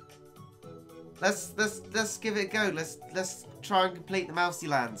 Let's give it a go. Let's try and complete the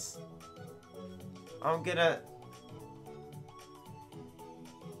Mouseylands. I'm gonna...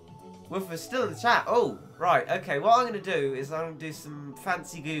 Woofer's still in the chat. Oh, right. Okay, what I'm going to do is I'm going to do some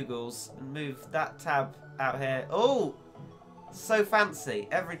fancy Googles and move that tab out here. Oh, so fancy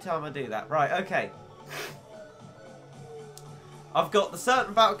every time I do that. Right, okay. I've got the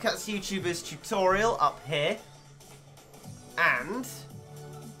Certain Battle Cats YouTubers tutorial up here. And...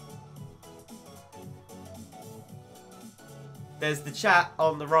 There's the chat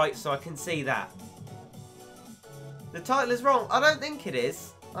on the right, so I can see that. The title is wrong. I don't think it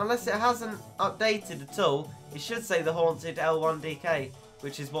is. Unless it hasn't updated at all. It should say the Haunted L1DK,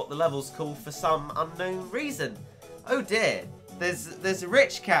 which is what the level's called for some unknown reason. Oh dear. There's a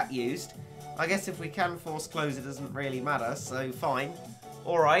rich cat used. I guess if we can force close, it doesn't really matter, so fine.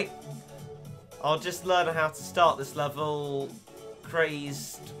 Alright. I'll just learn how to start this level.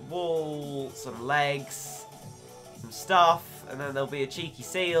 Crazed wall, some legs, some stuff, and then there'll be a cheeky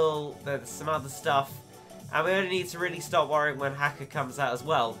seal, there's some other stuff. And we only need to really start worrying when Hacker comes out as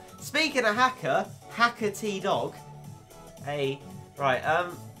well. Speaking of Hacker, Hacker T-Dog. Hey, right,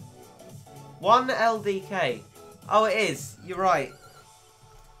 1 LDK. Oh, it is, you're right.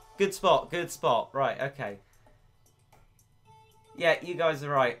 Good spot, right, okay. Yeah, you guys are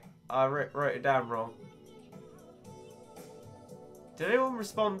right. I wrote it down wrong. Did anyone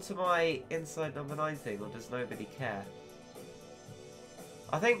respond to my Inside Number 9 thing, or does nobody care?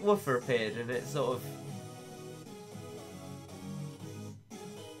 I think Woofer appeared and it sort of...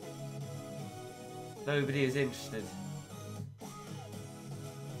 Nobody was interested.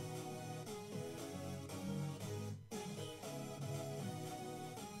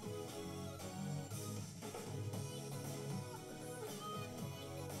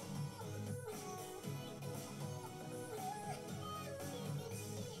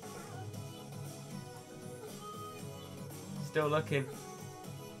 Still looking.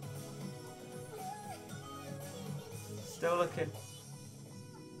 Still looking.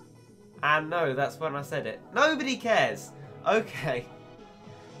 And no, that's when I said it. Nobody cares. Okay.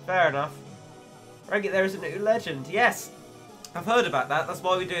 Fair enough. Reggie, there is a new legend. Yes. I've heard about that. That's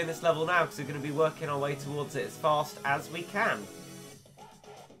why we're doing this level now, because we're going to be working our way towards it as fast as we can.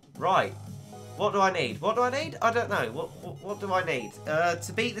 Right. What do I need? What do I need? I don't know. What do I need?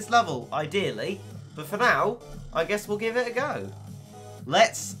 To beat this level, ideally. But for now, I guess we'll give it a go.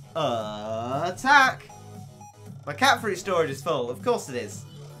 Let's attack. My cat fruit storage is full. Of course it is.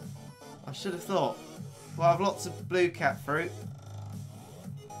 I should have thought. Well, I have lots of blue cat fruit.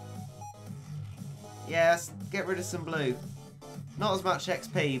 Yes, get rid of some blue. Not as much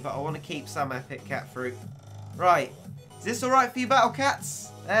XP, but I want to keep some epic cat fruit. Right. Is this alright for you, battle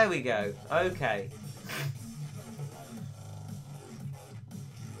cats? There we go. Okay.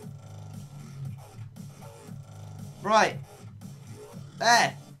 Right.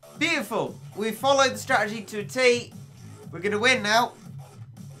 There. Beautiful. We've followed the strategy to a T. We're going to win now.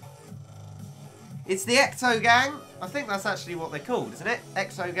 It's the Ecto Gang. I think that's actually what they're called, isn't it?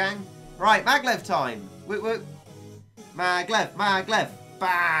 Ecto Gang. Right, Maglev time. Whoop, whoop. Maglev, Maglev.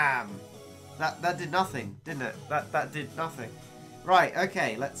 Bam. That did nothing, didn't it? That did nothing. Right,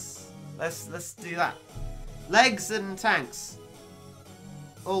 okay, let's do that. Legs and tanks.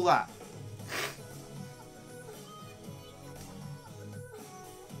 All that.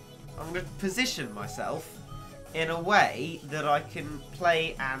 I'm going to position myself in a way that I can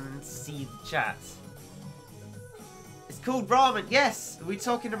play and see the chat. It's called ramen. Yes, we're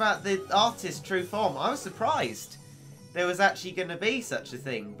talking about the artist true form. I was surprised there was actually going to be such a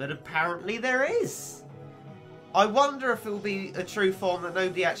thing, but apparently there is. I wonder if it will be a true form that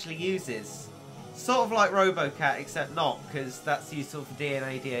nobody actually uses. Sort of like RoboCat, except not, because that's useful for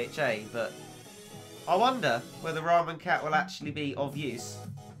DNA DHA, but I wonder whether Ramen Cat will actually be of use.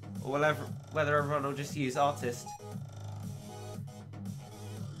 Or whether everyone will just use artist.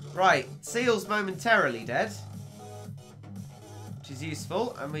 Right, Seal's momentarily dead. Which is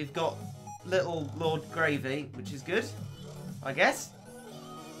useful. And we've got little Lord Gravy, which is good, I guess.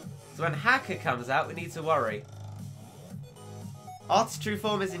 So when Hacker comes out, we need to worry. Artist true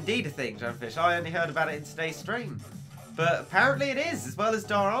form is indeed a thing, Janfish. I only heard about it in today's stream. But apparently it is, as well as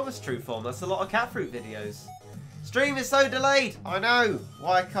Diorama's true form. That's a lot of cat fruit videos. Stream is so delayed. I know.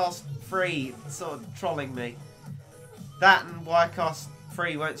 Wirecast 3 sort of trolling me. That and Wirecast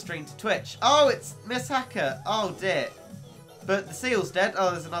 3 won't stream to Twitch. Oh, it's Miss Hacker. Oh dear. But the seal's dead. Oh,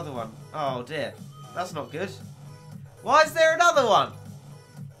 there's another one. Oh dear. That's not good. Why is there another one?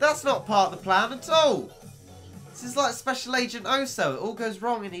 That's not part of the plan at all. This is like Special Agent Oso. It all goes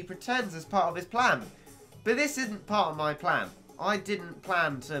wrong and he pretends as part of his plan. But this isn't part of my plan. I didn't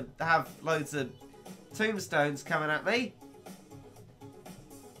plan to have loads of tombstones coming at me.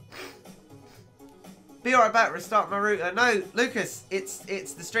 Be alright about restarting my router. No, Lucas, it's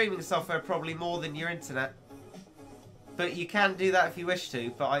the streaming software probably more than your internet. But you can do that if you wish to.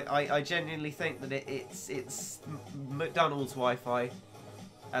 But I genuinely think that it's McDonald's Wi-Fi,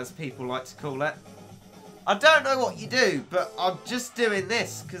 as people like to call it. I don't know what you do, but I'm just doing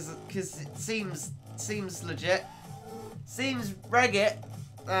this because it seems legit. Seems reggae.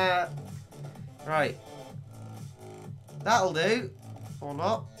 Right. That'll do. Or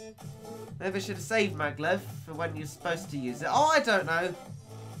not. Maybe I should have saved Maglev for when you're supposed to use it. Oh, I don't know.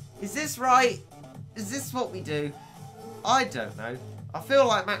 Is this right? Is this what we do? I don't know. I feel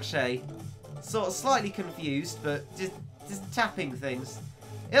like Matshay. Sort of slightly confused, but just tapping things.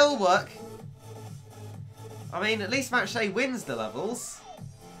 It'll work. I mean, at least Matshay wins the levels.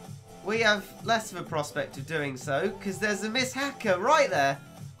 We have less of a prospect of doing so, because there's a Miss Hacker right there.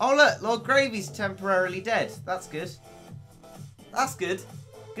 Oh look, Lord Gravy's temporarily dead. That's good. That's good.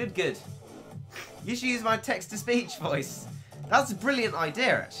 Good. You should use my text-to-speech voice. That's a brilliant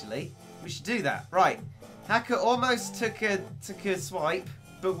idea, actually. We should do that. Right. Hacker almost took a swipe,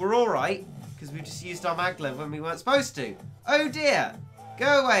 but we're alright, because we just used our maglev when we weren't supposed to. Oh dear.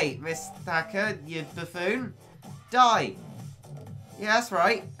 Go away, Miss Hacker, you buffoon. Die. Yeah, that's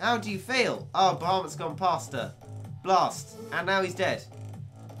right. How do you feel? Oh, Bahamut's gone past her. Blast. And now he's dead.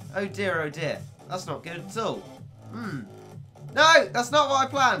 Oh dear, oh dear. That's not good at all. No, that's not what I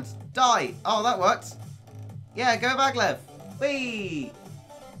planned. Die. Oh, that worked. Yeah, go Maglev. Whee!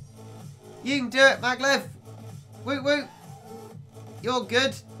 You can do it, Maglev. Woot woot. You're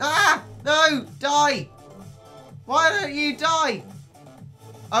good. Ah! No! Die! Why don't you die?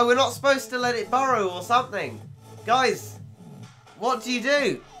 Oh, we're not supposed to let it burrow or something. Guys, what do you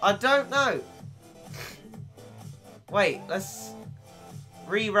do? I don't know. Wait, let's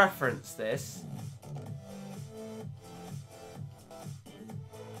re-reference this.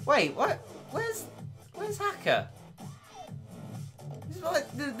 Wait, what? Where's Hacker? This is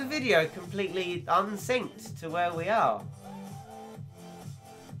like the video completely unsynced to where we are.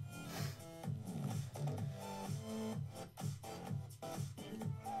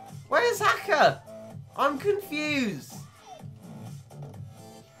 Where's Hacker? I'm confused.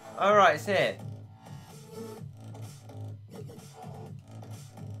 Alright, it's here.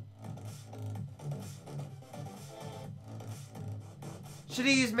 Should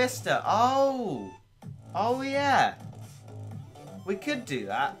he use Mister? Oh! Oh yeah! We could do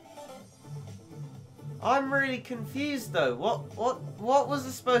that. I'm really confused though. What was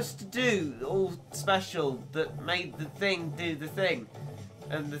it supposed to do all special that made the thing do the thing?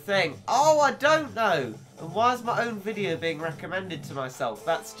 And the thing. Oh, I don't know! And why is my own video being recommended to myself?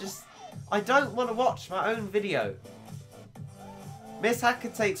 That's just... I don't want to watch my own video. Miss Hacker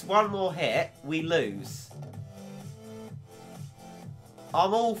takes one more hit, we lose.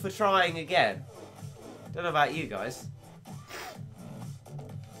 I'm all for trying again. Don't know about you guys.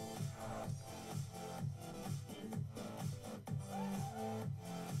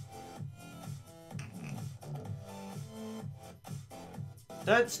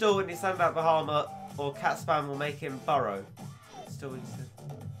 Don't stall when you send out Bahamut, or cat spam will make him burrow. Stall when you send...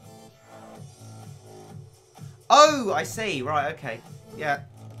 Oh, I see. Right, okay. Yeah,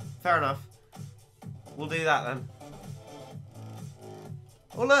 fair enough. We'll do that then.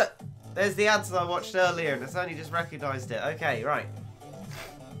 Oh look, there's the ads that I watched earlier and it's only just recognised it. Okay, right.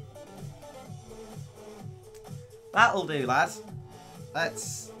 That'll do, lads.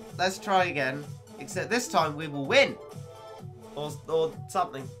 Let's try again. Except this time we will win. Or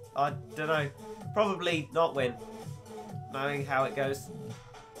something. I don't know. Probably not win. Knowing how it goes.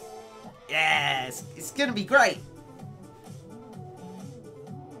 Yes! It's gonna be great!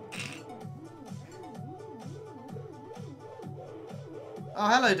 Oh,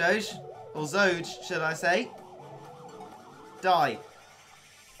 hello, Doge. Or Zoj, should I say. Die.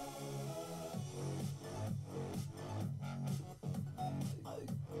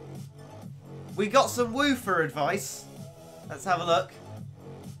 We got some woofer advice. Let's have a look.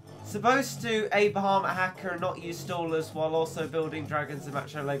 Supposed to a Bahamut Hacker and not use stallers while also building dragons and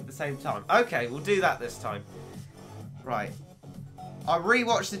match at the same time. Okay, we'll do that this time. Right. I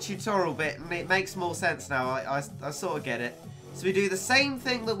rewatched the tutorial bit and it makes more sense now. I sort of get it. So we do the same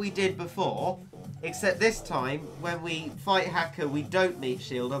thing that we did before, except this time, when we fight Hacker, we don't meet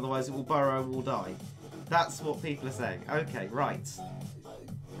shield, otherwise it will burrow and we'll die. That's what people are saying. Okay, right.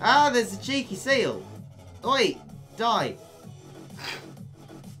 Ah, there's a cheeky seal. Oi, die.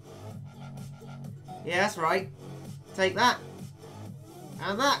 Yeah, that's right. Take that.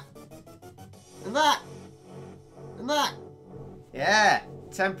 And that. And that. And that. Yeah,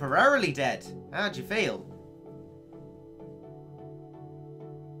 temporarily dead. How'd you feel?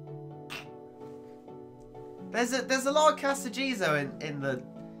 There's a lot of Casagizo in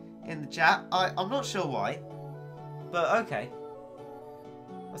the chat. I'm not sure why, but okay.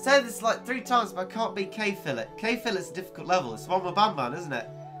 I've said this like 3 times, but I can't beat Cave Fillet. Cave Fillet's a difficult level. It's one with Banban, isn't it?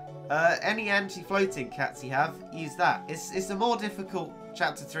 Any anti-floating cats you have, use that. It's a more difficult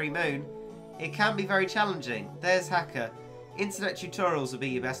Chapter 3 Moon. It can be very challenging. There's Hacker. Internet tutorials will be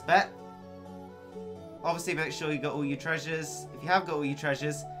your best bet. Obviously, make sure you got all your treasures. If you have got all your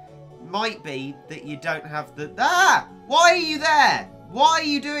treasures, might be that you don't have the... Ah! Why are you there? Why are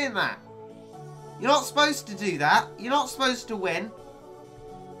you doing that? You're not supposed to do that. You're not supposed to win.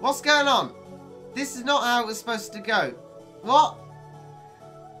 What's going on? This is not how it was supposed to go. What?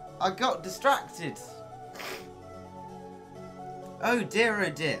 I got distracted. Oh dear, oh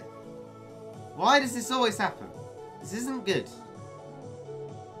dear. Why does this always happen? This isn't good.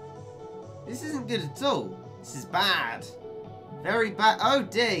 This isn't good at all. This is bad. Very bad. Oh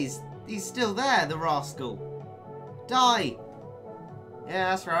dear, he's still there, the rascal. Die.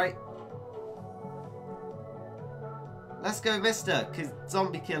 Yeah, that's right. Let's go, mister, because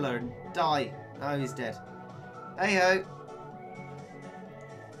zombie killer, and die. Oh, he's dead. Hey-ho.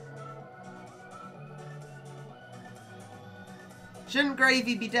 Shouldn't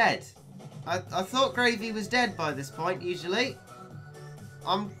Gravy be dead? I thought Gravy was dead by this point, usually.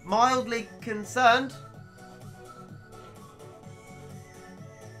 I'm mildly concerned.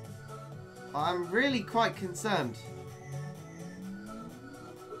 I'm really quite concerned.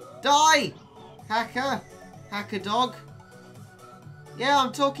 Die! Hacker! Hacker dog! Yeah,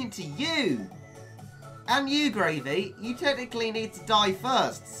 I'm talking to you! And you, Gravy. You technically need to die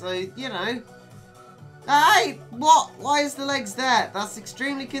first, so, you know. Hey! What? Why is the legs there? That's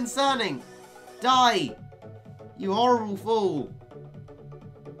extremely concerning. Die! You horrible fool!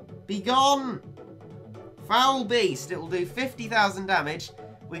 Be gone! Foul beast. It will do 50,000 damage.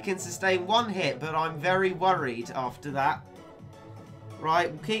 We can sustain one hit, but I'm very worried after that.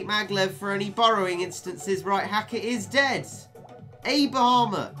 Right, we'll keep Maglev for any borrowing instances. Right, Hacker is dead.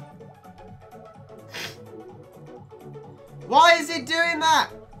 Bahama. Why is it doing that?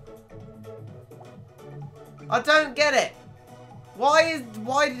 I don't get it. Why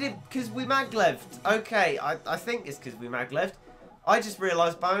did it? Because we Magleved. Okay, I think it's because we Magleved. I just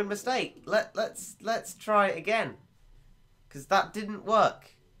realised my own mistake. Let's try it again. Because that didn't work.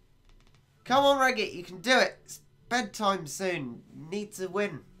 Come on, Reggie, you can do it. It's bedtime soon. You need to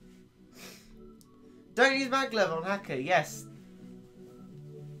win. Don't use Maglev on Hacker, yes.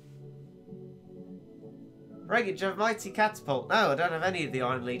 Reggie, do you have Mighty Catapult? No, I don't have any of the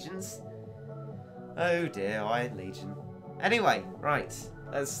Iron Legions. Oh dear, Iron Legion. Anyway, right.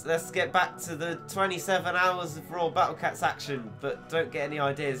 Let's get back to the 27 hours of Raw Battle Cats action, but don't get any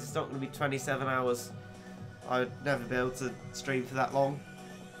ideas. It's not going to be 27 hours. I would never be able to stream for that long.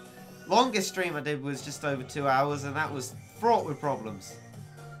 Longest stream I did was just over 2 hours, and that was fraught with problems.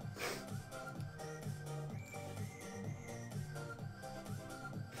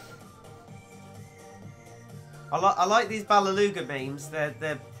 I like these Balaluga memes.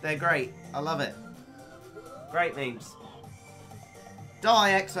 They're great. I love it. Great memes.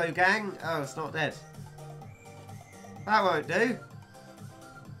 Die, Exo Gang. Oh, it's not dead. That won't do.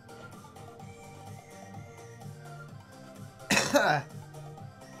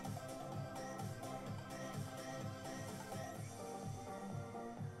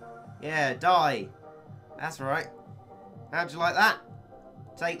 Yeah, die. That's right. How'd you like that?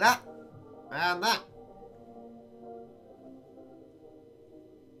 Take that. And that.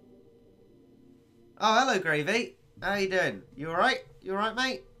 Oh, hello, Gravy. How you doing? You alright? You alright,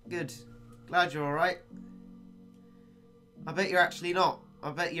 mate? Good. Glad you're alright. I bet you're actually not. I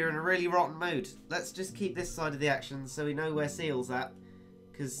bet you're in a really rotten mood. Let's just keep this side of the action so we know where Seal's at.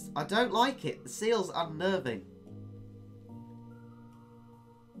 Because I don't like it. The Seal's unnerving.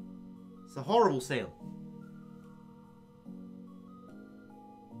 It's a horrible Seal.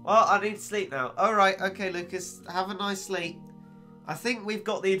 Well, I need to sleep now. Alright, okay, Lucas. Have a nice sleep. I think we've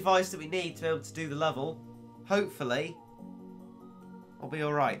got the advice that we need to be able to do the level. Hopefully. I'll be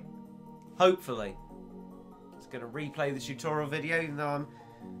alright. Hopefully. Just going to replay the tutorial video even though I'm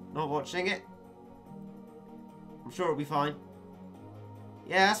not watching it. I'm sure it'll be fine.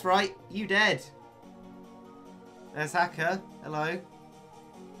 Yeah, that's right. You dead. There's Hacker. Hello.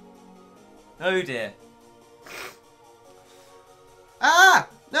 Oh dear. Ah!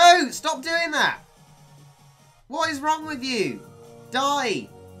 No! Stop doing that! What is wrong with you? Die!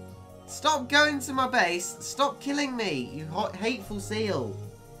 Stop going to my base. Stop killing me, you hateful Seal.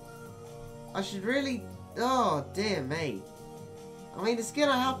 I should really... Oh, dear me. I mean, it's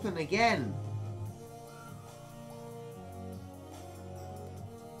gonna happen again.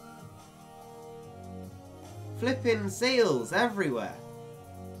 Flipping Seals everywhere.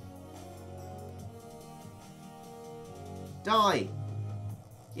 Die.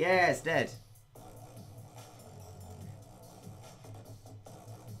 Yeah, it's dead.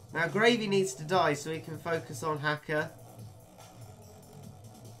 Now Gravy needs to die so he can focus on Hacker.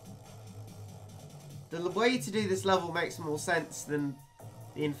 The way to do this level makes more sense than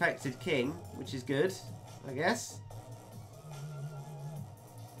the infected king, which is good, I guess.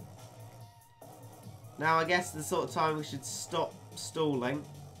 Now I guess the sort of time we should stop stalling.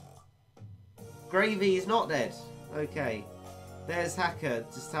 Gravy is not dead. Okay. There's Hacker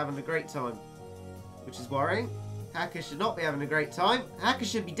just having a great time, which is worrying. Hacker should not be having a great time. Hacker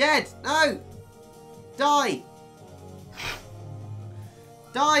should be dead. No! Die!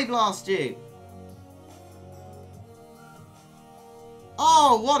 Die, blast you!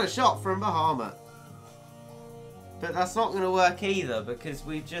 Oh, what a shot from Bahama. But that's not going to work either because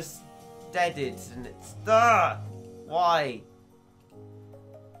we've just deaded and it's... Why?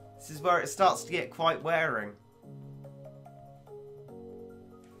 This is where it starts to get quite wearing.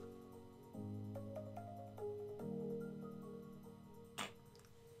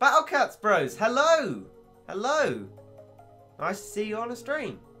 Battle Cats Bros, hello! Hello! Nice to see you on a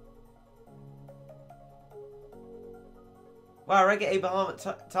stream. Wow, Reggae Bahama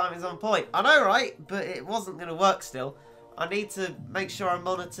time is on point. I know, right? But it wasn't going to work still. I need to make sure I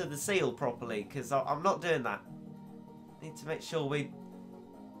monitor the seal properly, because I'm not doing that. I need to make sure we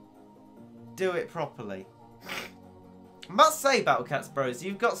do it properly. I must say, Battle Cats Bros,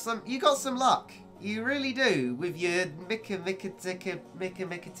 you got some luck. You really do with your Mika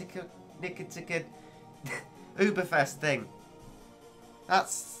Uberfest thing.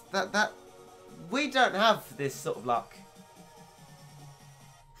 That we don't have this sort of luck.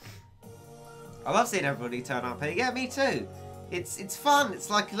 I love seeing everybody turn up here. Yeah, me too. It's fun.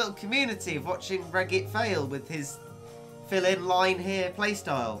 It's like a little community of watching Regit fail with his fill-in line here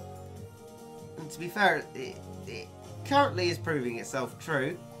playstyle. And to be fair, it currently is proving itself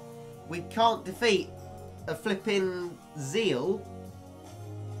true. We can't defeat a flipping Zeal.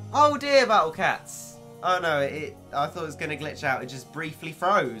 Oh dear, Battle Cats. Oh no, I thought it was going to glitch out. It just briefly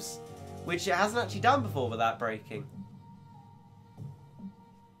froze, which it hasn't actually done before without breaking.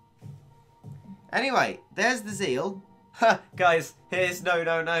 Anyway, there's the Zeal. Guys, here's no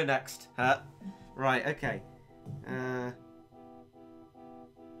next. Right, okay.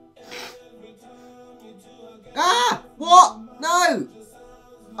 Ah! What? No!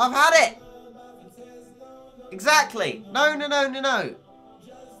 I've had it! Exactly! No.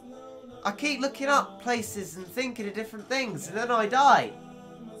 I keep looking up places and thinking of different things, and then I die.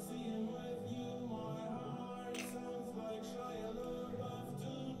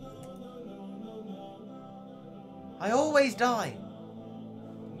 I always die.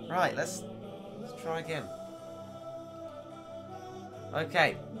 Right, let's try again.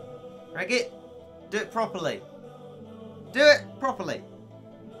 Okay. Regit, do it properly. Do it properly.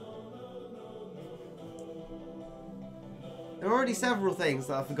 There are already several things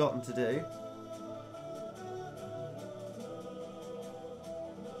that I've forgotten to do.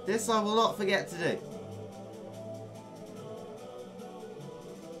 This I will not forget to do.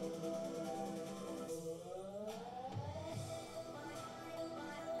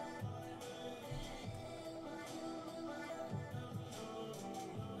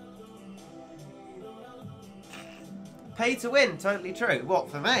 Pay to win, totally true.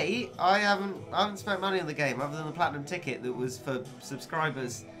 What, for me? I haven't spent money on the game other than the platinum ticket that was for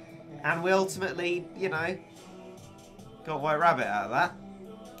subscribers. And we ultimately, you know, got White Rabbit out of that.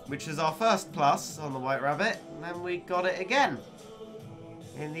 Which was our first plus on the White Rabbit. And then we got it again.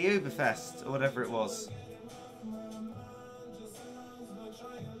 In the Uberfest, or whatever it was.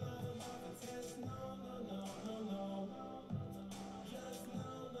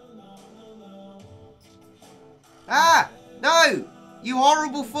 Ah! No! You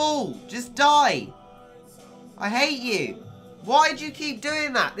horrible fool! Just die! I hate you! Why do you keep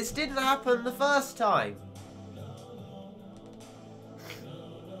doing that? This didn't happen the first time.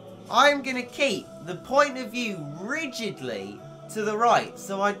 I'm gonna keep the point of view rigidly to the right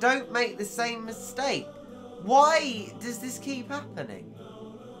so I don't make the same mistake. Why does this keep happening?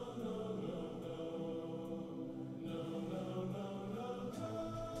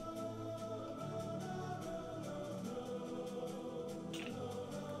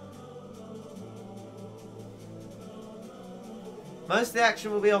 Most of the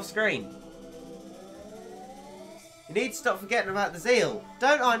action will be off screen. You need to stop forgetting about the Zeal.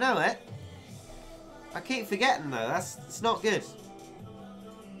 Don't I know it? I keep forgetting though, it's not good.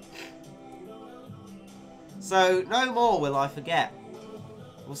 So, no more will I forget.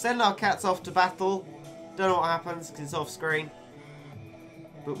 We'll send our cats off to battle. Don't know what happens because it's off screen.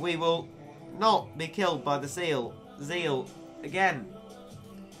 But we will not be killed by the Zeal again.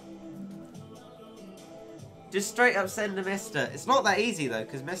 Just straight up send a Mister. It's not that easy though,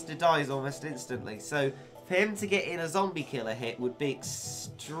 because Mister dies almost instantly. So for him to get in a zombie killer hit would be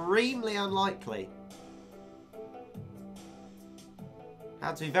extremely unlikely.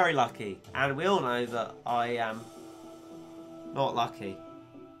 Had to be very lucky. And we all know that I am not lucky.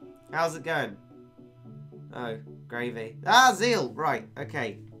 How's it going? Oh, gravy. Ah, Zeal! Right,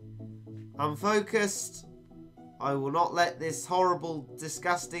 okay. I'm focused. I will not let this horrible,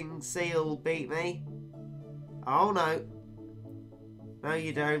 disgusting seal beat me. Oh, no. No,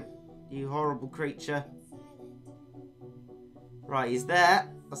 you don't. You horrible creature. Right, he's there.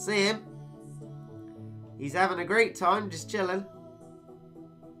 I see him. He's having a great time, just chilling.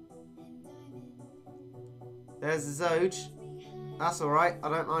 There's the Zoj. That's alright. I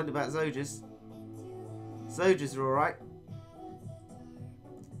don't mind about Zojas. Zojas are alright.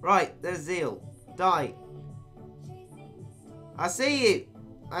 Right, there's Zeal. Die. I see you.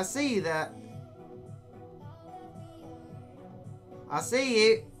 I see you there. I see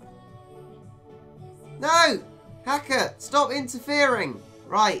you. No! Hacker, stop interfering.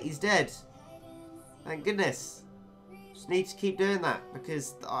 Right, he's dead. Thank goodness. Just need to keep doing that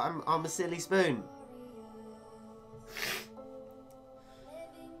because I'm a silly spoon.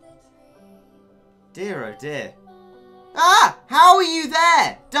 Dear oh dear. Ah! How are you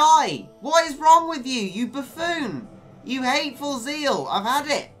there? Die! What is wrong with you, you buffoon? You hateful Zeal. I've had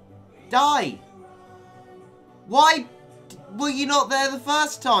it. Die. Why were you not there the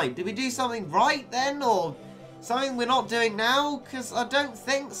first time? Did we do something right then? Or something we're not doing now? Because I don't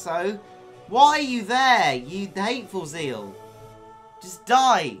think so. Why are you there, you hateful Zeal? Just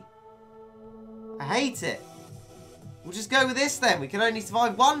die. I hate it. We'll just go with this then. We can only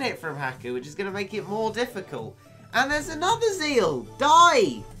survive one hit from Hacker, which is going to make it more difficult. And there's another Zeal.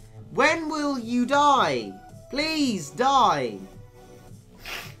 Die. When will you die? Please die.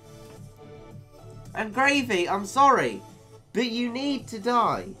 And Gravy, I'm sorry, but you need to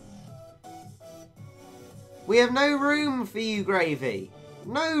die. We have no room for you, Gravy.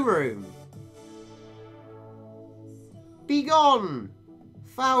 No room. Be gone,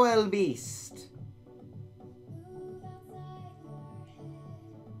 foul beast.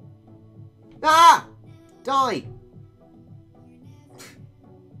 Ah! Die.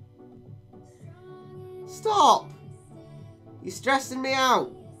 Stop. You're stressing me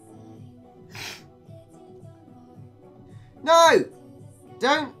out. No!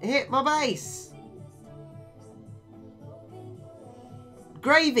 Don't hit my base.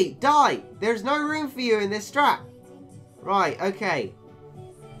 Gravy, die. There's no room for you in this strat. Right, okay.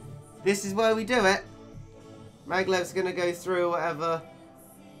 This is where we do it. Maglev's going to go through whatever.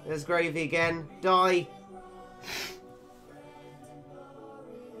 There's Gravy again. Die.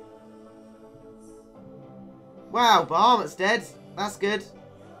 Wow, Bahamut's dead. That's good.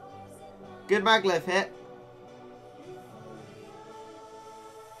 Good Maglev hit.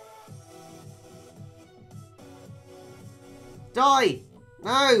 Die.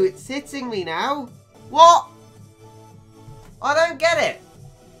 No, it's hitting me now. What? I don't get it.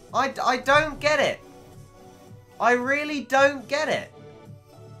 I don't get it. I really don't get it.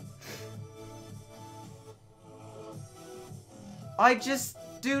 I just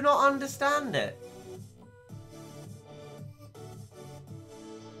do not understand it.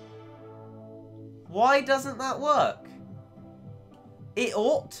 Why doesn't that work? It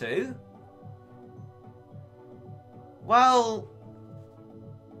ought to. Well,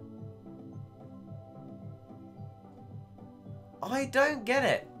 I don't get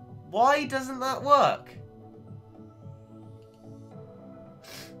it. Why doesn't that work?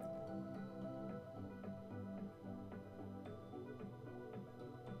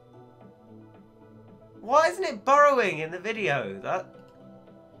 Why isn't it burrowing in the video?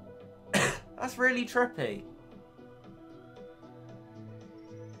 That's really trippy.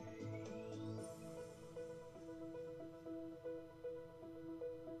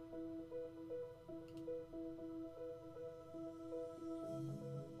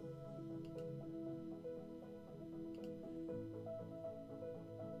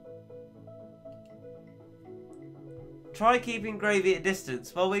 Try keeping Gravy at a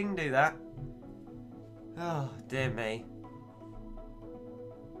distance. Well, we can do that. Oh, dear me.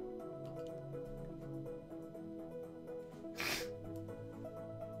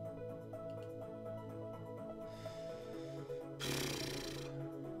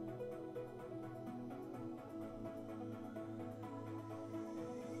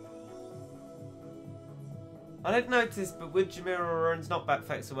 I didn't notice, but would Jamira's knockback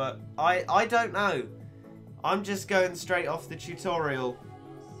effects work? I don't know. I'm just going straight off the tutorial.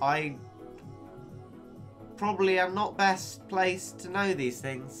 I probably am not best placed to know these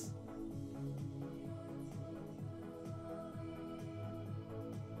things.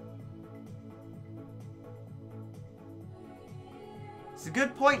 It's a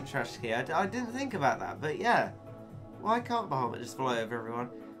good point, Trashki. I didn't think about that, but yeah. Why can't Bahamut just fly over everyone?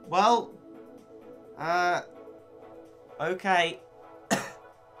 Well, okay.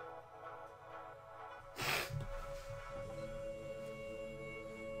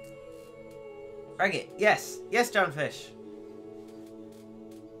 Bring it. Yes. Yes, Johnfish.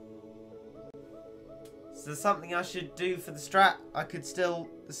 Is there something I should do for the strat? I could still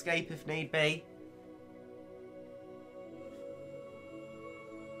escape if need be.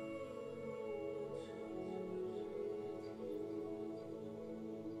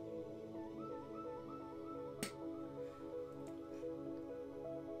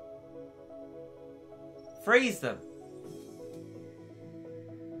 Freeze them.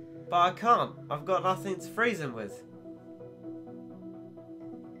 But I can't. I've got nothing to freeze them with.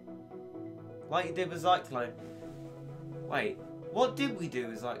 Like you did with Cyclone. Wait, what did we do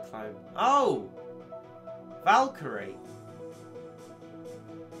with Cyclone? Oh! Valkyrie.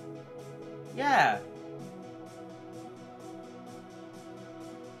 Yeah.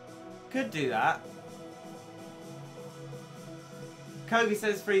 Could do that. Kobe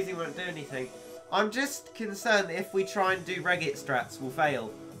says freezing won't do anything. I'm just concerned that if we try and do Regit strats, we'll fail.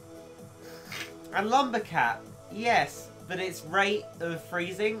 And Lumbercat, yes, but its rate of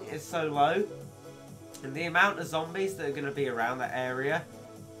freezing is so low. And the amount of zombies that are going to be around that area,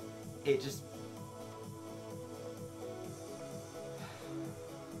 it just...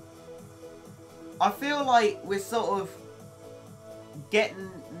 I feel like we're sort of getting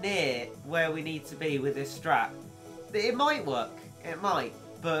near where we need to be with this strat. It might work, it might,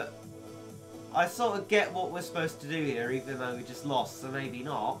 but I sort of get what we're supposed to do here, even though we just lost, so maybe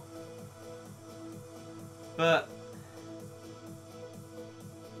not. But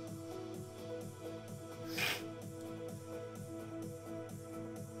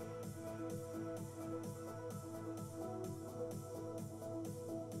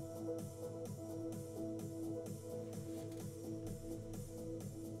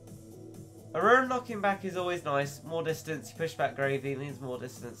Aurora knocking back is always nice. More distance, you push back Gravy, means more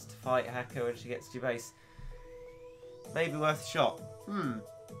distance to fight Hacker when she gets to your base. Maybe worth a shot.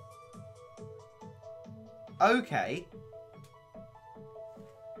 Okay.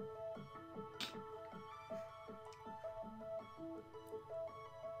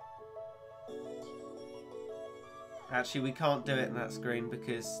 Actually, we can't do it in that screen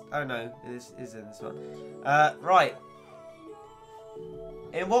because... Oh no, it is in this one. Right.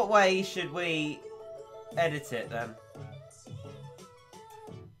 In what way should we edit it then?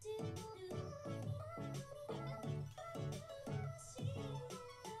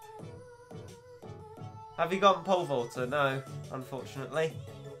 Have you gotten pole vaulter? No, unfortunately.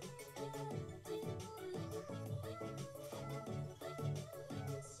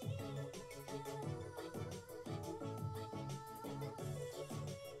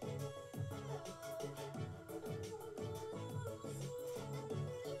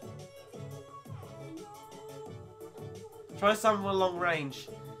 Try someone long range.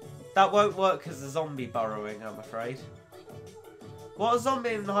 That won't work because of zombie burrowing, I'm afraid. What are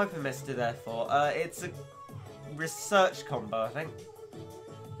zombie and hypermister there for? It's a research combo, I think.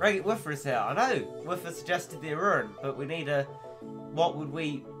 Regit Woofer is here. I know. Woofer suggested the Auroran, but we need a... What would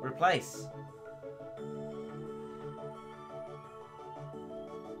we replace?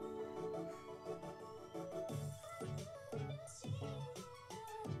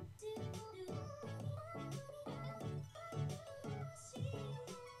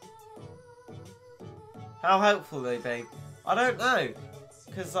 How helpful will they be? I don't know,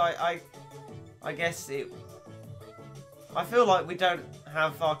 because I guess it... I feel like we don't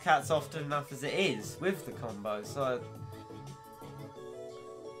have our cats often enough as it is with the combo, so...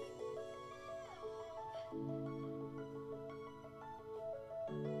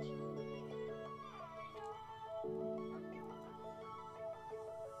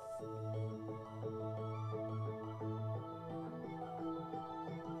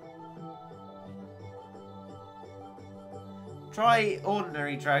 Try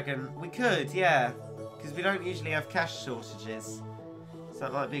ordinary dragon. We could, yeah. Because we don't usually have cash shortages. So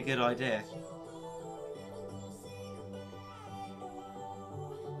that might be a good idea.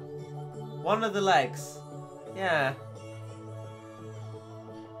 One of the legs. Yeah.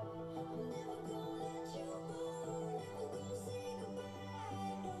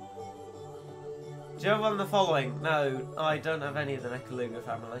 Do you have one of the following? No, I don't have any of the Mekaluga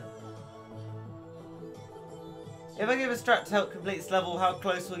family. If I give a strat to help complete this level, how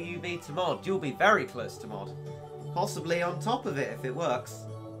close will you be to mod? You'll be very close to mod. Possibly on top of it if it works.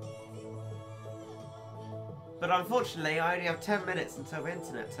 But unfortunately, I only have 10 minutes until the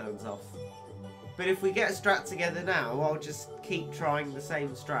internet turns off. But if we get a strat together now, I'll just keep trying the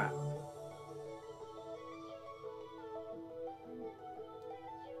same strat.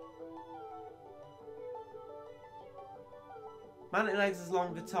 Man-eating legs is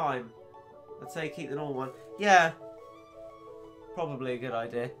longer time. I'd say keep the normal one. Yeah. Probably a good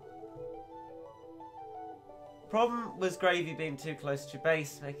idea. Problem was Gravy being too close to your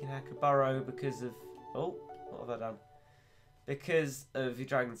base, making Hacker burrow because of... Oh, what have I done? Because of your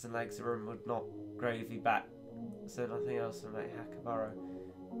dragons and legs, the room would knock Gravy back. So nothing else would make Hacker burrow.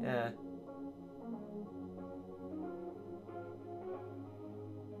 Yeah.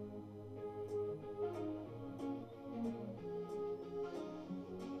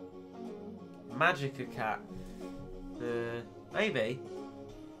 Magica cat. Maybe.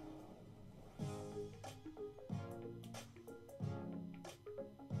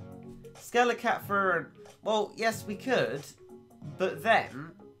 Skelecat for... Well, yes, we could. But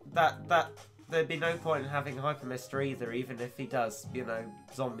then, there'd be no point in having Hyper Mister either, even if he does, you know,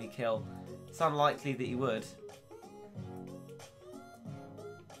 zombie kill. It's unlikely that he would.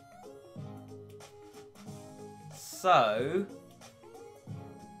 So...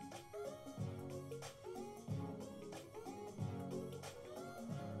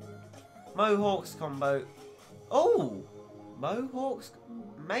 Mohawks combo. Oh! Mohawks?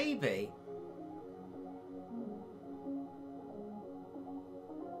 Maybe.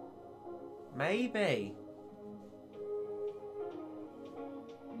 Maybe.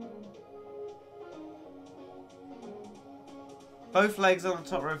 Both legs on the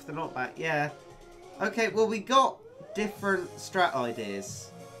top row for the knockback, yeah. Okay, well we got different strat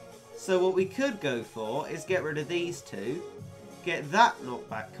ideas. So what we could go for is get rid of these two, get that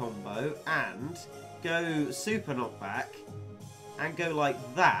knockback combo, and go super knockback, and go like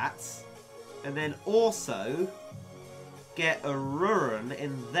that, and then also get a Ruran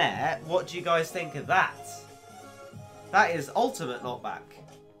in there. What do you guys think of that? That is ultimate knockback.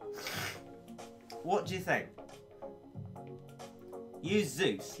 What do you think? Use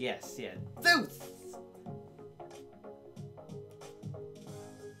Zeus, yes, yeah. Zeus!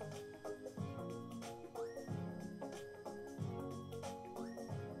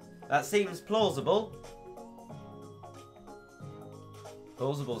 That seems plausible.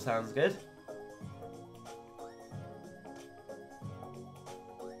 Plausible sounds good.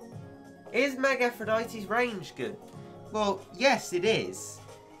 Is Meg Aphrodite's range good? Well, yes, it is.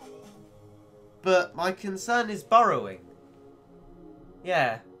 But my concern is burrowing.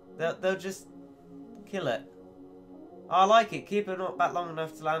 Yeah, they'll just kill it. I like it. Keep it not back long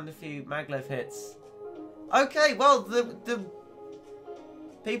enough to land a few maglev hits. Okay, well, the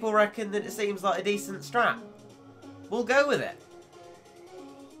people reckon that it seems like a decent strat. We'll go with it.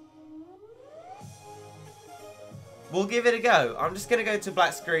 We'll give it a go. I'm just going to go to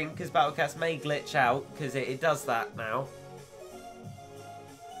black screen because Battlecats may glitch out because it does that now.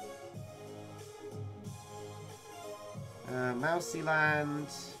 Mouseyland.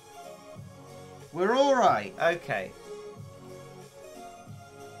 We're alright. Okay.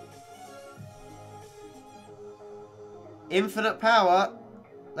 Infinite power.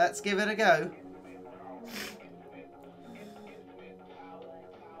 Let's give it a go.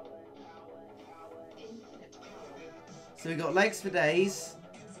 So we've got legs for days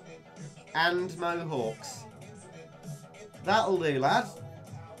and Mohawks. That'll do, lad.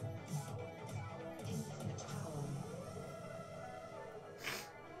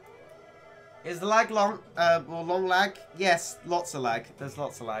 Is the lag long? Or long lag? Yes, lots of lag. There's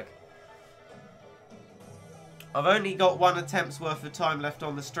lots of lag. I've only got one attempt's worth of time left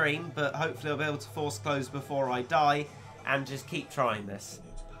on the stream, but hopefully I'll be able to force close before I die and just keep trying this.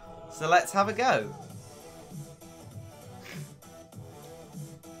 So let's have a go.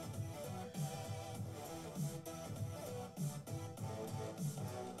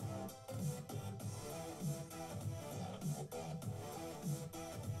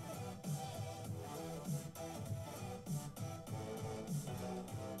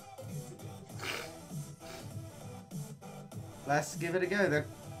 Let's give it a go then.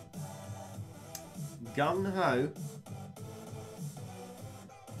 Gung ho.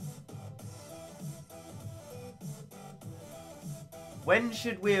 When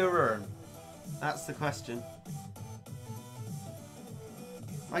should we run? That's the question.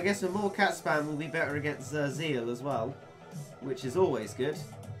 I guess a more cat spam will be better against Zeal as well, which is always good.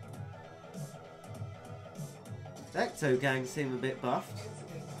 Ecto gang seem a bit buffed.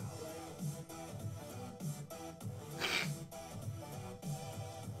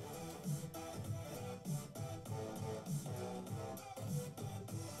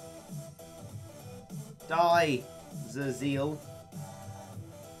 Die, Zeal.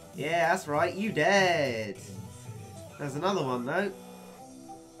 Yeah, that's right, you dead. There's another one though.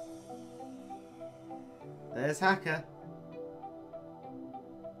 There's Hacker.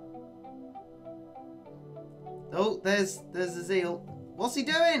 Oh, there's the Zeal. What's he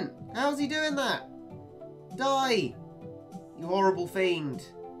doing? How's he doing that? Die! You horrible fiend.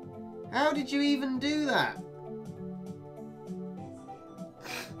 How did you even do that?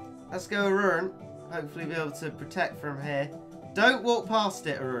 Let's go, Arun. Hopefully be able to protect from here. Don't walk past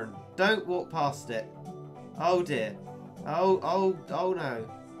it, Arun. Don't walk past it. Oh dear. Oh no.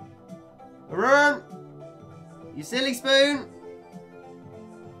 Arun! You silly spoon!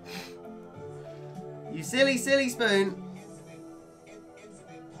 You silly spoon!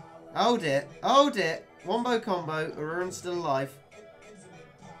 Oh dear. Oh dear. Wombo combo. Arun's still alive.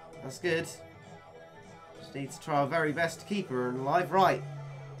 That's good. Just need to try our very best to keep Arun alive. Right.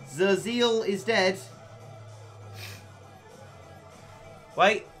 Zazil is dead.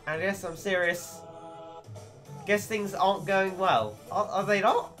 Wait, I guess I'm serious. Guess things aren't going well. Are they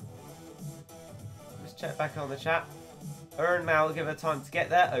not? Let's check back on the chat. Arun now will give her time to get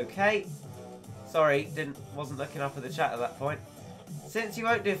there. Okay. Sorry, wasn't looking up at the chat at that point. Since you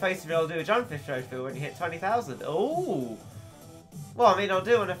won't do a face reveal, I'll do a Junfish trophy when you hit 20,000. Oh. Well, I mean, I'll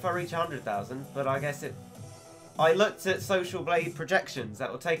do one if I reach 100,000, but I guess it. I looked at Social Blade projections.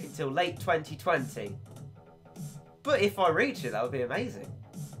 That will take it till late 2020. But if I reach it, that would be amazing.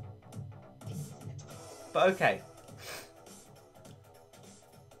 But okay.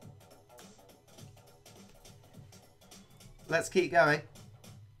 Let's keep going.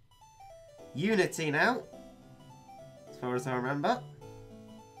 Unity now. As far as I remember.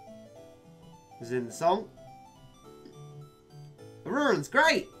 Was in the song. Arun's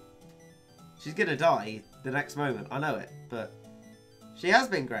great! She's gonna die the next moment. I know it. But she has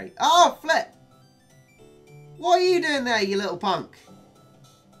been great. Oh, flip! What are you doing there, you little punk?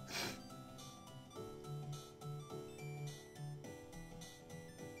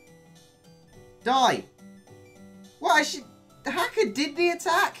 Die! What? The hacker did the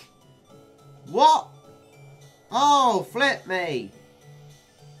attack? What? Oh, flip me!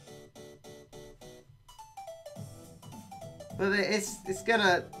 But it's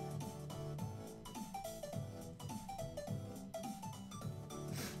gonna.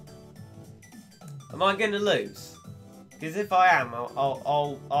 Am I gonna lose? Because if I am,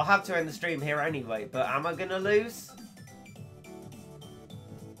 I'll have to end the stream here anyway. But am I gonna lose?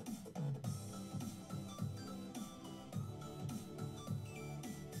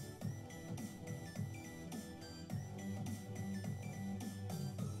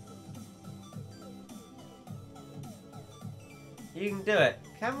 You can do it,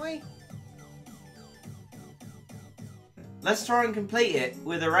 can we? Let's try and complete it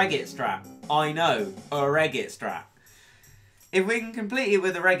with a Regit strat. I know, a Regit strat. If we can complete it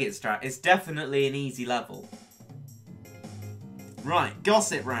with a Regit strat, it's definitely an easy level. Right,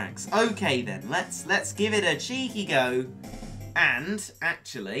 Gossip Rags. Okay then, let's give it a cheeky go. And,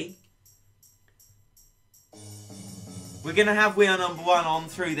 actually, we're going to have We Are Number 1 on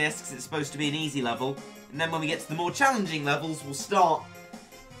through this because it's supposed to be an easy level. And then when we get to the more challenging levels, we'll start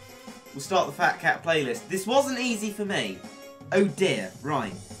the Fat Cat playlist. This wasn't easy for me. Oh dear,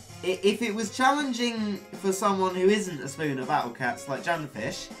 right. If it was challenging for someone who isn't a spoon of Battle Cats like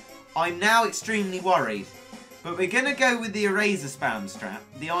Junfish, I'm now extremely worried. But we're going to go with the Eraser Spam strat.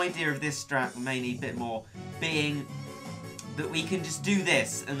 The idea of this strat may need a bit more being that we can just do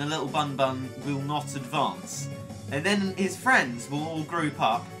this and the little Bun Bun will not advance. And then his friends will all group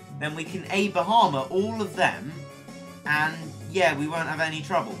up. Then we can A-Bahama all of them, and yeah, we won't have any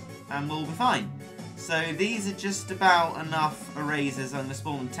trouble, and we'll be fine. So these are just about enough erasers. I'm going to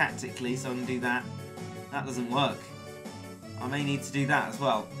spawn them tactically, so I can do that. That doesn't work. I may need to do that as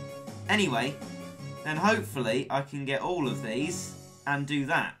well. Anyway, then hopefully I can get all of these and do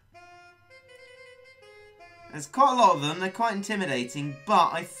that. There's quite a lot of them, they're quite intimidating,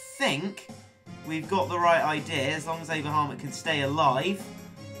 but I think we've got the right idea, as long as A-Bahama can stay alive.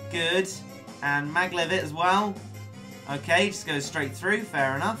 Good. And Maglev it as well. Okay, just goes straight through.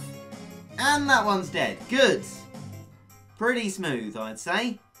 Fair enough. And that one's dead. Good. Pretty smooth, I'd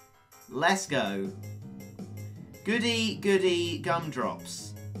say. Let's go. Goody, goody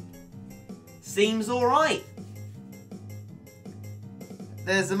gumdrops. Seems alright.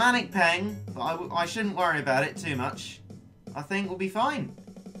 There's a Manic Peng, but I shouldn't worry about it too much. I think we'll be fine.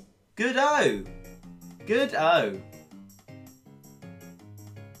 Good-o. Good-o.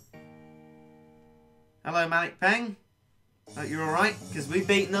 Hello, Manic Peng. Hope you're alright, because we've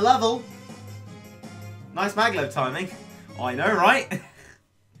beaten the level. Nice Maglev timing. I know, right?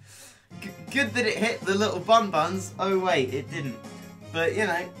 Good that it hit the little Bun Buns. Oh, wait, it didn't. But, you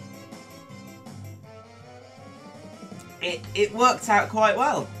know, it worked out quite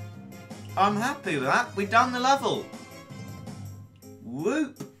well. I'm happy with that. We've done the level.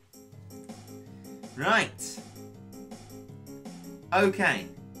 Whoop. Right. Okay.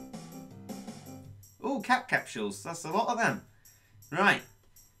 Oh, cat capsules. That's a lot of them. Right.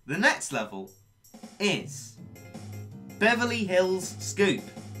 The next level is Beverly Hills Scoop.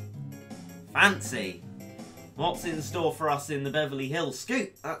 Fancy. What's in store for us in the Beverly Hills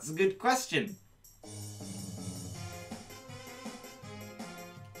Scoop? That's a good question.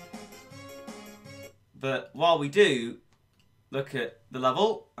 But while we do look at the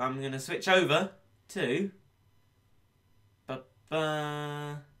level, I'm going to switch over to...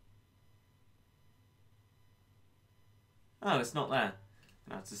 Oh, it's not there.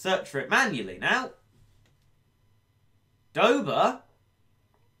 I have to search for it manually now. Dober?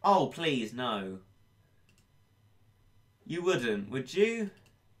 Oh, please, no. You wouldn't, would you?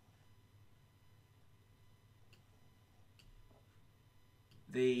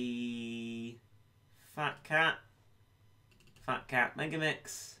 The Fat Cat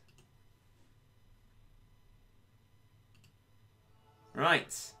Megamix.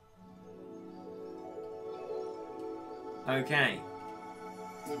 Right. Okay.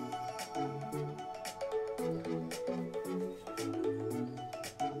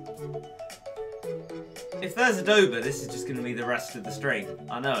 If there's a Dober, this is just going to be the rest of the string.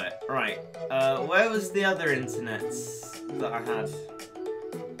 I know it. Right. Where was the other internets that I had?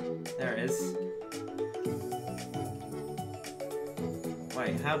 There it is.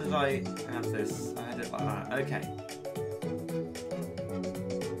 Wait, how did I have this? I had it like that. Okay.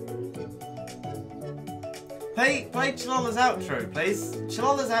 Play Chilola's outro, please.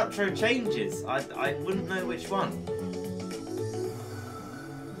 Chilola's outro changes. I wouldn't know which one.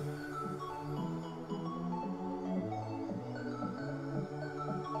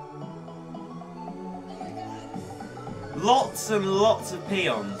 Lots and lots of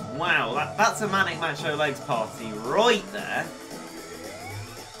peons. Wow, that's a Manic Macho Legs party right there.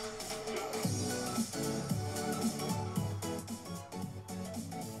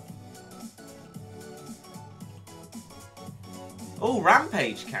 Oh,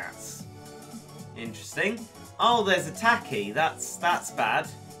 Rampage Cats. Interesting. Oh, there's a Tacky. That's bad.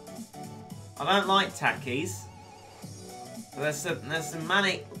 I don't like Tackies. There's some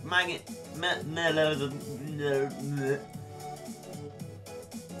Manic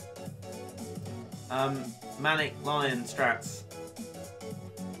Lion strats.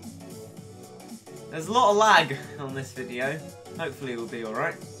 There's a lot of lag on this video. Hopefully it will be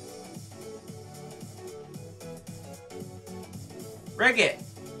alright. Regit!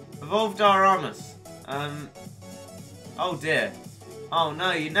 Evolved Dioramas. Oh dear. Oh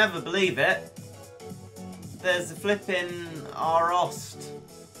no, you never believe it. There's a flipping Arost.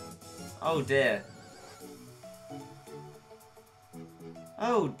 Oh dear.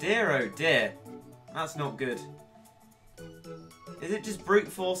 Oh dear, oh dear. That's not good. Is it just brute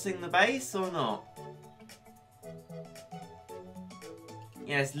forcing the base or not?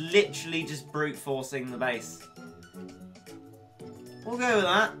 Yeah, it's literally just brute forcing the base. We'll go with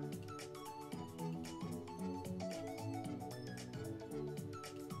that.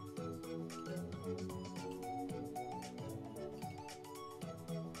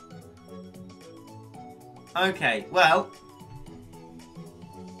 Okay, well,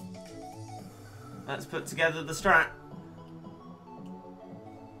 let's put together the strat.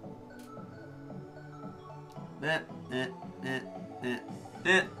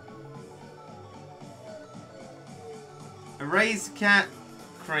 Erased Cat,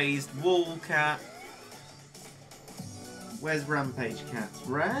 Crazed Wall Cat. Where's Rampage Cats?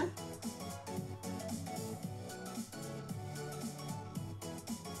 Rare?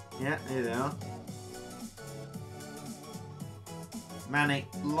 Yeah, here they are. Manic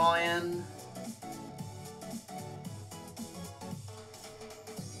Lion.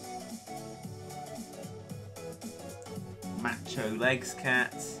 Macho Legs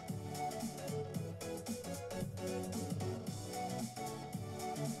Cat.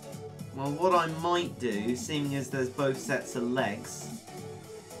 Well, what I might do, seeing as there's both sets of legs,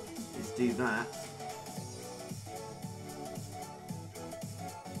 is do that.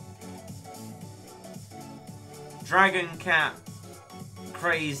 Dragon Cat.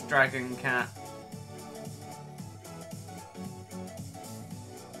 Crazed Dragon Cat.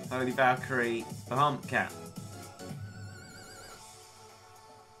 Holy Valkyrie. Bahamut Cat.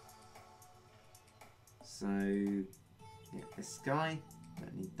 So, get this guy.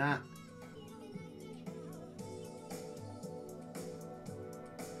 Don't need that.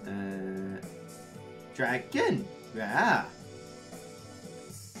 Dragon. Yeah.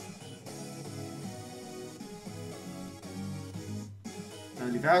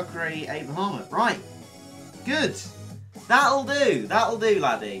 Holy Valkyrie, a Bahamut. Right. Good. That'll do. That'll do,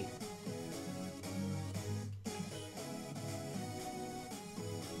 laddie.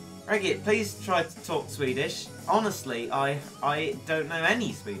 Reggie, please try to talk Swedish. Honestly, I don't know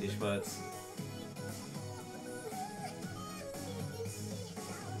any Swedish words.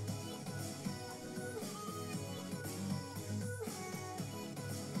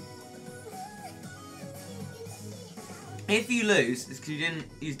 If you lose, it's because you didn't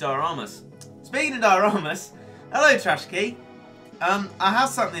use dioramas. Speaking of dioramas, hello Trashkey. I have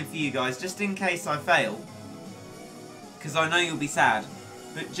something for you guys, just in case I fail. Because I know you'll be sad.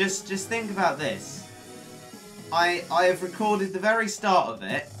 But just think about this. I have recorded the very start of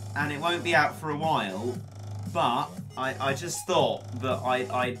it, and it won't be out for a while. But I just thought that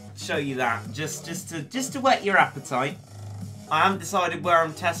I'd show you that, just to whet your appetite. I haven't decided where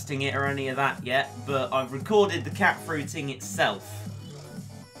I'm testing it or any of that yet, but I've recorded the cat fruiting itself.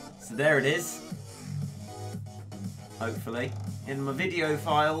 So there it is. Hopefully. In my video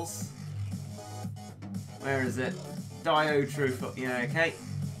files. Where is it? Dio True. Yeah, okay.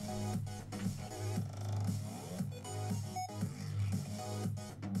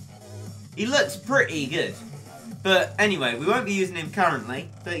 He looks pretty good. But anyway, we won't be using him currently.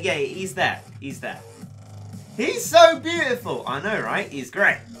 But yeah, he's there. He's there. He's so beautiful! I know, right? He's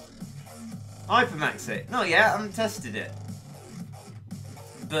great. Hypermax it. Not yet, I haven't tested it.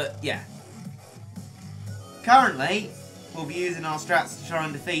 But, yeah. Currently, we'll be using our strats to try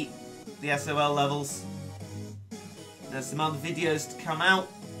and defeat the SOL levels. There's some other videos to come out.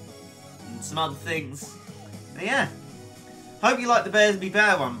 And some other things. But yeah. Hope you like the Bears Be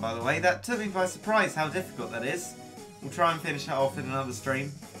Bear one, by the way. That took me by surprise how difficult that is. We'll try and finish that off in another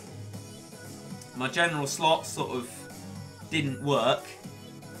stream. My general slot sort of didn't work.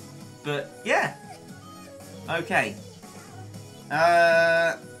 But, yeah. Okay.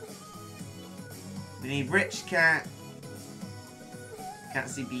 We need Rich Cat. Cat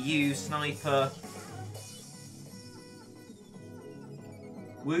CPU, Sniper.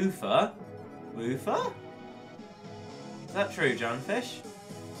 Woofer? Woofer? Is that true, Johnfish?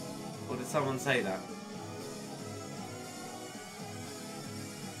 Or did someone say that?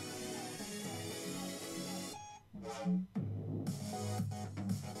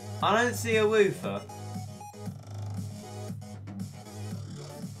 I don't see a woofer.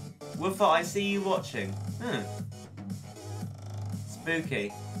 Woofer, I see you watching.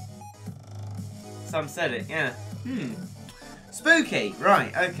 Spooky. Some said it, yeah. Spooky!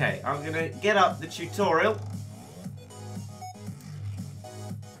 Right, okay. I'm gonna get up the tutorial.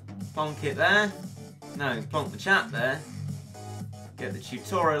 Plonk it there. No, plonk the chat there. Get the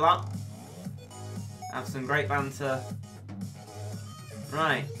tutorial up. Have some great banter.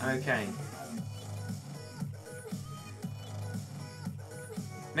 Right, okay.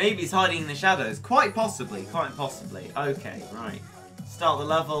 Maybe he's hiding in the shadows. Quite possibly, quite possibly. Okay, right. Start the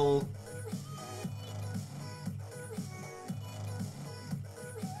level.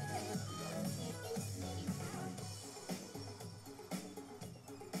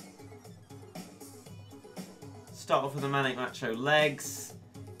 Start off with the Manic Macho legs.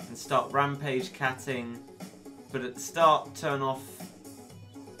 And start rampage catting. But at the start, turn off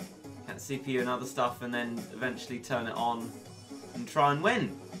CPU and other stuff, and then eventually turn it on and try and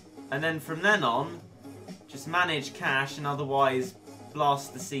win. And then from then on, just manage cache and otherwise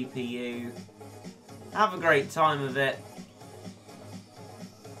blast the CPU. Have a great time of it.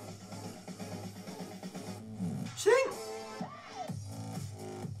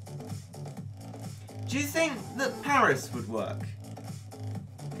 Do you think that Paris would work?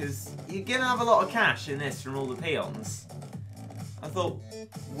 Because you're going to have a lot of cash in this from all the peons. I thought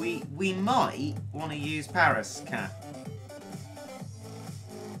we might want to use Paris Cat.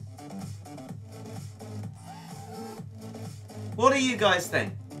 What do you guys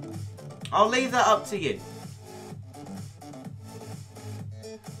think? I'll leave that up to you.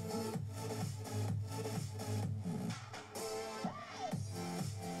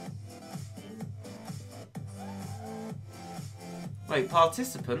 Wait,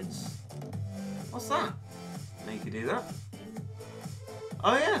 participants? What's that? No, you could do that.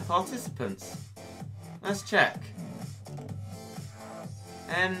 Oh yeah, participants. Let's check.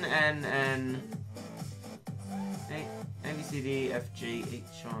 N, A, B, C, D, F, G, H,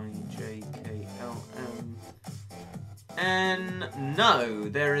 I, J, K, L, M, N. No,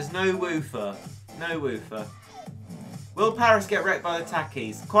 there is no woofer. No woofer. Will Paris get wrecked by the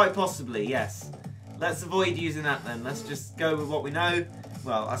tackies? Quite possibly, yes. Let's avoid using that then. Let's just go with what we know.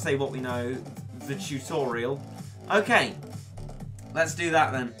 Well, I say what we know. The tutorial. Okay. Let's do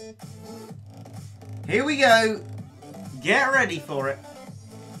that then. Here we go. Get ready for it.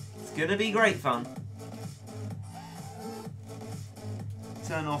 It's gonna be great fun.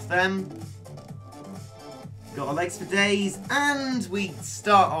 Turn off them. Got our legs for days, and we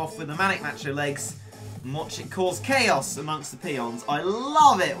start off with the Manic Macho legs and watch it cause chaos amongst the peons. I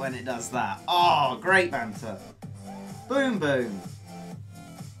love it when it does that. Oh, great banter. Boom, boom.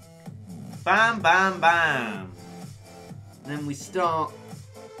 Bam, bam, bam. Then we start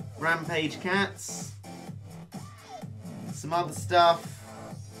Rampage Cats. Some other stuff.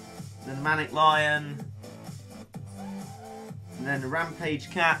 Then the Manic Lion. And then the Rampage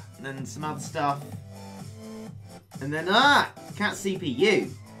Cat. And then some other stuff. And then, Cat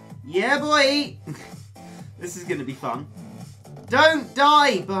CPU. Yeah, boy! This is going to be fun. Don't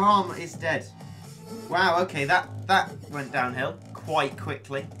die! Bahama is dead. Wow, okay, that went downhill quite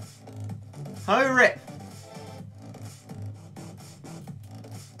quickly. Ho rip!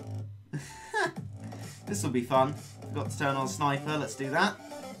 This will be fun. Got to turn on Sniper, let's do that.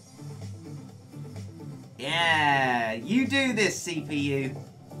 Yeah, you do this, CPU.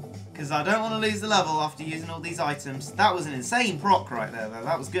 Because I don't want to lose the level after using all these items. That was an insane proc right there, though.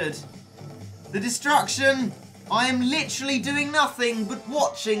 That was good. The destruction. I am literally doing nothing but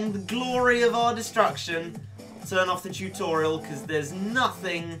watching the glory of our destruction. Turn off the tutorial because there's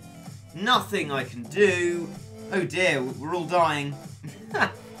nothing I can do. Oh dear, we're all dying.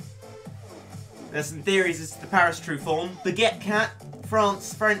 There's some theories as to the Paris true form. Baguette cat,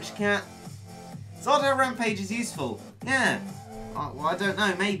 French cat. Is Auto Rampage is useful? Yeah. Well, I don't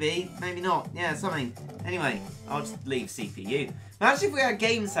know, maybe not. Yeah, something. Anyway, I'll just leave CPU. Imagine if we had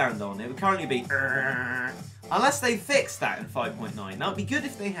game sound on, it would currently be unless they fixed that in 5.9. That would be good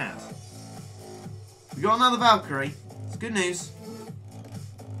if they had. We got another Valkyrie. It's good news.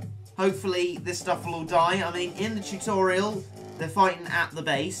 Hopefully this stuff will all die. I mean, in the tutorial, they're fighting at the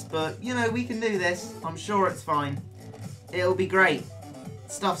base, but, you know, we can do this. I'm sure it's fine. It'll be great.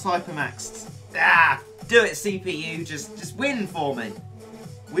 Stuff's hypermaxed. Do it, CPU. Just win for me.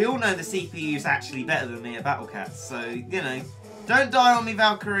 We all know the CPU's actually better than me at Battle Cats, so, you know. Don't die on me,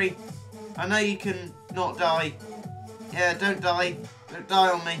 Valkyrie. I know you can not die. Yeah, don't die. Don't die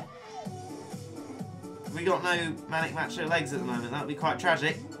on me. We got no Manic Macho legs at the moment. That would be quite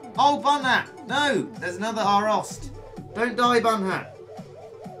tragic. Oh, Bunhat! No! There's another Arost. Don't die, Bunhat.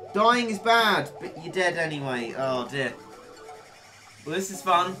 Dying is bad, but you're dead anyway. Oh, dear. Well, this is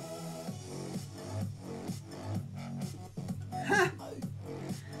fun.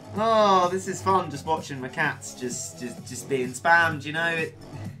 Oh, this is fun, just watching my cats just being spammed, you know.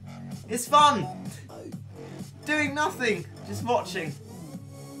 It's fun. Doing nothing, just watching.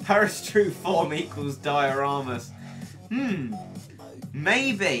 Paris true form equals dioramas.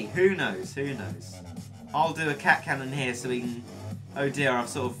 Maybe. Who knows? Who knows? I'll do a cat cannon here so we can... Oh dear, I've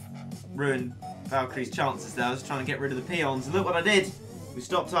sort of ruined Valkyrie's chances there. I was trying to get rid of the peons. And look what I did. We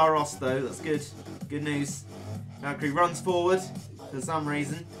stopped our Ross though. That's good. Good news. Valkyrie runs forward for some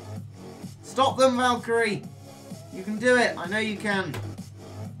reason. Stop them, Valkyrie! You can do it. I know you can.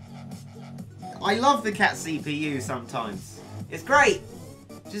 I love the cat CPU sometimes. It's great.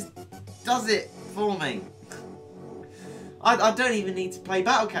 Just does it for me. I don't even need to play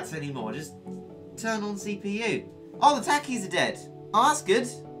Battle Cats anymore. Just turn on CPU. Oh, the Tackies are dead. Oh, that's good.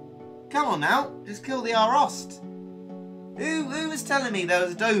 Come on now. Just kill the Arost. Who was telling me there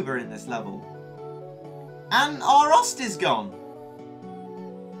was a Dober in this level? And Arost is gone.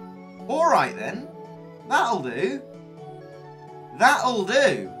 Alright then. That'll do. That'll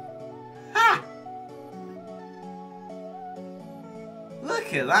do. Ha!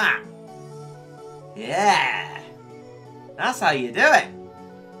 Look at that. Yeah. That's how you do it.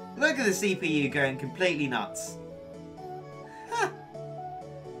 Look at the CPU going completely nuts. Huh.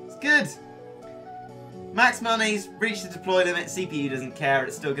 It's good. Max money's reached the deploy limit. CPU doesn't care.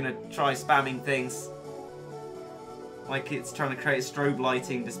 It's still going to try spamming things. Like it's trying to create a strobe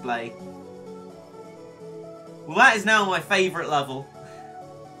lighting display. Well, that is now my favourite level.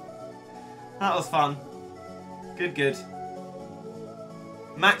 That was fun. Good, good.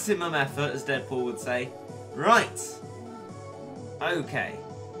 Maximum effort, as Deadpool would say. Right. Okay.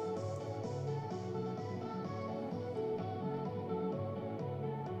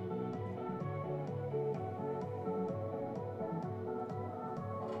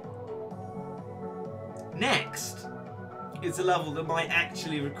 Next is a level that might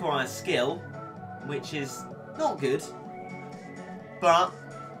actually require skill, which is not good, but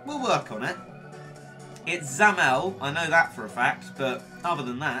we'll work on it. It's Zamel, I know that for a fact, but other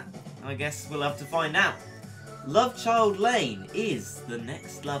than that, I guess we'll have to find out. Love Child Lane is the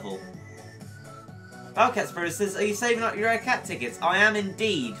next level. Bowcat Spirit says, are you saving up your rare cat tickets? I am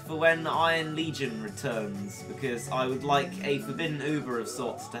indeed, for when Iron Legion returns, because I would like a forbidden Uber of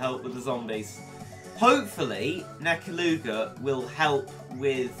sorts to help with the zombies. Hopefully, Nekaluga will help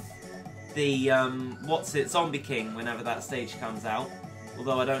with the Zombie King whenever that stage comes out.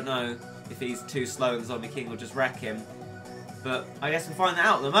 Although I don't know if he's too slow and Zombie King will just wreck him. But I guess we'll find that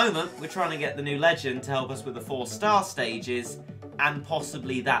out. At the moment, we're trying to get the new legend to help us with the 4-star stages and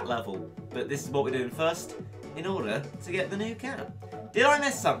possibly that level. But this is what we're doing first in order to get the new cat. Did I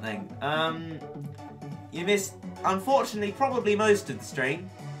miss something? You missed, unfortunately, probably most of the stream,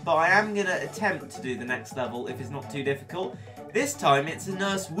 but I am going to attempt to do the next level if it's not too difficult. This time it's a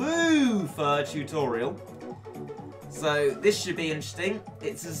Nurse Woo fur tutorial. So this should be interesting.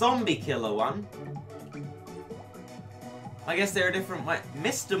 It's a zombie killer one. I guess there are different ways.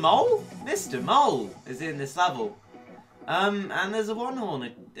 Mr. Mole? Mr. Mole is in this level. And there's a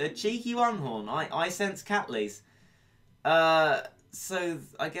one-horn, a cheeky one-horn. I sense Catleys. So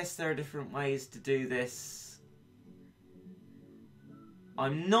I guess there are different ways to do this.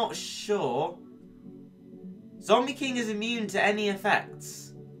 I'm not sure. Zombie King is immune to any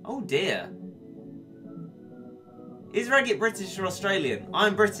effects. Oh dear. Is Reggae British or Australian?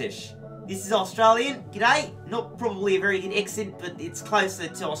 I'm British. This is Australian. G'day. Not probably a very good accent, but it's closer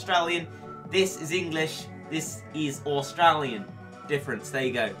to Australian. This is English. This is Australian. Difference. There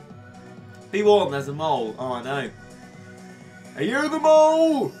you go. Be warned, there's a mole. Oh, I know. Are you the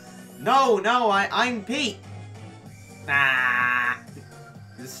mole? No, I'm Pete. Ah,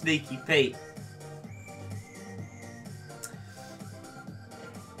 the sneaky Pete.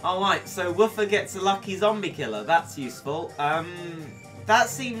 Alright, so Woofer gets a lucky zombie killer. That's useful. That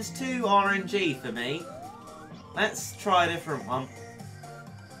seems too RNG for me. Let's try a different one.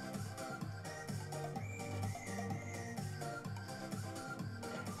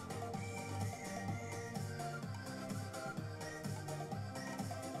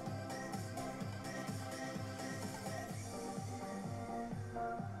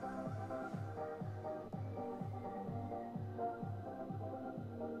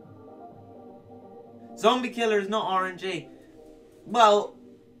 Zombie killer is not RNG. Well,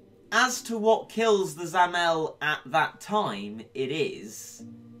 as to what kills the Zamel at that time, it is.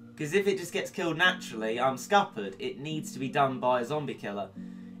 Because if it just gets killed naturally, I'm scuppered. It needs to be done by a zombie killer.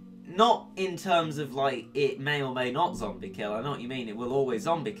 Not in terms of, like, it may or may not zombie kill. I know what you mean. It will always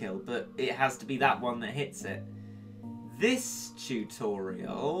zombie kill, but it has to be that one that hits it. This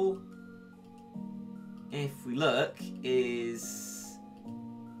tutorial, if we look, is,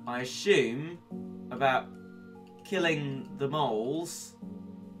 I assume, about killing the moles,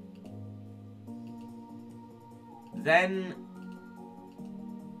 then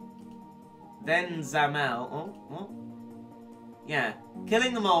Zamel, yeah,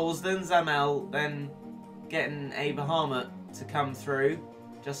 killing the moles, then Zamel, then getting a Bahamut to come through,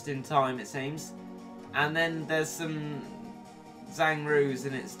 just in time it seems, and then there's some Zangroos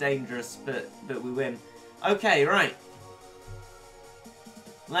and it's dangerous, but we win. Okay, right.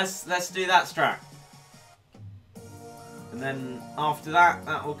 Let's do that strat. And then after that,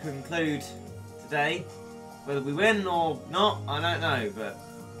 that will conclude today. Whether we win or not, I don't know, but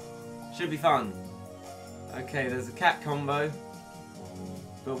should be fun. Okay, there's a cat combo.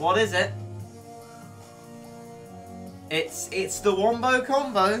 But what is it? It's the Wombo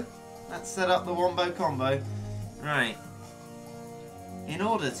combo. Let's set up the Wombo combo. Right. In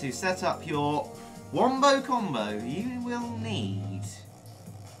order to set up your Wombo combo, you will need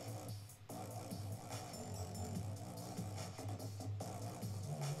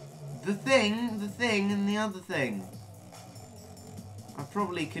the thing, and the other thing. I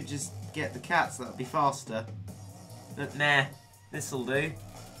probably could just get the cats, that'd be faster. But nah, this'll do.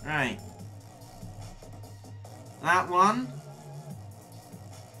 Right. That one.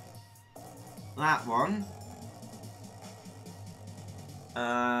 That one.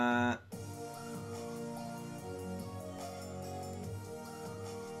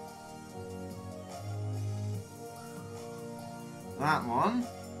 That one.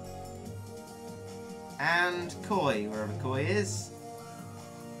 And Koi, wherever Koi is.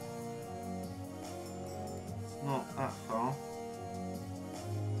 It's not that far.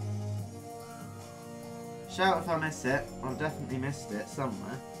 Shout if I miss it. I've definitely missed it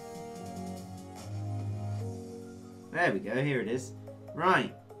somewhere. There we go, here it is.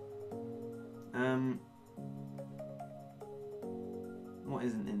 Right. What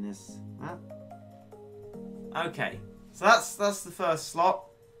isn't in this? That? Okay. So that's the first slot.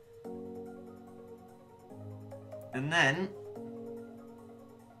 And then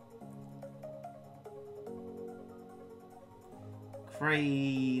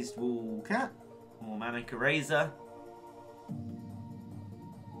Crazed Wool Cat or Manic Eraser.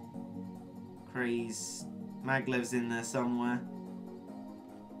 Crazed Maglev's in there somewhere.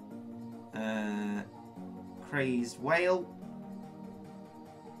 Crazed Whale.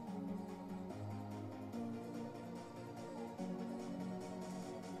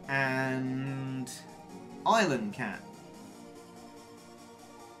 and island cat.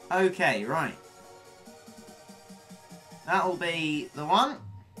 Okay, right. That'll be the one.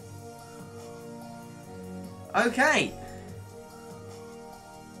 Okay.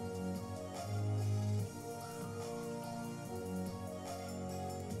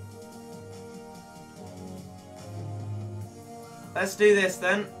 Let's do this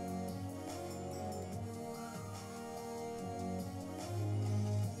then.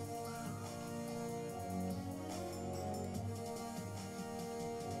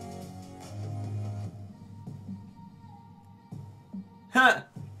 Huh!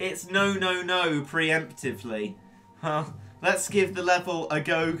 It's no, no, no preemptively. Well, let's give the level a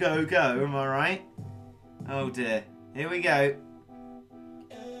go, go, go, am I right? Oh dear. Here we go.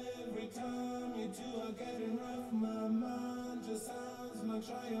 Every time you two are getting rough, my mind just sounds like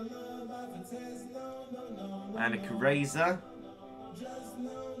trying love. I've says no, no, no, and a razor.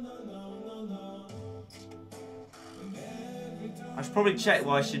 I should probably check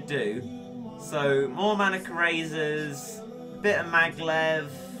what I should do. So, more mana razors, a bit of maglev,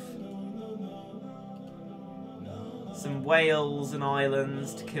 some whales and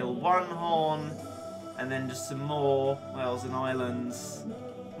islands to kill one horn, and then just some more whales and islands,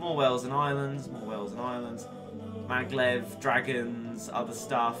 more whales and islands, more whales and islands, maglev, dragons, other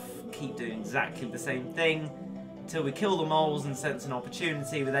stuff. Keep doing exactly the same thing until we kill the moles and sense an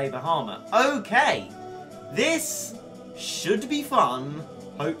opportunity with a Bahama. Okay, this should be fun,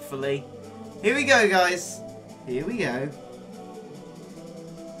 hopefully. Here we go, guys. Here we go.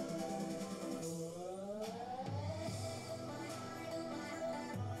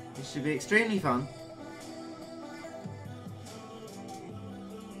 This should be extremely fun.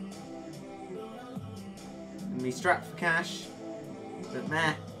 And be strapped for cash, but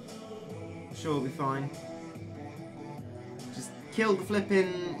meh. I'm sure we'll be fine. Just kill the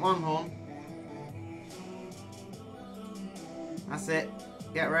flipping one horn. That's it.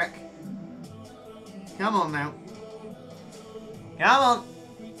 Get wreck. Come on now. Come on.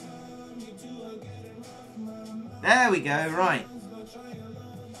 There we go, right.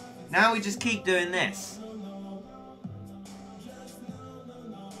 Now we just keep doing this.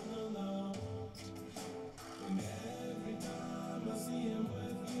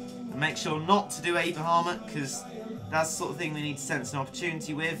 And make sure not to do a Bahama, because that's the sort of thing we need to sense an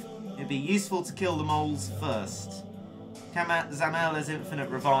opportunity with. It'd be useful to kill the moles first. Zamel has infinite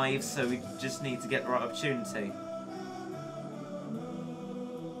revives, so we just need to get the right opportunity.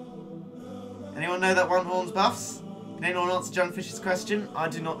 Anyone know that one horn's buffs? Can anyone answer Junfish's question? I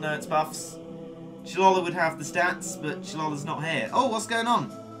do not know its buffs. Shalola would have the stats, but Shalola's not here. Oh, what's going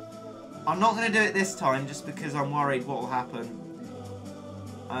on? I'm not going to do it this time, just because I'm worried what will happen.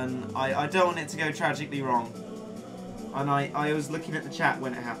 And I don't want it to go tragically wrong. And I was looking at the chat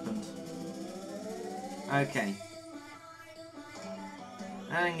when it happened. Okay.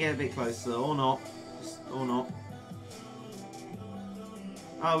 And get a bit closer, or not. Just, or not.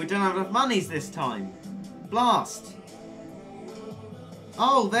 Oh, we don't have enough monies this time. Blast.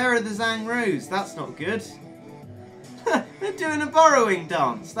 Oh, there are the Zangroos. That's not good. They're doing a borrowing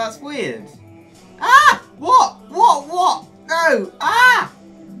dance. That's weird. Ah! What? What? What? No! Ah!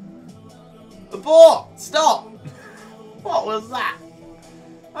 Abort! Stop! What was that?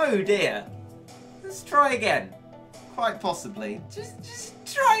 Oh dear. Let's try again. Quite possibly. Just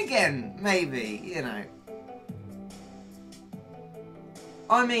try again, maybe, you know.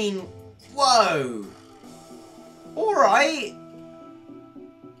 I mean, whoa! Alright!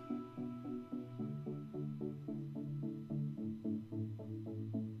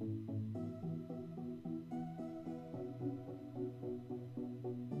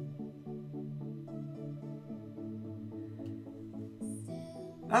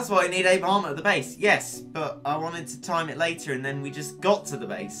 That's why I need a bomb at the base. Yes, but I wanted to time it later and then we just got to the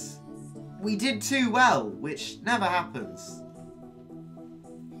base. We did too well, which never happens.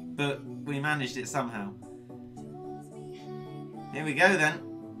 But we managed it somehow. Here we go then.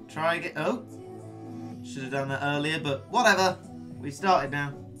 Try again. Oh! Should have done that earlier, but whatever. We started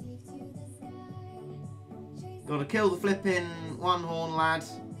now. Gotta kill the flipping one horn lad.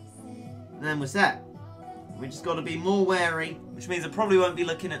 And then we're set. We just got to be more wary, which means I probably won't be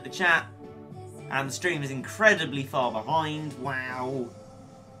looking at the chat. And the stream is incredibly far behind. Wow.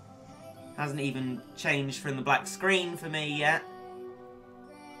 Hasn't even changed from the black screen for me yet.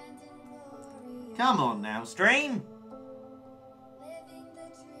 Come on now, stream.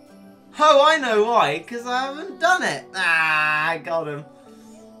 Oh, I know why, because I haven't done it. Ah, I got him.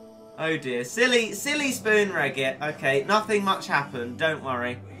 Oh dear. Silly spoon reggae. Okay, nothing much happened, don't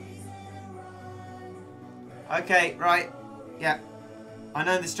worry. Okay, right. Yeah. I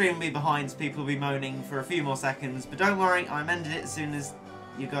know the stream will be behind, so people will be moaning for a few more seconds, but don't worry, I amended it as soon as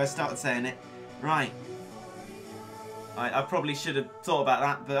you guys started saying it. Right. I probably should have thought about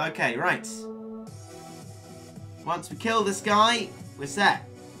that, but okay, right. Once we kill this guy, we're set.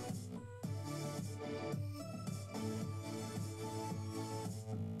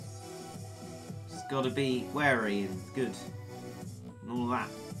 Just gotta be wary and good. And all that.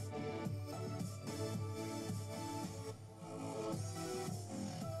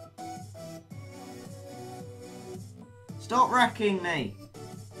 Stop wrecking me.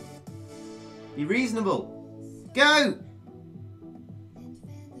 Be reasonable. Go!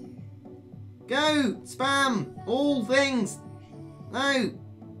 Go! Spam! All things! No!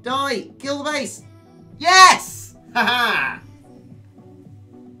 Die! Kill the base! Yes! Haha!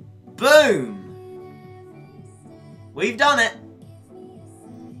 Boom! We've done it!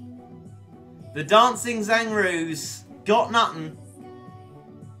 The dancing Zangroos got nothing.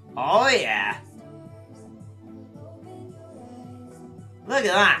 Oh yeah! Look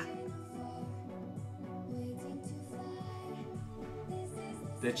at that!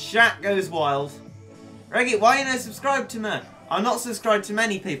 The chat goes wild. Reggie, why are you not subscribed to me? I'm not subscribed to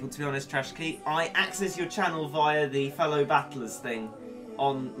many people, to be honest, Trashkey. I access your channel via the fellow battlers thing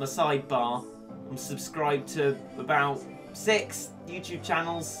on my sidebar. I'm subscribed to about 6 YouTube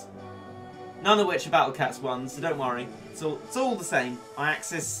channels, none of which are Battle Cats ones, so don't worry. It's all the same. I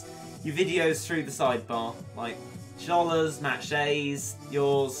access your videos through the sidebar, like Shola's, Matt Shay's,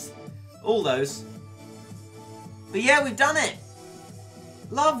 yours, all those. But yeah, we've done it!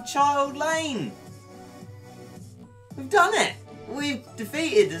 Love Child Lane! We've done it! We've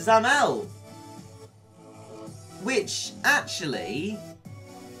defeated Zamel! Which actually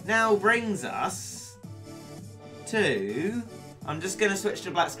now brings us to... I'm just going to switch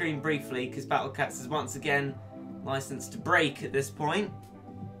to black screen briefly because Battle Cats is once again licensed to break at this point.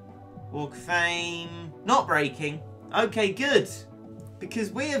 Walk of Fame... Not breaking. Okay, good. Because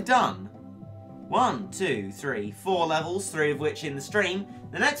we have done 1, 2, 3, 4 levels, 3 of which in the stream.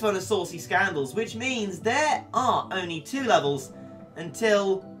 The next one is Saucy Scandals, which means there are only 2 levels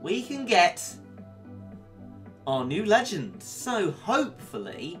until we can get our new legend. So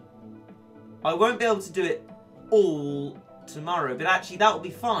hopefully, I won't be able to do it all tomorrow, but actually that will be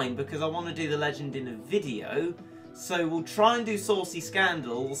fine because I want to do the legend in a video. So we'll try and do Saucy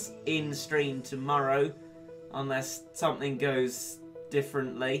Scandals in stream tomorrow, unless something goes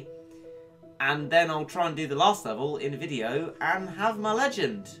differently. And then I'll try and do the last level in a video and have my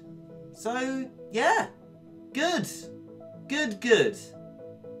legend. So, yeah. Good. Good, good.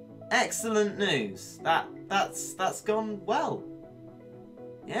 Excellent news. That's gone well.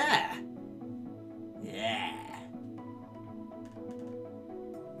 Yeah. Yeah.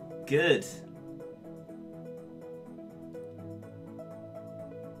 Good.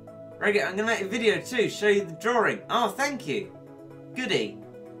 Reggie, I'm going to make a video too, show you the drawing. Oh, thank you. Goodie.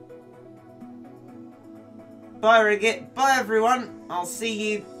 Bye, Rigget. Bye, everyone. I'll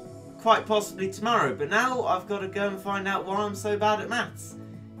see you quite possibly tomorrow. But now I've got to go and find out why I'm so bad at maths.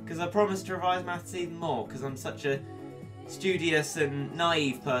 Because I promised to revise maths even more. Because I'm such a studious and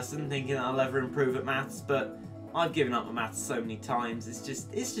naive person, thinking that I'll ever improve at maths. But I've given up on maths so many times. It's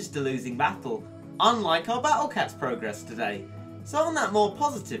just a losing battle. Unlike our Battle Cats progress today. So on that more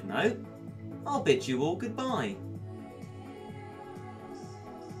positive note, I'll bid you all goodbye.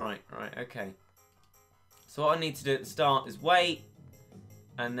 Right, okay. So what I need to do at the start is wait,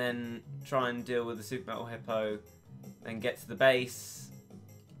 and then try and deal with the Super Metal Hippo, then get to the base,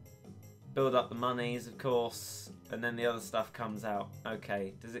 build up the monies, of course, and then the other stuff comes out.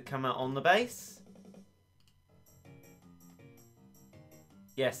 Okay, does it come out on the base?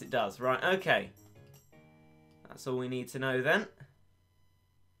 Yes, it does. Right, okay. That's all we need to know then.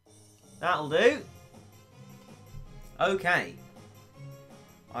 That'll do. Okay.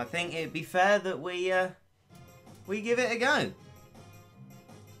 I think it'd be fair that we give it a go.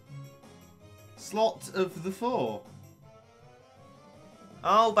 Slot of the 4.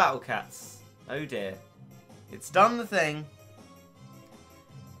 Oh, Battle Cats. Oh dear. It's done the thing.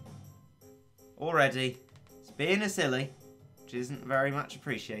 Already. It's being a silly, which isn't very much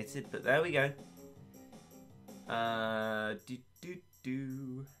appreciated, but there we go.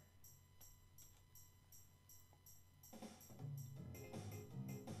 Do.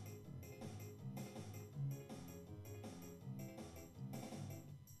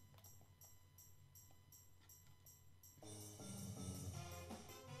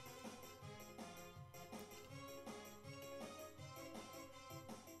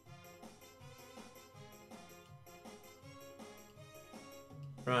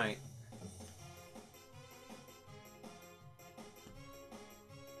 Right.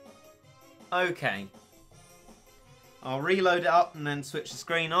 Okay. I'll reload it up and then switch the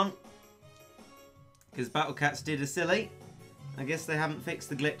screen on. Because Battle Cats did a silly. I guess they haven't fixed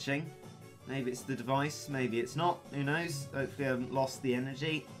the glitching. Maybe it's the device, maybe it's not. Who knows? Hopefully I haven't lost the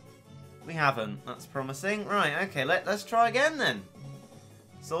energy. We haven't. That's promising. Right, okay, let's try again then.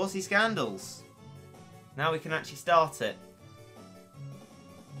 Saucy Scandals. Now we can actually start it.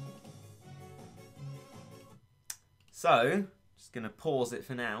 So, just going to pause it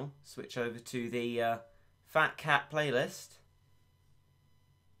for now. Switch over to the Fat Cat playlist.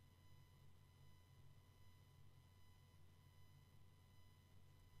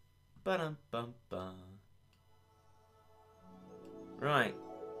 Ba-dum-bum-bum. Right.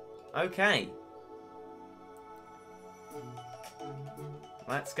 Okay.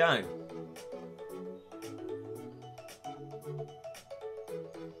 Let's go.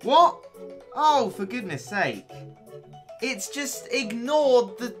 What? Oh, for goodness sake. It's just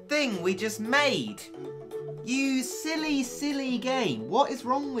ignored the thing we just made. You silly, silly game. What is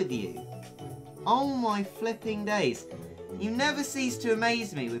wrong with you? Oh my flipping days. You never cease to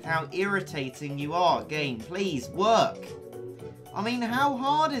amaze me with how irritating you are, game. Please, work. I mean, how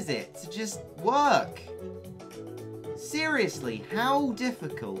hard is it to just work? Seriously, how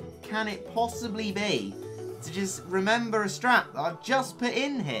difficult can it possibly be to just remember a strat that I've just put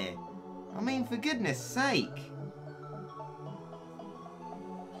in here? I mean, for goodness sake.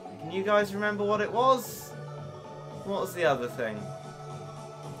 Can you guys remember what it was? What was the other thing?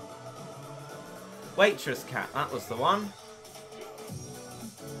 Waitress Cat, that was the one.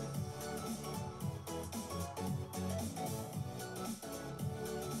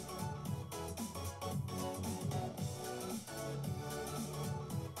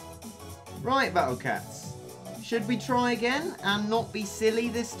 Right, Battle Cats. Should we try again and not be silly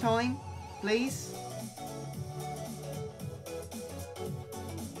this time, please?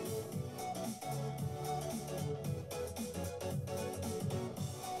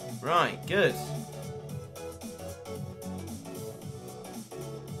 Right, good.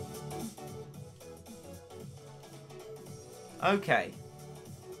 Okay.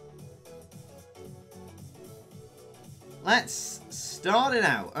 Let's start it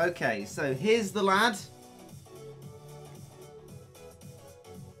out. Okay, so here's the lad.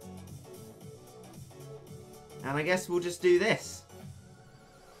 And I guess we'll just do this.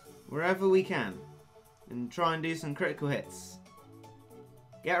 Wherever we can. And try and do some critical hits.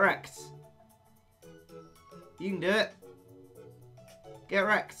 Get wrecked. You can do it. Get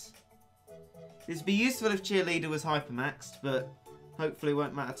wrecked. This would be useful if Cheerleader was hypermaxed, but hopefully it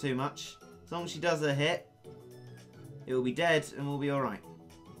won't matter too much. As long as she does her hit, it will be dead and we'll be alright.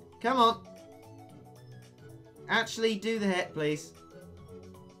 Come on. Actually do the hit, please.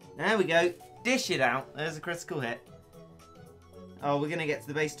 There we go. Dish it out. There's a critical hit. Oh, we're going to get to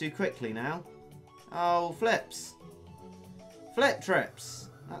the base too quickly now. Oh, flips. Flip trips.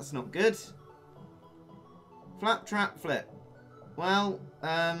 That's not good. Flap trap flip. Well,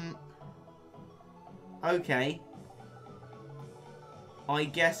 okay. I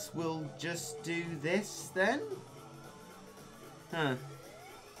guess we'll just do this then? Huh.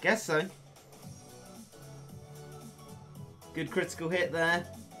 Guess so. Good critical hit there.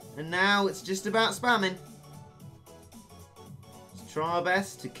 And now it's just about spamming. Let's try our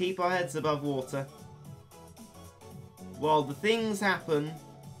best to keep our heads above water. While the things happen,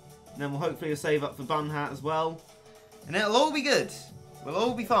 and then we'll hopefully save up for Bun Hat as well. And it'll all be good. We'll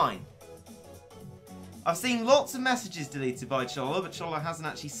all be fine. I've seen lots of messages deleted by Chola, but Chola hasn't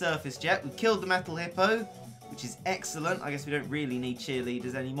actually surfaced yet. We've killed the Metal Hippo, which is excellent. I guess we don't really need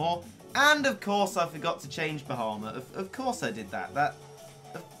cheerleaders anymore. And of course I forgot to change Bahama. Of course I did that.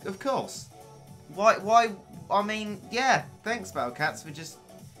 Of course. Why? I mean, yeah, thanks Battle Cats for just,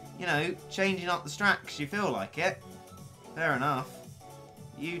 you know, changing up the strat because you feel like it. Fair enough.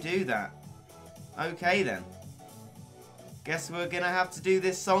 You do that. Okay then. Guess we're gonna have to do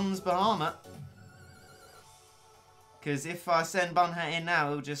this sans Bahama. Because if I send Bunhat in now,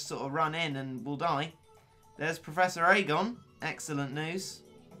 he'll just sort of run in and we'll die. There's Professor Aegon. Excellent news.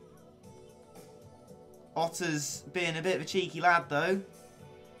 Otter's being a bit of a cheeky lad though.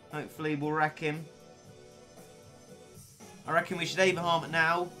 Hopefully we'll wreck him. I reckon we should A-Bahama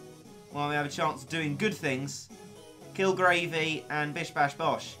now while we have a chance of doing good things. Kill Gravy and Bish Bash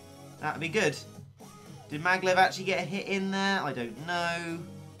Bosh. That'd be good. Did Maglev actually get a hit in there? I don't know.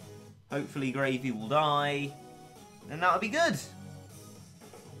 Hopefully Gravy will die. And that'll be good.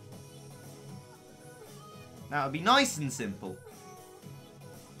 That would be nice and simple.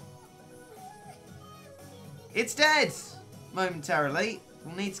 It's dead! Momentarily.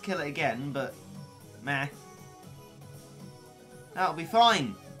 We'll need to kill it again, but meh. That'll be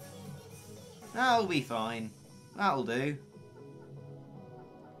fine. That'll be fine. That'll do.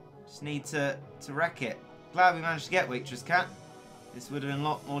 Just need to wreck it. Glad we managed to get Waitress Cat. This would have been a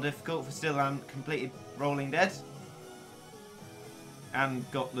lot more difficult if we still hadn't completed Rolling Dead. And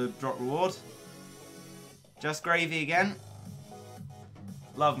got the drop reward. Just gravy again.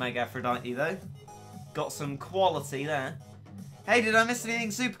 Love Meg Aphrodite though. Got some quality there. Hey, did I miss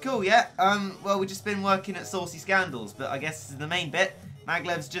anything super cool yet? Well, we've just been working at Saucy Scandals, but I guess this is the main bit.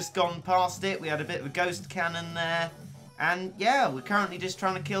 Maglev's just gone past it. We had a bit of a ghost cannon there. And yeah, we're currently just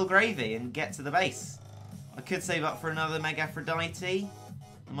trying to kill Gravy and get to the base. I could save up for another Meg Aphrodite.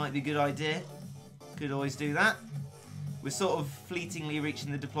 That might be a good idea. Could always do that. We're sort of fleetingly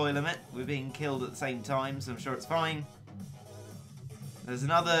reaching the deploy limit. We're being killed at the same time, so I'm sure it's fine. There's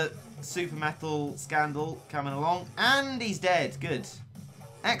another super metal scandal coming along. And he's dead. Good.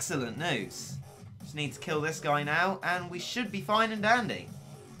 Excellent news. Just need to kill this guy now, and we should be fine and dandy.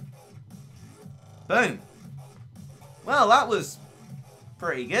 Boom. Well, that was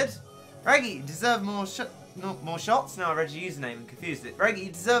pretty good. Reggie, you deserve more shots? No, I read your username and confused it. Reggie,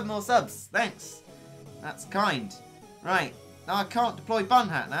 you deserve more subs. Thanks. That's kind. Right. Now I can't deploy Bun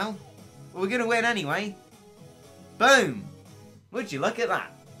Hat now. But we're going to win anyway. Boom. Would you look at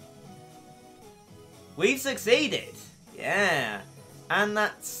that? We've succeeded. Yeah. And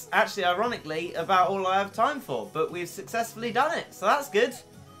that's actually, ironically, about all I have time for. But we've successfully done it. So that's good.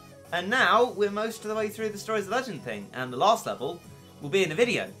 And now we're most of the way through the Stories of Legend thing. And the last level will be in a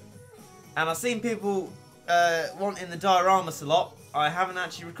video. And I've seen people wanting the dioramas a lot. I haven't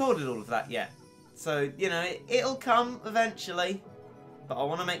actually recorded all of that yet. So, you know, it'll come eventually. But I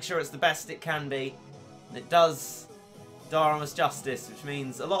want to make sure it's the best it can be. And it does dioramas justice, which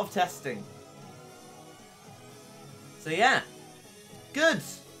means a lot of testing. So yeah. Good.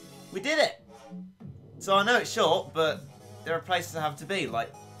 We did it. So I know it's short, but there are places I have to be,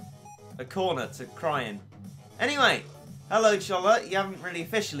 like a corner to cry in. Anyway, hello Chola. You haven't really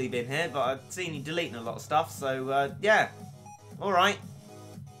officially been here, but I've seen you deleting a lot of stuff, so yeah. Alright.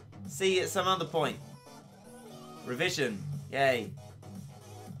 See you at some other point. Revision. Yay.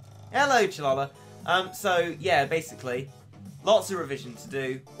 Hello Chalala. So yeah, basically, lots of revision to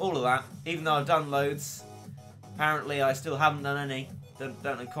do, all of that, even though I've done loads. Apparently I still haven't done any. Don't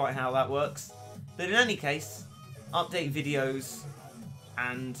know quite how that works. But in any case, update videos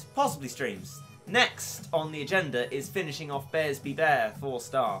and possibly streams. Next on the agenda is finishing off Bears Be Bear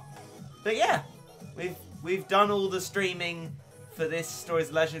 4-star. But yeah, we've done all the streaming for this Stories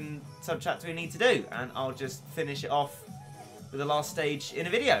of Legend sub-chapter we need to do, and I'll just finish it off with the last stage in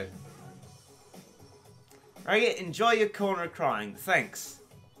a video. Right, enjoy your corner of crying. Thanks.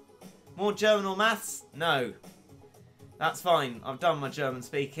 More German or maths? No. That's fine. I've done my German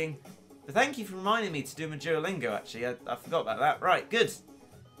speaking. But thank you for reminding me to do my Duolingo, actually. I forgot about that. Right, good.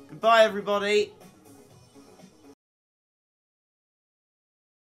 Goodbye, everybody.